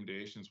our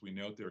recommendations, we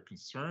note there are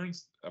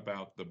concerns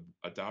about the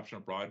adoption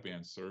of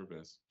broadband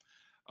service,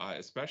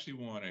 especially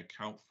when we want to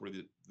account for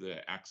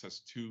the access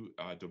to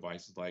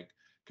devices like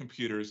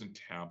computers and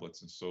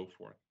tablets and so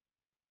forth.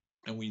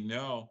 And we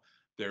know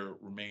there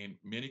remain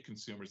many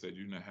consumers that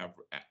do not have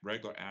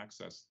regular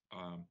access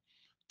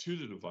to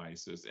the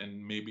devices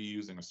and may be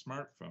using a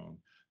smartphone,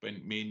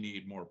 but may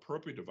need more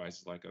appropriate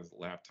devices like a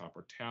laptop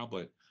or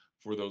tablet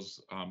for those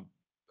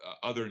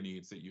other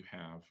needs that you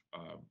have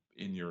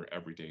in your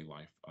everyday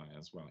life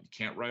as well. You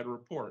can't write a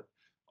report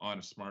on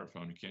a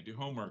smartphone. You can't do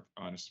homework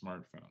on a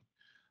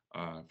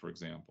smartphone, for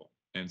example.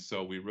 And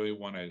so we really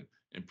want to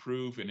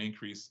improve and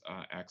increase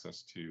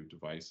access to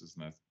devices,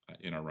 and that's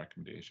in our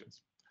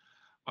recommendations.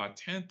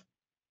 10th,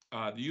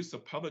 the use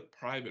of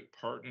public-private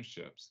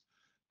partnerships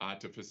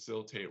to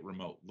facilitate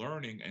remote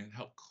learning and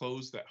help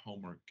close that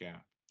homework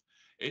gap.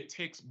 It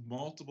takes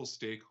multiple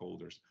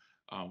stakeholders,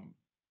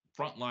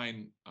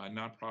 frontline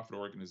nonprofit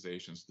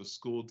organizations, the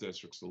school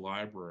districts, the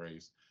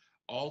libraries,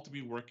 all to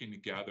be working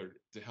together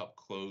to help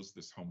close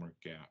this homework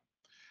gap.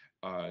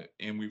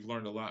 And we've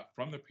learned a lot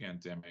from the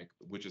pandemic,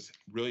 which has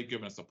really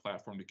given us a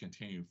platform to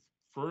continue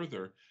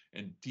further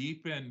and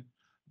deepen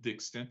the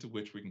extent to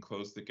which we can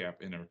close the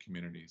gap in our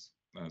communities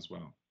as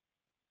well.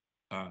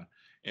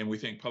 And we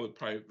think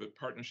public-private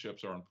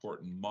partnerships are an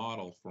important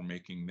model for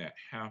making that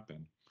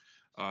happen,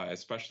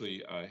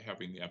 especially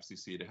having the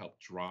FCC to help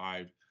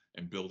drive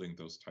and building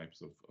those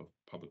types of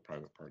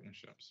public-private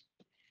partnerships.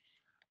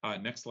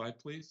 Next slide,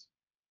 please.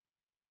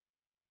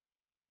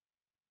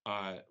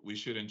 We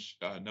should,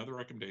 another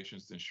recommendation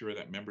is to ensure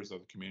that members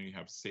of the community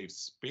have safe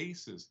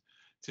spaces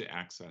to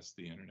access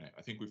the internet.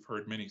 I think we've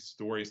heard many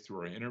stories through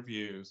our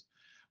interviews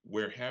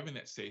where having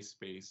that safe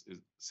space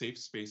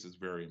is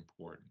very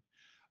important.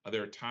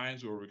 There are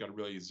times where we've got to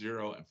really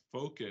zero and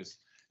focus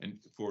and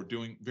for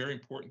doing very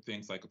important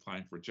things like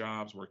applying for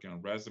jobs, working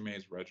on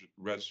resumes,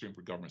 registering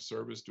for government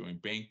service, doing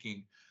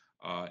banking,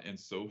 and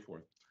so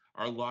forth.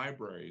 Our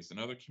libraries and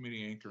other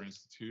community anchor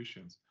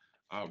institutions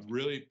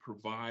really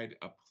provide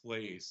a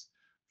place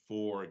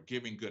for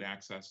giving good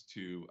access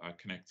to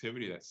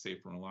connectivity that's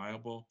safe and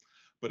reliable,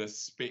 but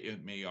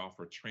it may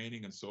offer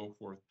training and so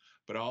forth,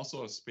 but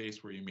also a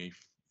space where you may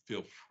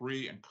feel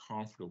free and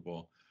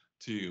comfortable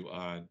to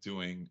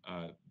doing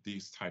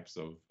these types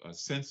of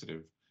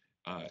sensitive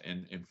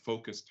and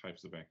focused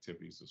types of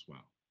activities as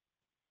well.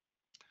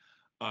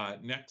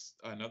 Next,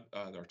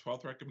 our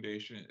 12th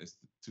recommendation is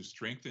to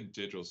strengthen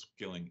digital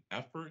skilling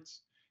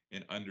efforts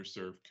in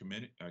underserved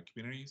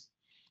communities.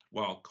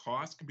 While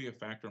cost can be a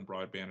factor in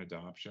broadband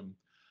adoption,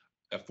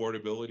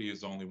 affordability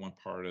is only one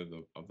part of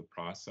the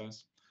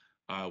process.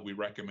 We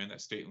recommend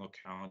that state and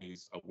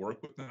localities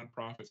work with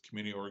nonprofits,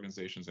 community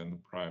organizations, and the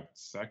private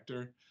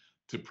sector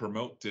to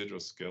promote digital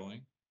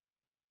skilling,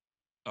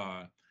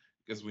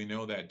 because we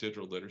know that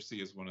digital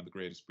literacy is one of the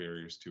greatest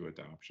barriers to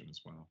adoption as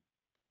well.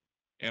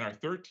 And our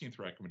 13th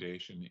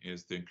recommendation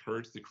is to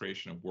encourage the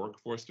creation of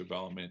workforce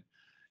development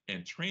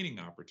and training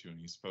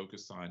opportunities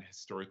focused on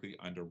historically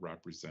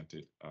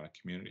underrepresented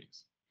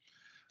communities.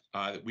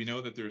 We know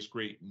that there's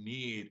great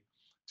need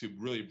to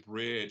really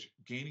bridge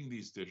gaining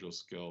these digital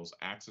skills,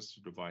 access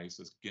to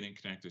devices, getting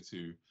connected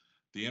to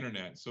the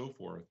internet and so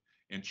forth,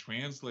 and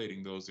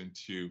translating those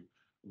into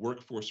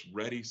workforce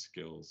ready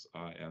skills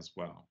as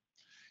well.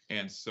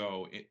 And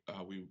so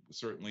we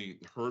certainly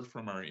heard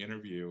from our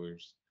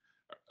interviewers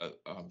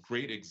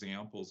great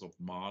examples of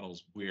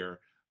models where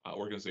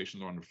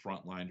organizations are on the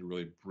front line to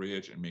really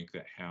bridge and make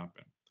that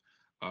happen.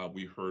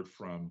 We heard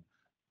from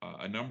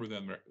a number of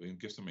them and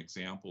give some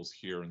examples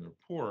here in the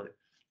report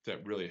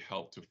that really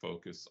help to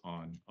focus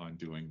on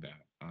doing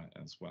that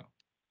as well.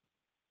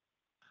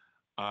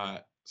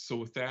 So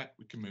with that,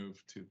 we can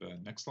move to the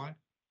next slide.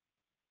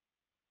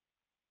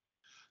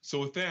 So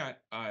with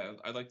that,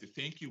 I'd like to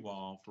thank you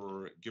all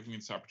for giving me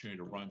this opportunity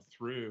to run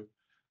through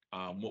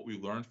what we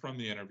learned from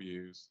the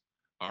interviews,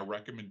 our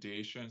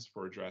recommendations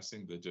for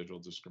addressing the digital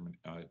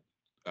discrimination,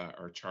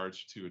 our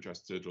charge to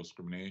address digital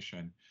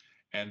discrimination,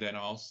 and then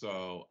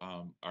also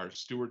our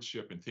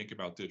stewardship and think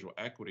about digital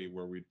equity,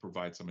 where we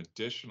provide some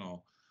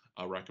additional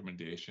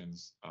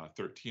recommendations,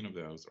 13 of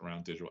those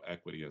around digital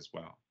equity as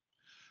well.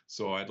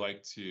 So I'd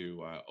like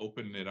to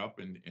open it up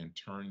and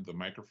turn the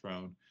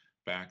microphone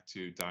back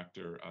to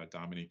Dr.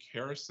 Dominique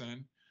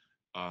Harrison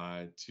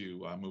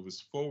to move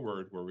us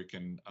forward, where we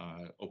can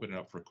open it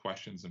up for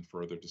questions and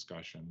further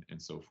discussion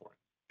and so forth.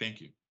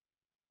 Thank you.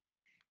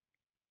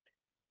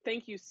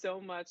 Thank you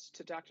so much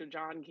to Dr.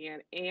 John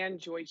Gant and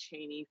Joy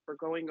Chaney for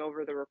going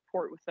over the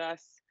report with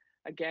us.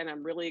 Again,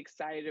 I'm really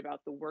excited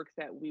about the work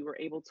that we were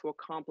able to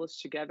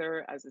accomplish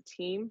together as a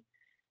team.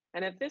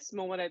 And at this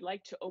moment, I'd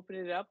like to open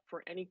it up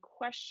for any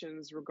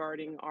questions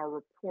regarding our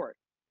report.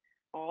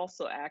 I'll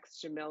also ask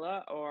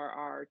Jamila or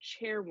our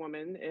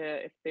chairwoman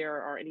if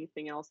there are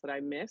anything else that I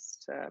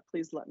missed.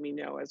 Please let me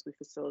know as we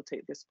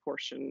facilitate this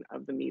portion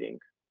of the meeting.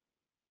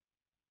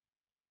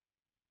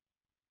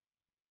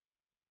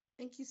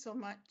 Thank you so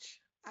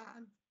much.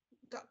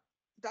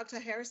 Dr.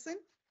 Harrison,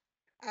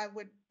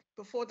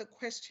 before the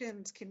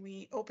questions, can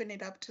we open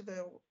it up to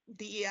the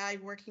DEI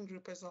working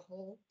group as a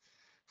whole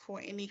for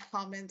any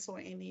comments or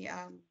any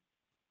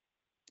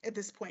at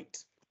this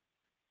point?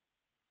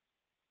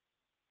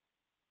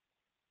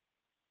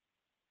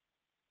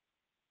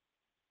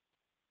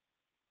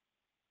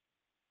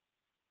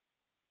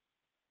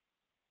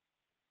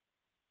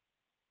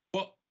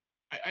 Well,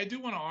 I do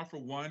want to offer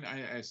one.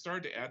 I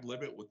started to ad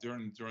lib it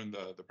during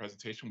the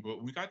presentation, but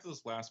when we got to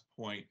this last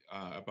point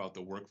about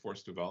the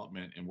workforce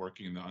development and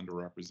working in the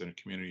underrepresented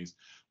communities,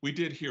 we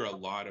did hear a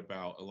lot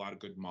about a lot of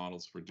good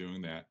models for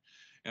doing that.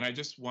 And I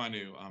just want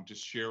to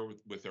just share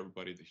with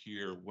everybody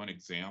here one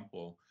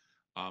example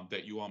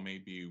that you all may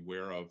be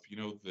aware of. You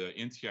know, the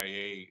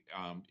NTIA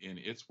in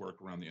its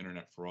work around the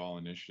Internet for All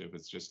initiative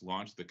has just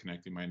launched the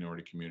Connecting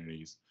Minority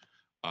Communities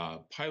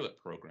pilot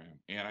program.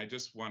 And I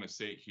just want to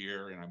say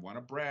here, and I want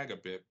to brag a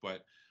bit,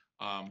 but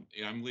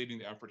I'm leading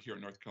the effort here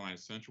at North Carolina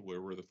Central,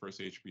 where we're the first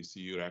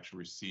HBCU to actually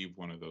receive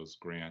one of those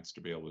grants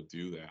to be able to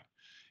do that.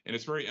 And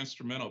it's very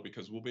instrumental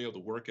because we'll be able to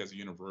work as a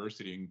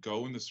university and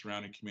go in the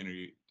surrounding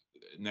community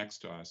next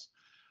to us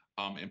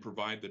and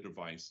provide the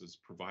devices,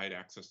 provide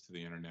access to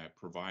the internet,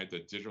 provide the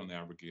digital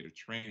navigator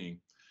training,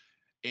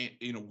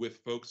 and with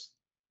folks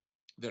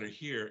that are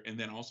here, and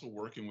then also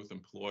working with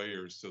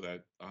employers so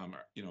that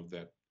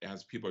that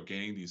as people are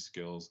gaining these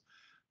skills,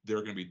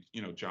 they're going to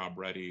be job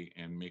ready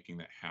and making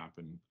that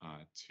happen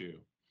too.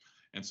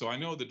 And so I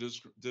know that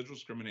digital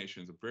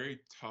discrimination is a very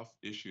tough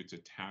issue to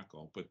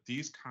tackle, but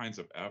these kinds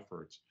of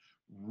efforts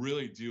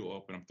really do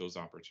open up those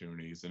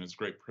opportunities. And it's a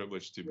great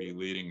privilege to be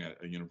leading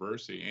a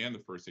university and the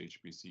first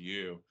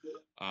HBCU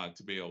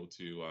to be able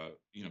to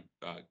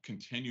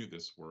continue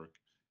this work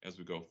as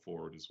we go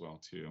forward as well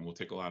too. And we'll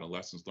take a lot of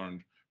lessons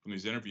learned from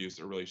these interviews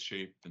to really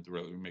shape and to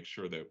really make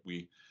sure that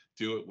we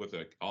do it with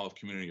an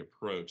all-of-community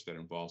approach that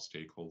involves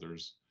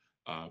stakeholders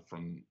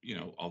from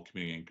all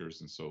community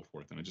anchors and so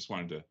forth. And I just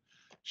wanted to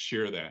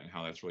share that and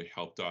how that's really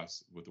helped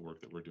us with the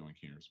work that we're doing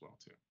here as well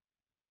too.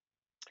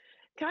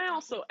 Can I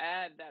also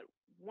add that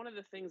one of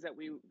the things that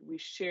we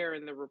share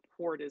in the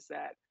report is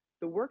that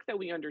the work that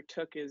we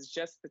undertook is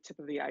just the tip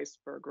of the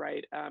iceberg,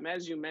 right?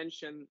 As you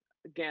mentioned,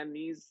 again,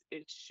 these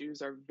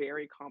issues are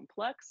very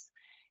complex,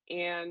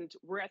 and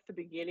we're at the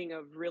beginning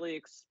of really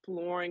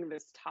exploring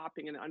this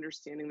topic and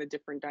understanding the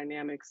different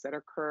dynamics that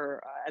occur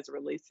as it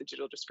relates to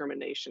digital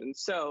discrimination.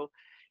 So,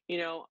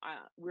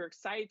 we're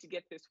excited to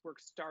get this work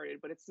started,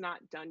 but it's not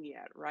done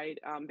yet, right?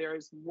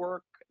 There's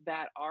work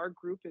that our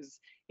group is,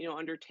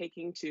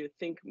 undertaking to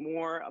think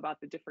more about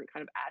the different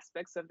kind of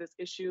aspects of this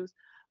issues.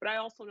 But I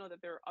also know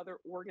that there are other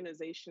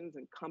organizations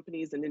and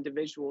companies and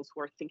individuals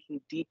who are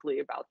thinking deeply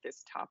about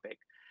this topic.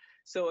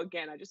 So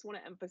again, I just want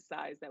to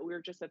emphasize that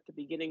we're just at the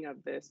beginning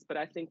of this, but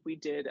I think we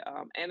did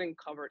and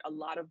uncovered a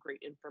lot of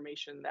great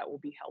information that will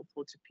be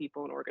helpful to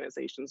people and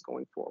organizations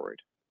going forward.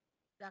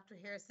 Dr.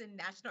 Harrison,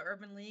 National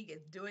Urban League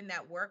is doing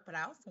that work, but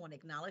I also want to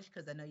acknowledge,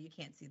 because I know you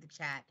can't see the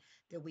chat,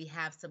 that we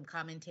have some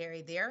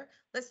commentary there.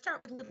 Let's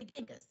start with Lily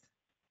Genghis.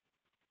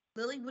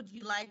 Lily, would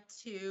you like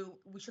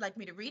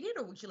me to read it,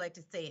 or would you like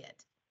to say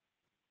it?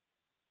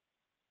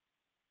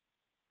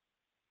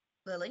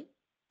 Lily?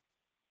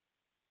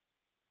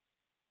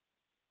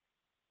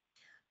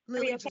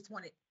 Lily just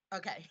wanted,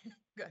 okay,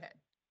 go ahead.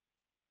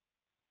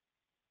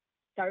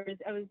 Sorry,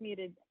 I was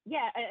muted.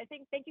 Yeah, I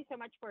think thank you so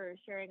much for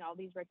sharing all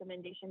these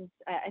recommendations.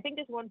 I think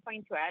there's one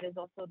point to add is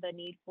also the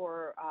need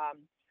for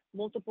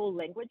multiple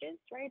languages,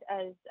 right?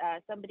 As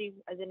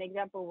an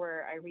example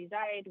where I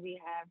reside,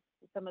 we have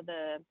some of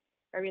the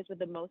areas with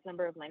the most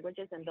number of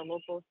languages, and the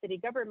local city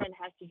government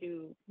has to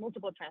do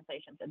multiple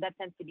translations, and that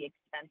tends to be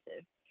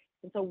expensive.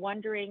 And so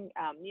wondering,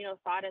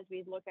 thought as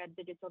we look at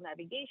digital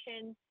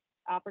navigation,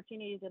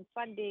 opportunities and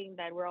funding,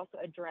 that we're also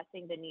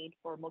addressing the need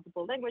for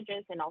multiple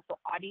languages and also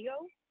audio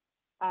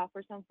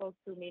for some folks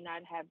who may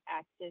not have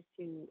access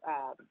to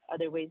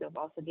other ways of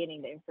also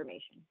getting the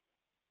information.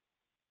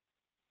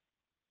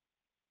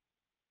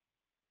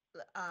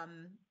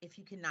 If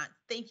you cannot,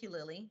 thank you,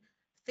 Lily.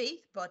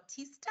 Faith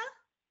Bautista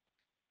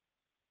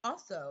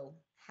also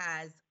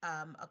has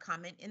a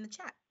comment in the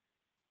chat.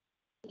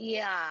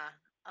 Yeah.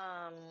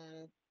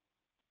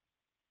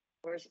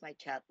 Where's my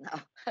chat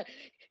now?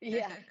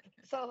 Yeah.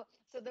 So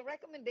the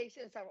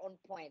recommendations are on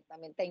point. I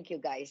mean, thank you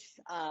guys.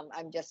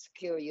 I'm just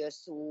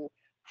curious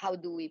how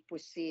do we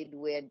proceed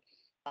with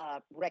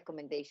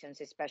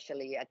recommendations,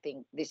 especially I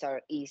think these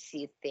are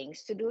easy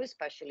things to do,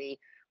 especially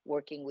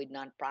working with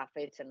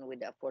nonprofits and with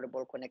the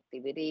Affordable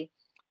Connectivity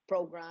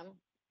Program.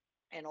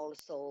 And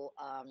also,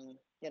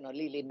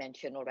 Lily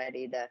mentioned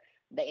already the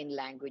in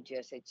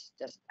languages. It's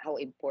just how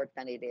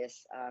important it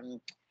is,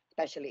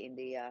 especially in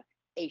the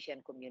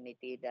Asian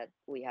community, that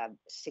we have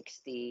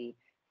 60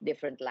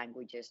 different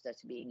languages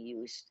that's being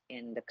used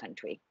in the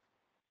country.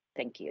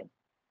 Thank you.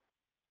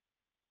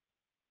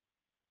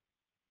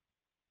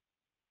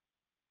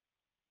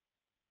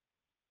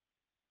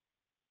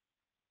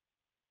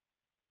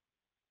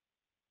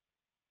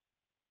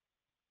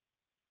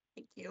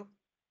 Thank you.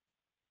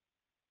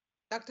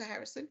 Dr.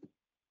 Harrison,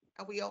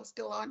 are we all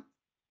still on?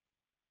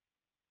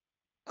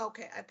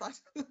 Okay, I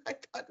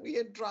thought we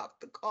had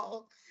dropped the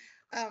call.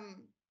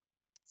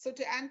 So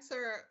to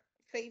answer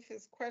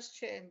Faith's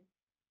question,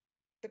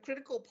 the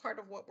critical part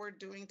of what we're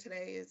doing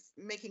today is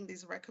making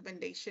these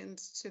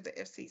recommendations to the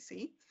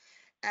FCC.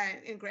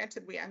 And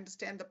granted, we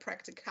understand the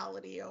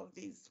practicality of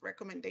these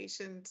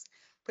recommendations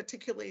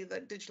particularly the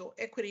digital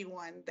equity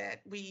one,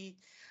 that we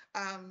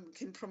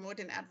can promote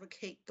and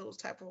advocate those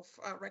type of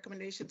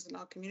recommendations in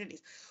our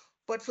communities.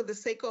 But for the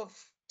sake of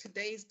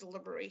today's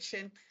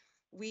deliberation,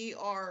 we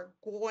are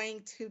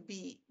going to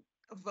be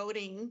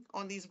voting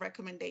on these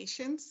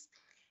recommendations,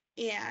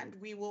 and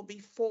we will be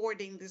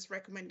forwarding these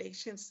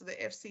recommendations to the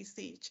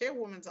FCC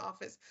Chairwoman's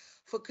office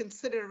for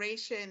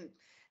consideration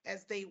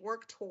as they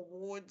work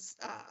towards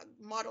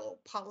model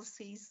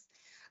policies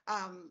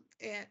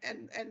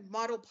and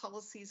model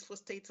policies for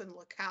states and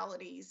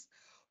localities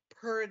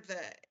per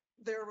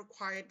they're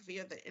required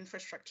via the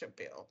infrastructure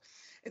bill.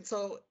 And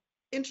so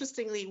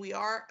interestingly, we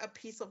are a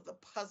piece of the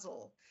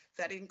puzzle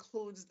that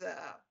includes the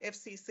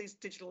FCC's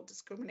Digital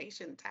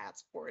Discrimination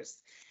Task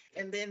Force,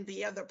 and then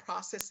the other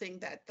processing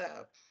that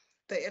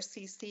the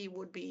FCC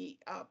would be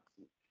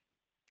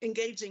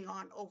engaging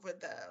on over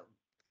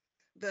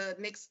the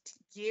next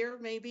year,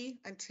 maybe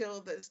until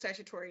the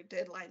statutory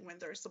deadline when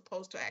they're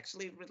supposed to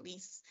actually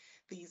release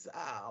these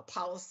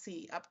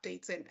policy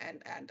updates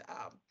and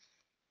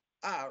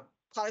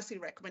policy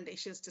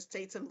recommendations to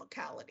states and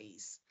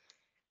localities.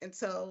 And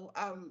so,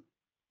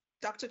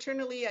 Dr.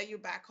 Trinley, are you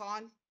back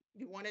on?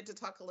 You wanted to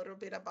talk a little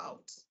bit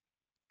about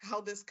how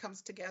this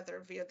comes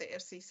together via the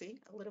FCC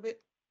a little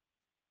bit?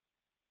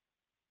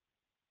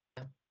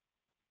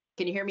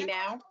 Can you hear me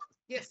now?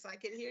 Yes, I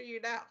can hear you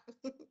now.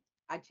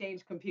 I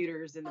changed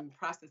computers in the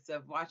process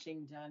of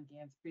watching John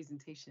Gann's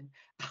presentation.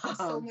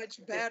 So much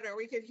better.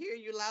 We can hear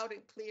you loud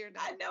and clear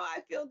now. I know,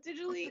 I feel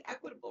digitally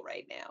equitable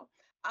right now.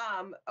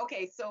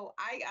 Okay, so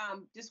I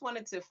just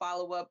wanted to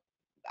follow up.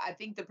 I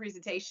think the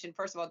presentation,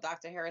 first of all,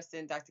 Dr.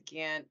 Harrison, Dr.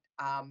 Gann,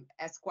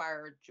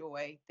 Esquire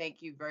Joy,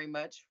 thank you very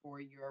much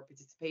for your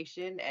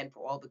participation and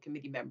for all the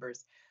committee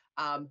members.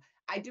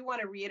 I do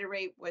want to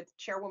reiterate what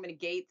Chairwoman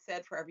Gates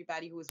said for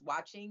everybody who is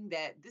watching,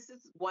 that this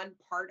is one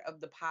part of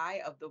the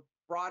pie of the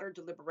broader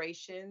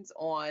deliberations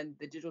on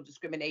the digital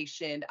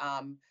discrimination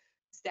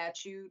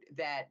statute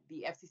that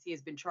the FCC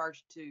has been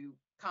charged to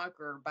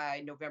conquer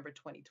by November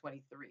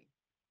 2023.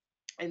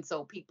 And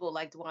so people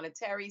like Duana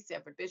Terry,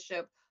 Sanford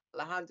Bishop,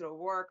 Alejandro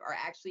Rourke are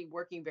actually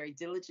working very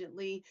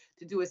diligently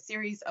to do a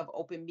series of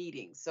open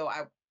meetings. So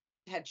I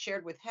had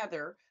shared with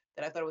Heather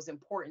that I thought it was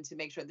important to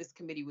make sure this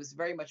committee was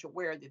very much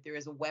aware that there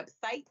is a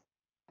website,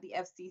 the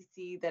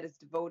FCC, that is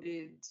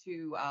devoted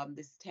to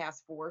this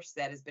task force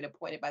that has been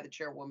appointed by the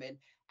chairwoman,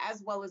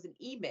 as well as an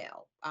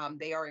email.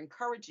 They are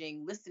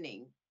encouraging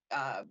listening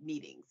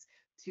meetings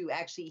to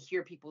actually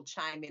hear people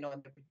chime in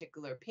on their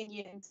particular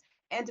opinions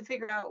and to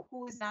figure out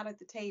who is not at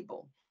the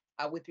table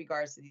with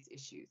regards to these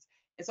issues.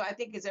 And so I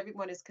think as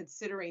everyone is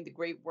considering the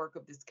great work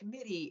of this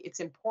committee, it's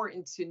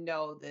important to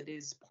know that it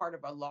is part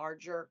of a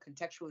larger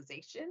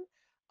contextualization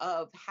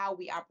of how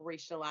we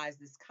operationalize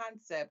this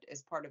concept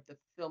as part of the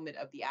fulfillment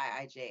of the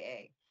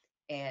IIJA.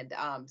 And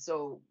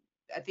so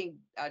I think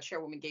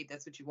Chairwoman Gate,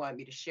 that's what you wanted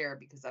me to share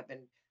because I've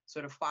been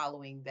sort of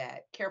following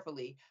that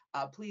carefully.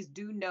 Please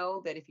do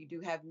know that if you do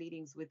have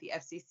meetings with the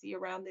FCC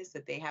around this,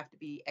 that they have to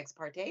be ex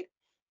parte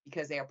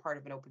because they are part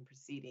of an open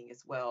proceeding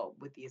as well,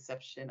 with the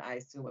exception, I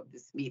assume, of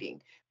this meeting,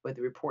 where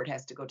the report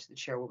has to go to the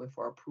chairwoman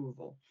for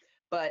approval.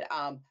 But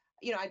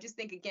you know, I just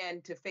think,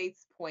 again, to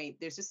Faith's point,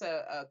 there's just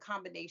a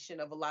combination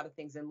of a lot of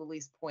things, and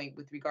Lily's point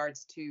with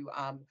regards to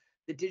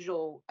the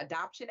digital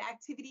adoption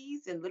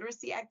activities and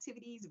literacy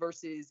activities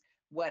versus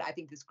what I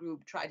think this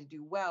group tried to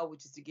do well,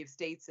 which is to give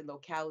states and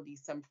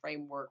localities some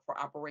framework for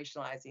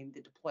operationalizing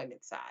the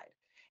deployment side.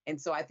 And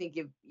so I think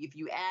if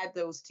you add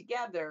those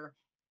together,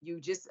 you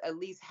just at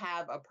least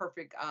have a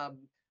perfect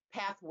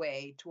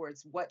pathway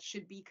towards what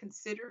should be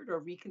considered or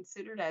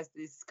reconsidered as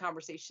these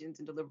conversations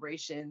and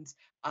deliberations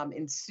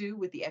ensue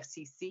with the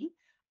FCC.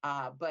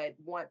 But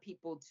want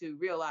people to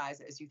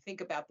realize, as you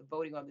think about the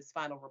voting on this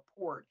final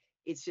report,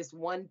 it's just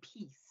one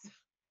piece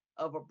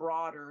of a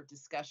broader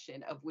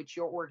discussion of which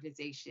your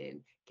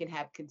organization can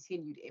have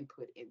continued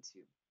input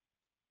into.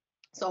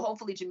 So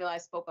hopefully, Jamila, I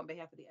spoke on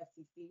behalf of the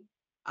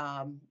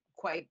FCC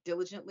quite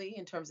diligently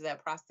in terms of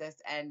that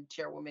process, and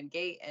Chairwoman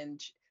Gate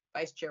and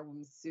Vice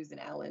Chairwoman Susan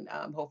Allen.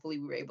 Hopefully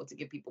we were able to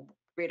give people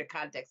greater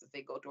context as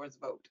they go towards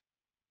vote.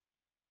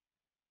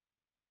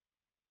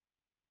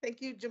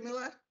 Thank you,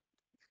 Jamila.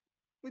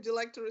 Would you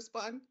like to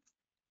respond?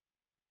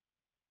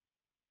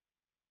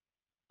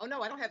 Oh,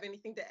 no, I don't have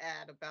anything to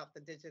add about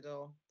the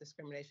Digital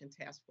Discrimination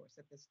Task Force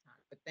at this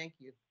time, but thank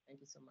you.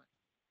 Thank you so much.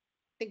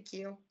 Thank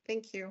you.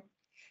 Thank you.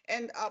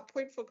 And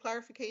point for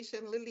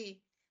clarification, Lily,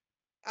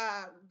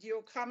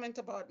 your comment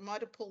about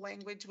multiple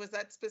language, was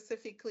that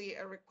specifically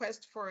a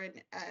request for an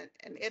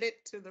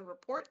edit to the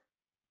report?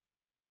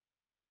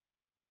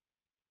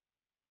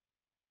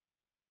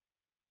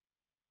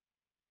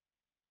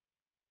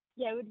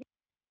 Yeah, it would be.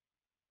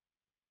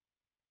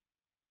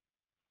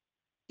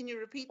 Can you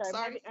repeat?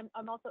 Sorry.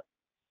 I'm also,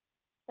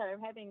 sorry,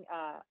 I'm having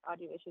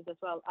audio issues as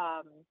well.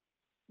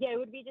 Yeah, it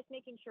would be just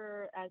making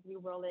sure as we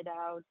roll it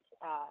out,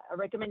 a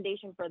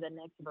recommendation for the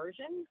next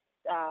version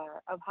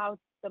of how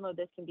some of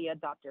this can be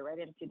adopted, right,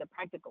 into the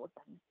practical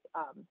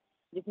sense.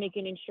 Just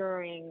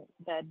ensuring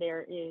that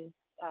there is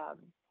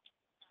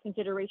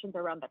considerations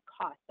around the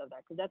cost of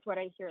that, because that's what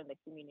I hear in the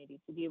community,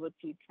 to be able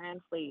to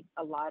translate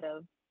a lot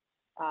of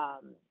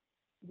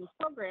these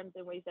programs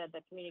in ways that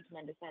the community can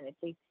understand. It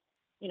takes,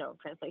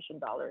 translation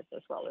dollars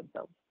as well. And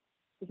so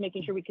just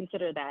making sure we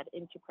consider that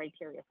into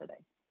criteria for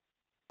that.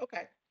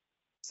 Okay.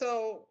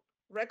 So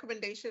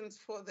recommendations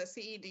for the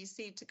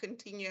CEDC to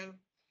continue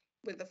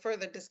with the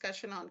further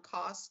discussion on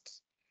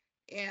costs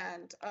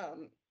and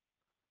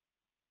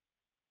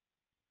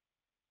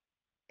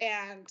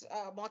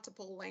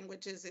multiple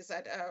languages. Is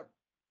that a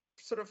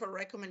sort of a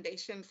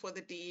recommendation for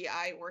the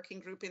DEI working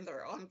group in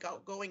their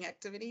ongoing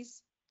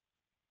activities?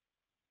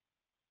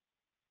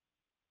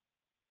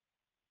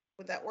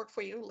 Would that work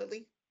for you,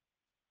 Lily?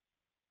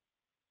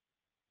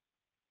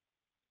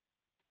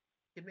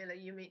 Jamila,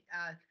 you mean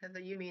Heather,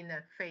 you mean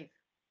Faith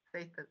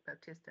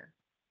Bautista?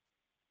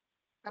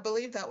 I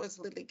believe that was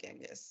Lily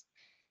Genghis.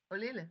 Oh,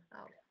 Lily.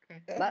 Oh,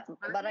 okay. But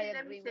let I me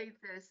agree say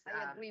with this.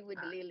 I agree with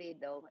Lily,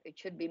 though. It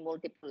should be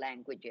multiple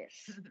languages.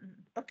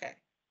 Okay.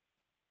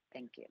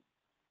 Thank you.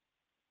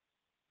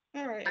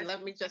 All right. And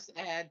let me just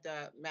add,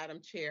 Madam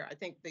Chair, I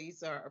think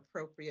these are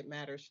appropriate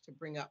matters to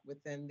bring up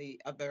within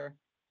the other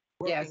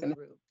working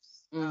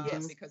groups.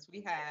 Yes. Because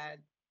we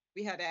had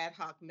ad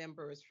hoc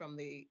members from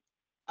the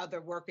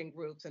other working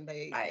groups, and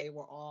they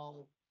were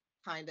all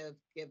kind of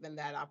given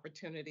that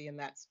opportunity and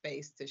that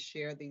space to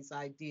share these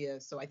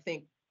ideas. So I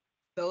think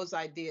those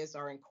ideas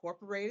are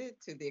incorporated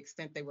to the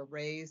extent they were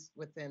raised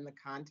within the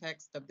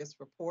context of this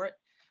report.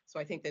 So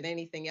I think that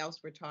anything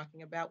else we're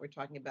talking about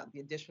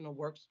the additional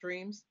work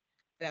streams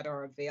that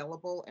are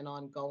available and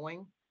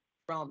ongoing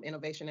from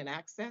innovation and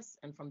access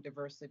and from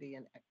diversity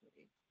and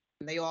equity.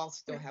 And they all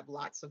still have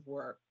lots of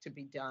work to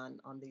be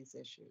done on these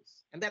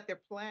issues, and that they're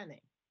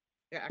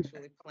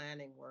actually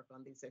planning work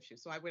on these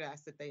issues. So I would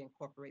ask that they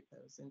incorporate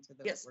those into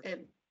the Yes,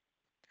 and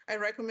I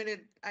recommend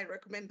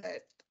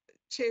that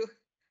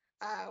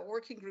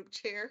working group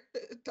chair,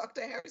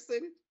 Dr.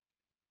 Harrison,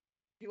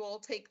 you all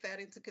take that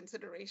into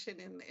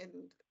consideration,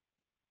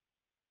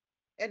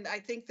 and I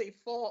think they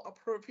fall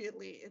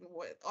appropriately in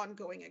what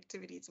ongoing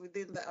activities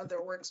within the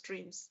other work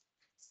streams.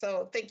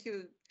 So thank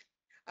you,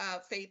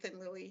 Faith and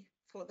Lily,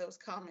 for those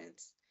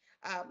comments.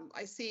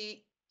 I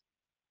see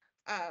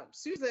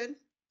Susan,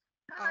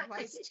 our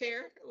Vice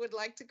Chair, would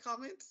like to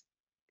comment.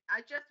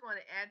 I just want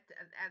to add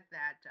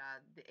that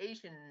the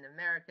Asian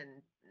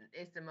American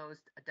is the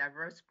most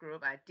diverse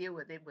group. I deal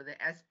with it with the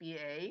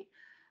SBA.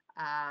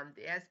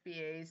 The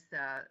SBA's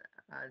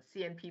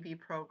CNPP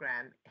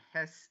program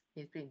has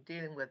been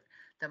dealing with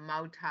the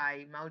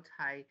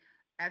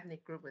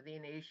multi-ethnic group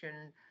within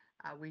Asian.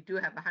 We do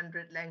have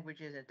 100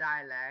 languages and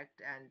dialect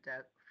and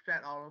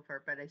spread all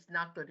over, but it's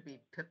not going to be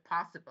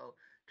possible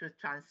to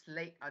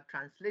translate or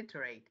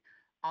transliterate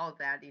all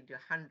that into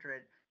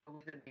 100. We're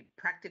going to be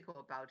practical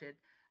about it.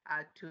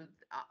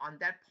 On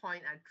that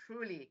point, I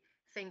truly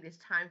think it's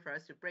time for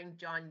us to bring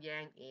John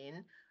Yang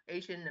in,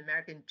 Asian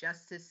American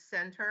Justice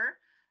Center.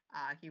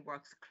 He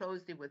works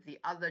closely with the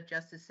other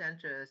justice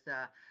centers,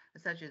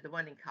 such as the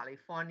one in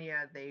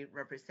California. They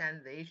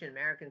represent the Asian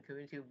American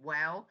community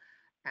well,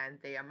 and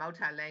they are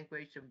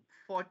multi-language. The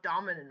 4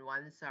 dominant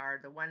ones are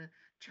the one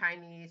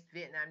Chinese,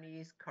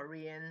 Vietnamese,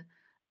 Korean,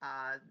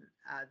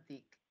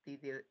 the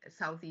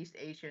Southeast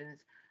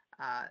Asians.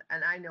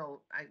 And I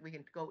know we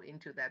can go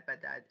into that,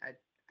 but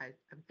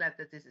I'm glad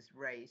that this is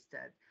raised.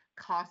 That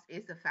cost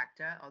is a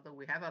factor, although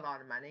we have a lot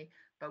of money,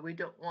 but we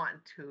don't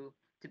want to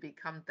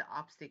become the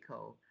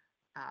obstacle,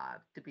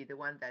 to be the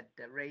one that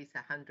raise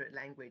 100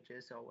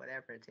 languages or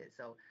whatever it is.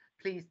 So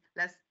please,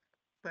 let's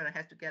put our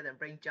heads together and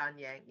bring John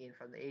Yang in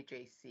from the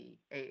AJC,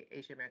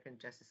 Asian American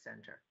Justice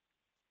Center.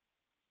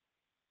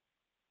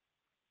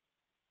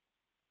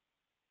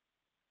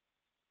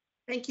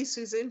 Thank you,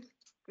 Susan.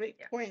 Great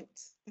point.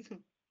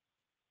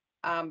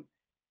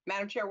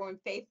 Madam Chairwoman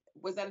Faith,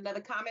 was that another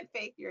comment,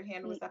 Faith? Your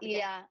hand was up again?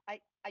 Yeah, I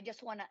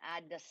just want to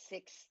add the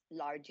 6th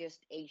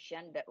largest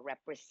Asian that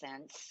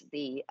represents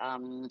the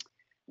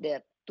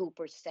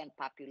 2%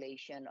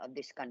 population of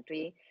this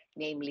country,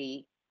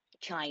 namely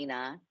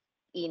China,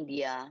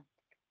 India,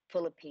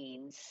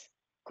 Philippines,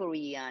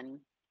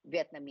 Korean,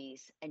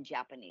 Vietnamese, and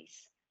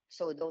Japanese.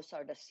 So those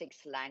are the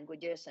 6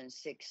 languages and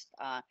 6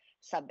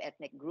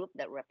 sub-ethnic group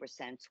that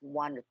represents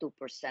 1 or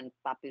 2%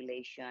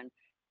 population,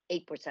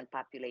 8%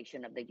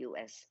 population of the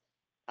U.S.,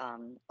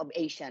 of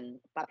Asian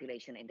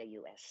population in the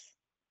U.S.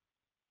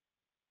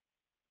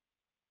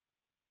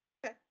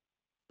 Okay.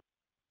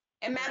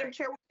 And Madam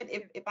Chairwoman,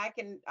 if I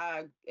can,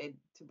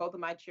 to both of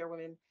my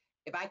chairwomen,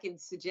 if I can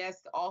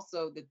suggest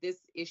also that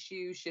this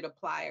issue should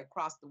apply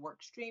across the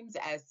work streams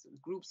as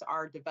groups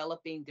are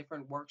developing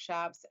different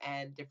workshops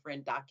and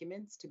different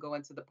documents to go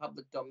into the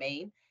public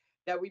domain,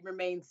 that we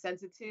remain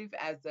sensitive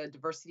as a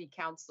diversity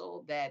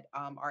council, that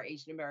our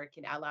Asian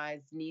American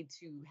allies need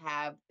to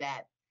have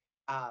that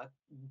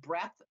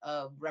breadth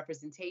of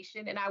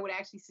representation. And I would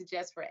actually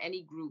suggest for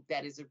any group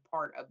that is a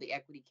part of the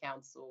Equity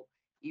Council,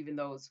 even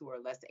those who are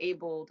less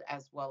abled,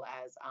 as well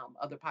as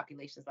other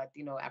populations,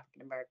 Latino,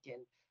 African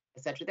American,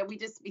 et cetera, that we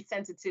just be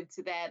sensitive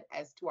to that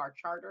as to our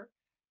charter,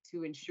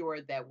 to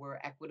ensure that we're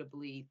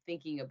equitably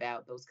thinking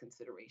about those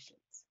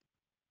considerations.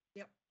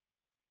 Yep.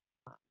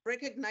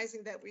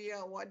 Recognizing that we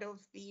are one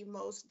of the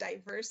most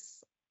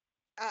diverse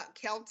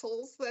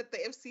councils that the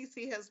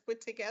FCC has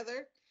put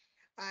together,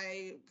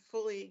 I'm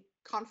fully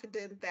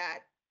confident that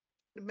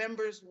the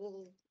members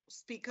will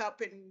speak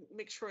up and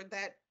make sure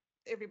that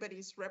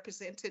everybody's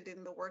represented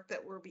in the work that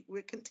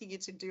we'll continue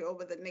to do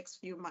over the next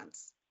few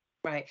months.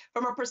 Right.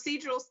 From a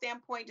procedural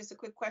standpoint, just a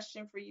quick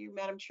question for you,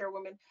 Madam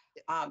Chairwoman.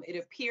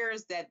 It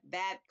appears that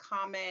that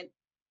comment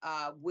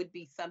would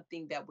be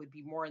something that would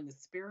be more in the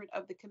spirit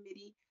of the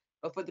committee,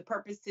 but for the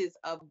purposes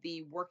of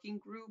the working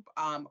group,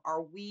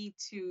 are we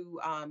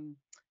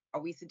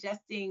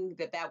suggesting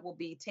that that will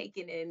be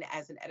taken in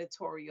as an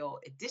editorial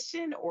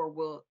addition, or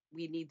will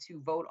we need to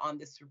vote on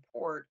this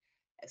report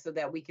so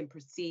that we can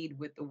proceed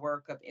with the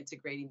work of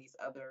integrating these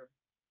other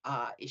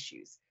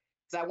issues?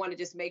 So I want to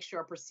just make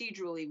sure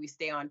procedurally we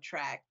stay on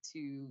track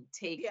to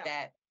take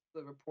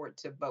the report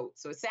to vote.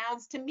 So it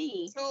sounds to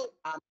me,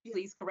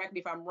 please correct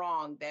me if I'm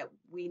wrong, that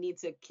we need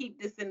to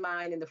keep this in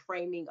mind in the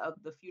framing of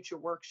the future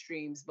work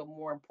streams, but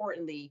more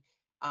importantly,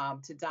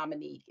 to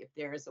Dominique, if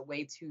there is a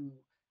way to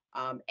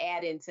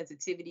add in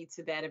sensitivity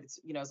to that, if it's,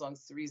 as long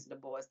as it's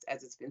reasonable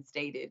as it's been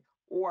stated,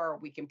 or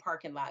we can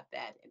park and lot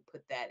that and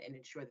put that and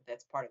ensure that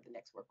that's part of the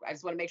next work. I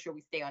just want to make sure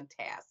we stay on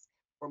task.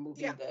 We're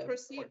moving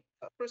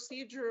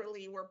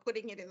procedurally, we're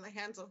putting it in the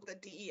hands of the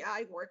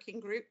DEI working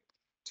group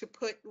to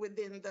put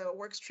within the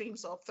work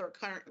streams of their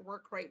current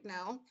work right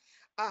now.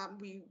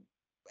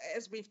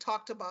 As we've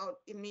talked about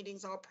in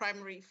meetings, our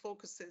primary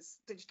focus is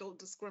digital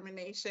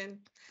discrimination.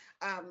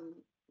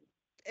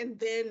 And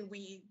then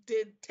we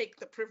did take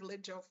the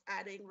privilege of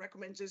adding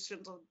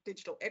recommendations on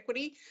digital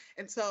equity.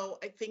 And so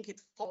I think it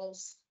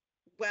falls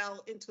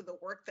well into the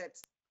work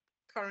that's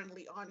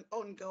currently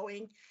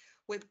ongoing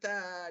with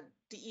the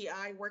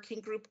DEI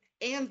working group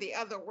and the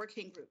other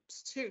working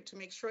groups too, to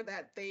make sure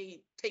that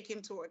they take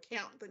into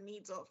account the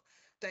needs of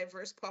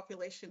diverse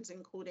populations,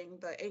 including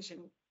the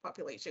Asian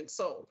population.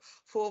 So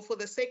for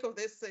the sake of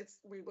this,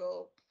 we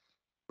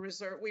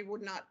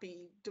would not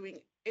be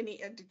doing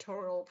any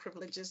editorial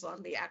privileges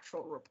on the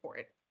actual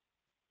report.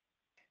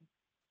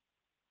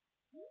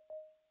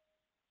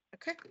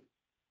 Okay.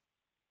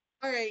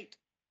 All right.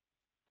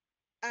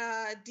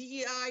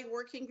 DEI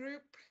working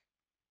group.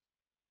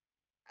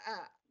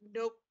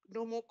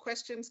 No more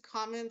questions,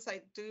 comments.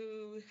 I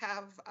do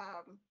have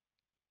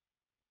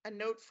a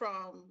note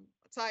from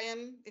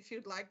Tyan, if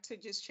you'd like to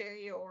just share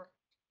your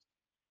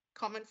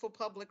comment for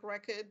public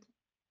record.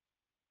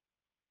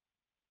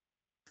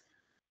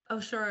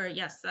 Oh, sure.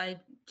 Yes, I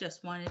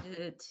just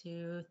wanted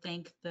to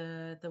thank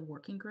the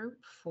working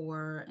group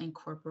for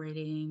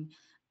incorporating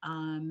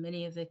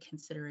many of the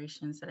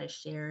considerations that I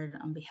shared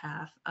on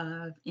behalf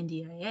of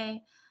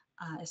NDIA,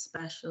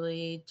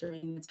 especially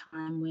during the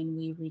time when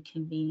we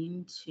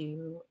reconvene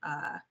to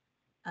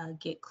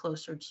get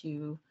closer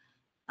to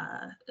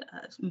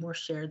more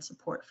shared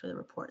support for the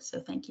report. So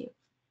thank you.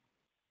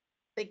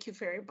 Thank you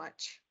very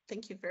much.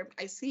 Thank you very much.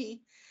 I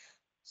see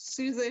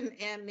Susan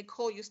and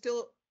Nicole,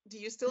 do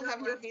you still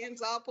have your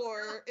hands up,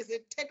 or is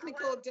it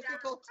technical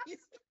difficulties?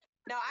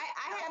 No,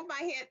 I have my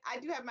hand. I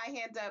do have my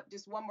hand up.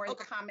 Just one more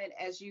comment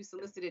as you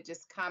solicited.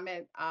 Just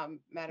comment,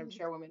 Madam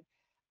Chairwoman.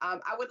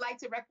 I would like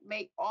to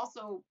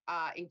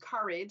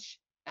encourage,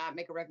 not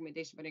make a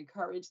recommendation, but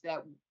encourage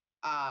that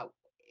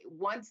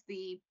once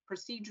the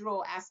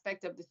procedural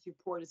aspect of this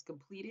report is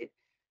completed,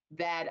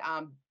 that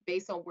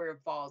based on where it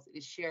falls, it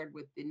is shared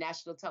with the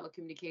National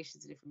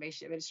Telecommunications and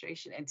Information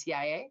Administration,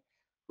 NTIA,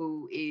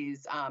 who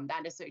is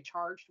not necessarily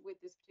charged with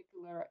this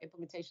particular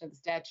implementation of the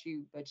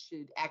statute, but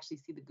should actually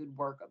see the good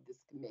work of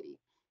this committee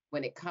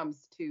when it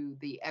comes to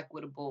the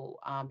equitable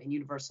and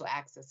universal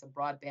access of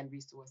broadband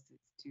resources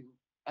to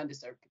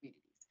underserved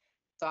communities.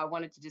 So I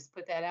wanted to just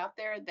put that out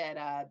there that,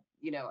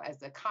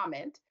 as a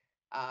comment,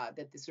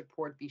 that this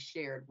report be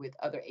shared with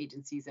other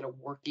agencies that are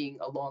working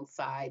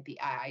alongside the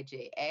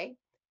IIJA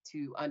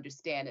to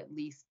understand at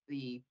least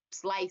the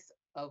slice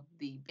of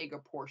the bigger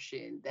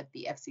portion that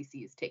the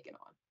FCC is taking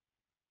on.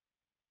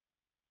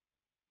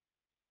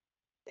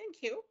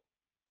 Thank you.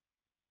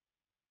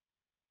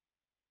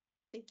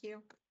 Thank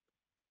you.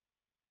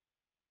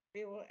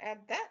 We will add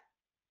that.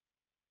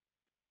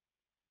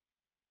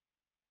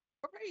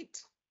 All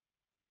right.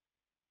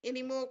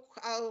 Any more,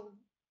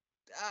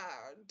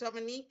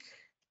 Dominique,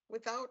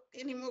 without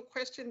any more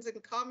questions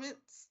and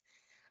comments?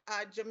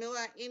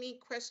 Jamila, any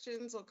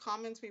questions or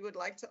comments? We would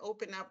like to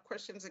open up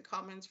questions and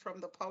comments from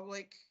the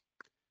public.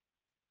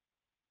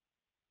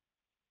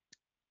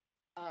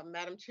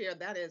 Madam Chair,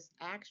 that is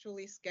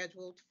actually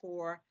scheduled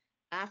for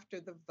after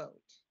the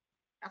vote.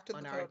 After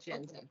on the our vote.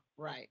 agenda. Okay.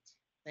 Right.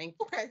 Thank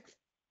you. Okay.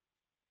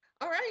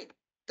 All right.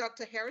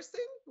 Dr.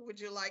 Harrison, would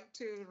you like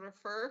to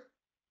refer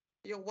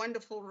your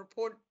wonderful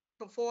report?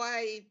 Before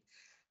I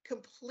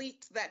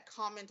complete that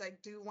comment, I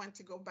do want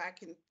to go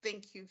back and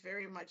thank you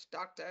very much,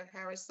 Dr.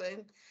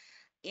 Harrison,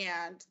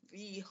 and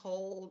the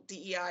whole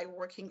DEI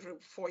working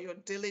group for your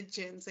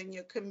diligence and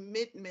your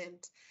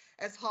commitment,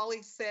 as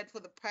Holly said,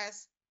 for the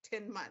past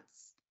 10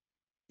 months.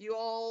 You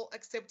all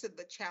accepted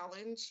the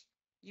challenge.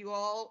 You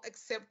all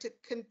accepted,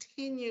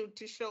 continue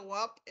to show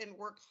up and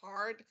work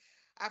hard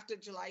after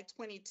July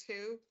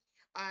 22.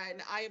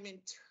 And I am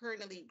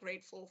internally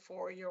grateful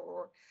for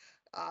your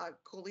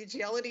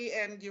collegiality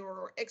and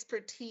your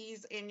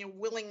expertise and your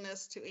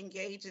willingness to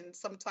engage in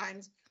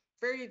sometimes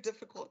very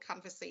difficult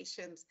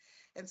conversations.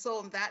 And so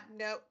on that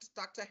note,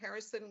 Dr.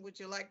 Harrison, would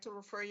you like to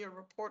refer your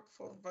report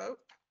for vote?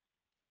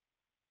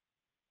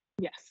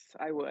 Yes,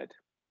 I would.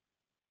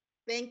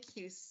 Thank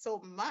you so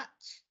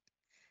much.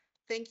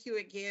 Thank you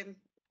again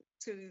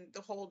to the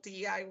whole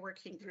DEI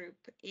working group.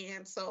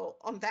 And so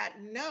on that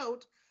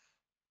note,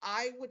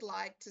 I would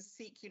like to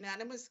seek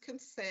unanimous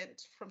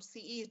consent from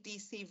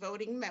CEDC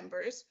voting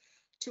members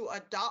to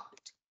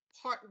adopt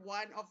part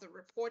 1 of the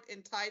report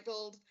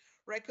entitled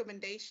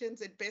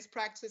Recommendations and Best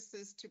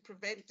Practices to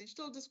Prevent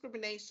Digital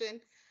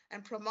Discrimination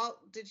and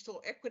Promote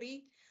Digital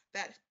Equity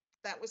that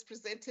was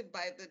presented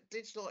by the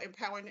Digital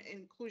Empowerment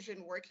and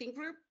Inclusion Working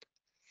Group.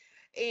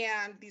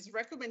 And these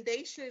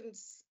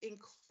recommendations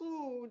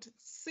include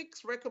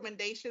 6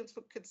 recommendations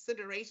for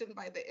consideration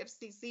by the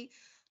FCC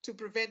to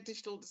prevent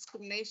digital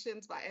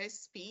discriminations by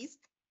ISPs.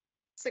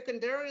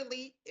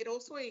 Secondarily, it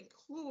also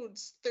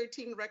includes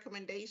 13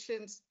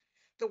 recommendations.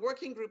 The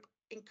working group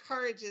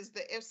encourages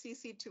the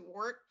FCC to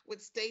work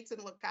with states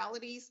and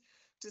localities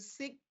to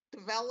seek,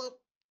 develop,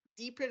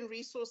 deepen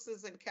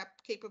resources and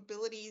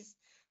capabilities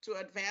to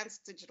advance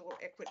digital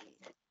equity.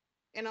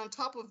 And on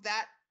top of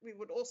that, we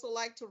would also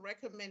like to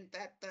recommend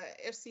that the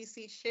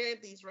FCC share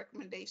these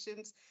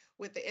recommendations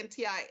with the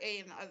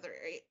NTIA and other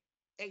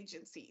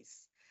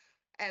agencies,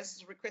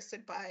 as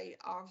requested by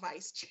our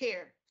vice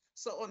chair.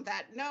 So on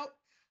that note,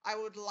 I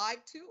would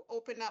like to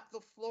open up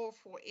the floor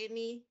for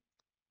any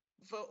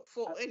vote,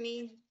 for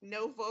any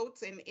no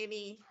votes and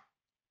any.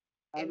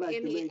 I'd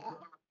like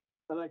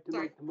to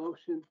make the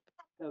motion,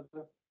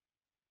 Heather.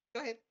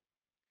 Go ahead.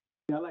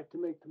 Yeah, I'd like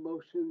to make the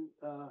motion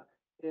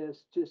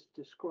as just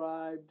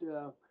described,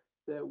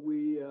 that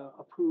we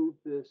approve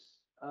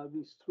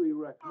these 3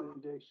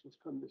 recommendations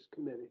from this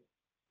committee.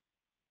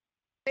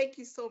 Thank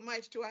you so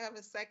much. Do I have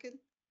a second?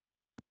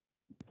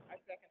 I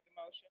second the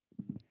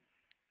motion.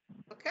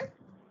 Okay.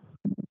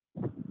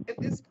 At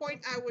this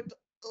point, I would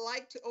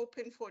like to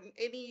open for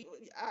any,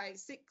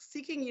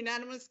 seeking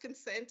unanimous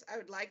consent. I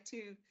would like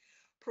to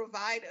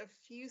provide a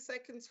few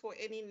seconds for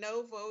any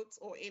no votes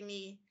or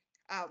any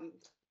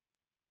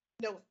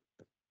no,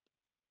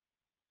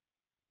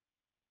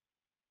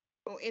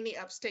 or any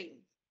abstain.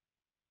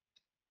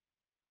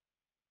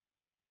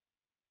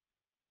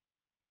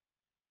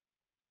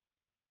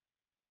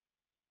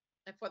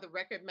 And for the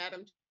record,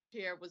 Madam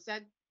Chair, was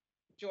that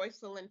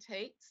Joycelyn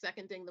Tate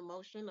seconding the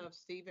motion of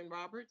Stephen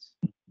Roberts?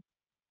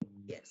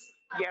 Yes.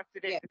 Yes,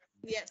 it is.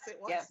 Yes, it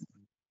was. Yes.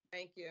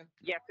 Thank you.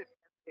 Yes, it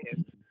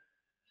is.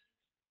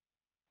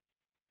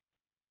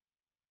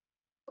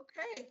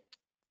 Okay.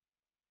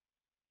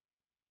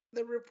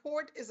 The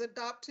report is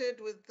adopted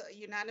with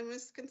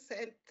unanimous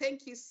consent.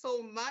 Thank you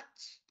so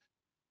much.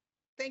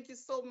 Thank you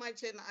so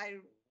much. And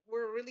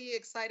we're really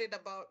excited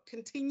about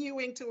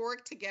continuing to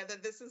work together.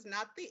 This is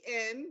not the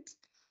end.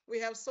 We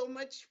have so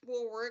much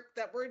more work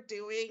that we're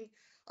doing,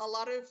 a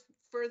lot of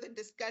further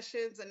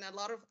discussions and a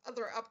lot of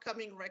other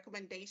upcoming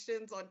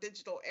recommendations on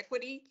digital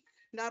equity,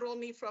 not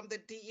only from the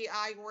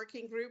DEI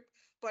working group,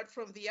 but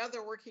from the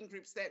other working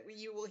groups that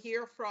you will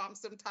hear from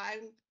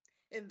sometime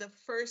in the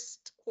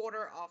first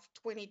quarter of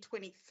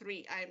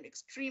 2023. I am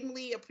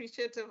extremely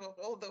appreciative of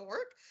all the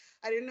work.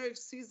 I don't know if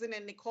Susan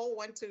and Nicole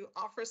want to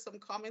offer some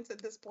comments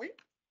at this point.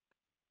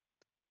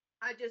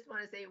 I just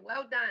want to say,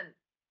 well done.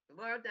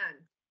 Well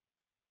done.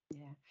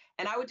 Yeah.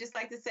 And I would just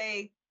like to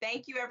say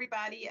thank you,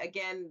 everybody.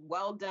 Again,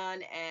 well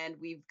done. And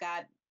we've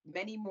got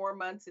many more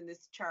months in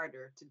this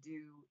charter to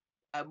do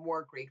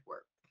more great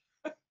work.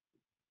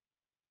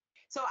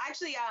 So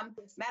actually,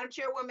 Madam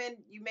Chairwoman,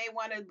 you may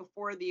want to,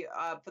 before the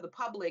for the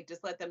public,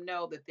 just let them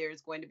know that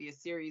there's going to be a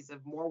series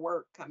of more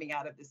work coming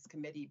out of this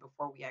committee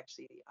before we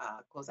actually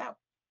close out.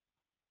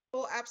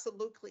 Oh,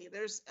 absolutely.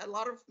 There's a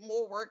lot of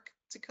more work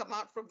to come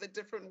out from the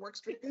different work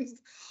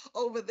streams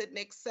over the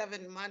next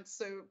 7 months.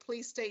 So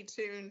please stay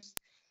tuned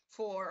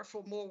for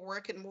more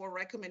work and more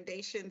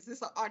recommendations.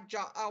 This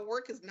our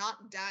work is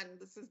not done.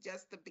 This is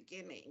just the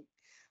beginning.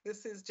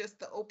 This is just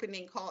the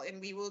opening call, and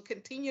we will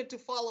continue to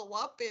follow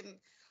up and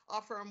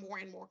offer more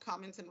and more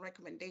comments and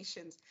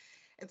recommendations.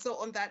 And so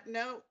on that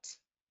note,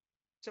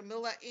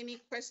 Jamila, any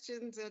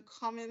questions or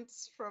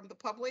comments from the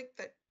public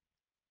that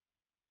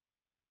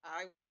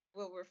I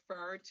will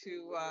refer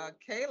to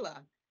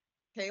Kayla.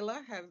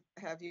 Kayla,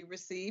 have you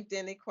received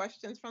any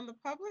questions from the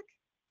public?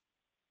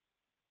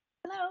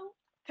 Hello,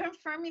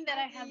 confirming that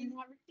I have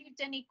not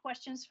received any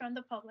questions from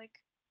the public.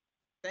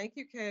 Thank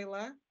you,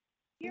 Kayla.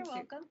 You're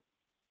welcome.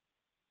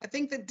 I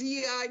think the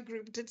DEI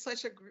group did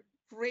such a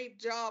great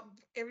job.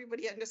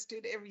 Everybody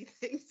understood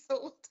everything. So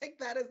we'll take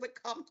that as a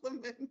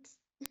compliment.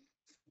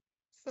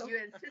 So you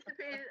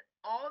anticipated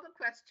all the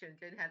questions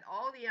and had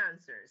all the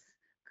answers.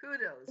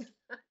 Kudos.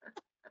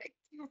 Thank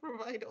you,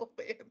 provide all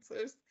the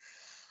answers.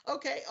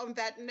 Okay, on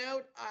that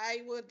note,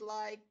 I would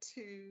like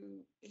to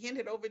hand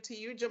it over to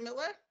you,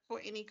 Jamila,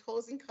 for any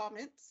closing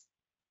comments.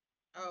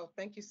 Oh,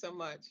 thank you so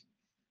much.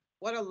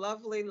 What a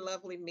lovely,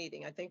 lovely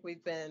meeting. I think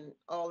we've been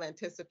all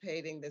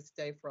anticipating this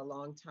day for a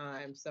long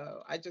time.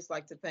 So I'd just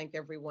like to thank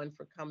everyone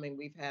for coming.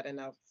 We've had an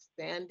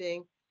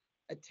outstanding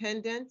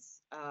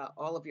attendance,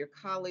 all of your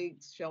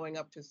colleagues showing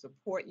up to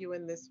support you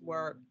in this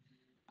work.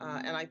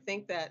 And I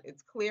think that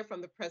it's clear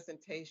from the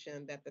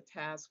presentation that the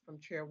task from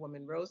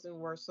Chairwoman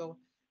Rosenworcel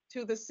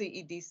to the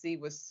CEDC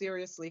was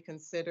seriously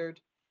considered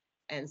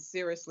and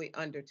seriously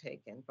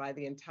undertaken by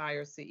the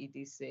entire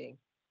CEDC.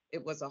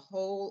 It was a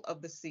whole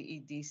of the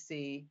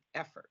CEDC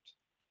effort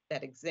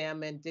that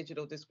examined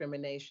digital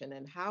discrimination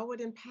and how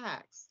it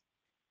impacts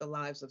the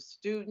lives of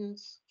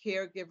students,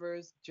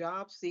 caregivers,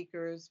 job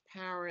seekers,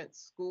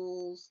 parents,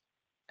 schools,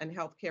 and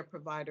healthcare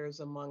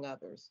providers, among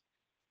others.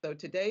 So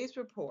today's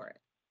report,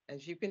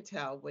 as you can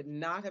tell, would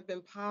not have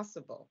been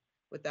possible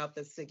without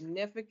the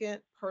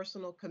significant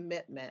personal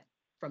commitment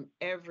from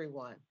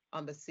everyone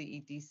on the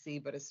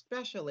CEDC, but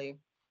especially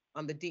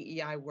on the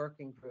DEI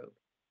working group,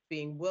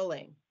 being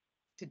willing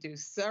to do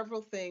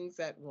several things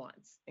at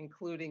once,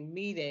 including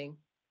meeting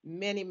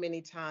many,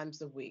 many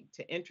times a week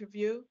to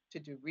interview, to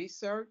do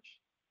research,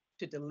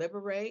 to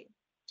deliberate,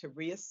 to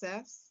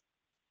reassess.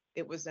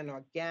 It was an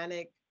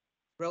organic,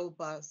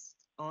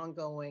 robust,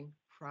 ongoing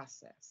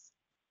process.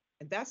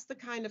 And that's the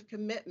kind of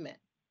commitment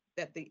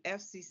that the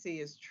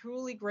FCC is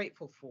truly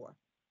grateful for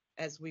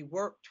as we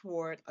work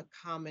toward a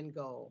common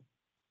goal.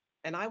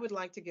 And I would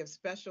like to give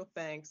special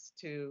thanks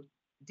to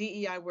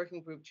DEI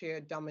Working Group Chair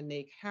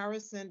Dominique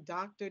Harrison,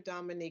 Dr.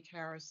 Dominique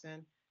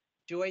Harrison,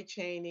 Joy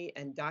Cheney,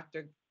 and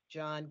Dr.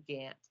 John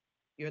Gant.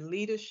 Your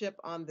leadership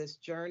on this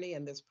journey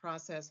and this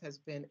process has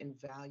been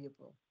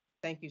invaluable.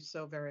 Thank you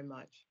so very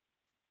much.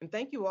 And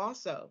thank you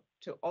also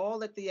to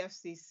all at the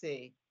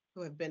FCC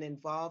who have been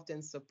involved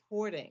in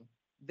supporting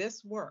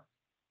this work.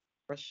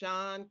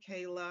 Rashawn,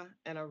 Kayla,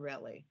 and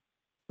Aurelie.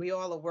 We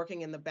all are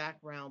working in the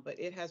background, but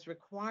it has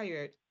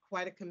required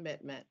quite a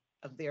commitment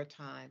of their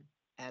time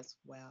as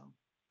well.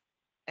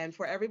 And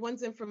for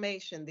everyone's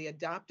information, the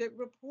adopted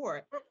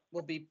report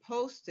will be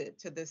posted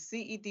to the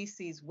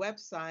CEDC's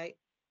website,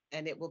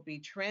 and it will be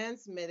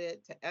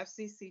transmitted to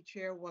FCC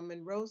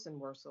Chairwoman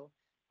Rosenworcel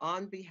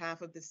on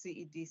behalf of the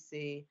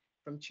CEDC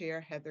from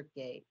Chair Heather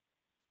Gate.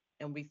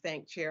 And we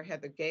thank Chair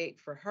Heather Gate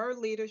for her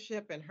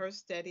leadership and her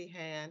steady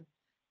hand,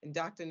 and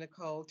Dr.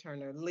 Nicole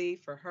Turner-Lee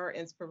for her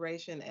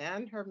inspiration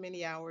and her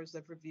many hours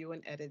of review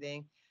and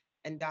editing,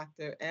 and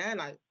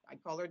I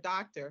call her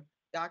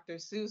Dr.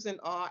 Susan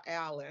R.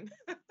 Allen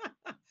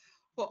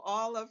for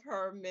all of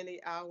her many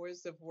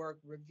hours of work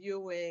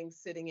reviewing,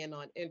 sitting in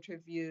on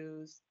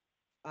interviews,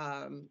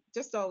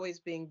 just always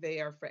being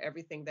there for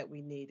everything that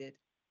we needed.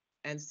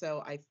 And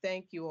so I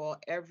thank you all,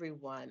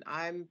 everyone.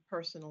 I'm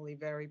personally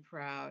very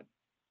proud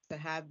to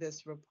have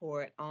this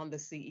report on the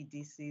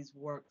CEDC's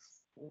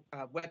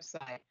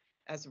website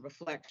as a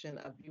reflection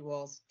of you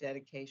all's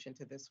dedication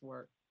to this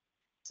work.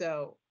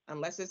 So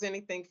unless there's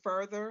anything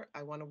further,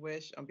 I want to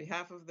wish on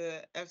behalf of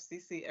the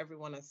FCC,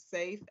 everyone a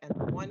safe and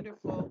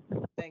wonderful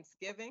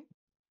Thanksgiving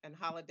and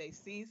holiday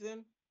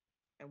season,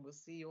 and we'll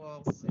see you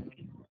all soon.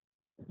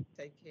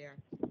 Take care.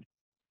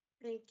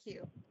 Thank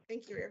you.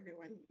 Thank you,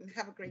 everyone, and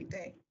have a great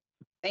day.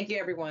 Thank you,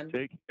 everyone.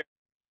 Take care.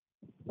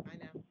 Bye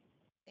now.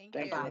 Thank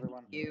Thank you. you,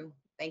 everyone.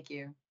 Thank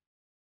you.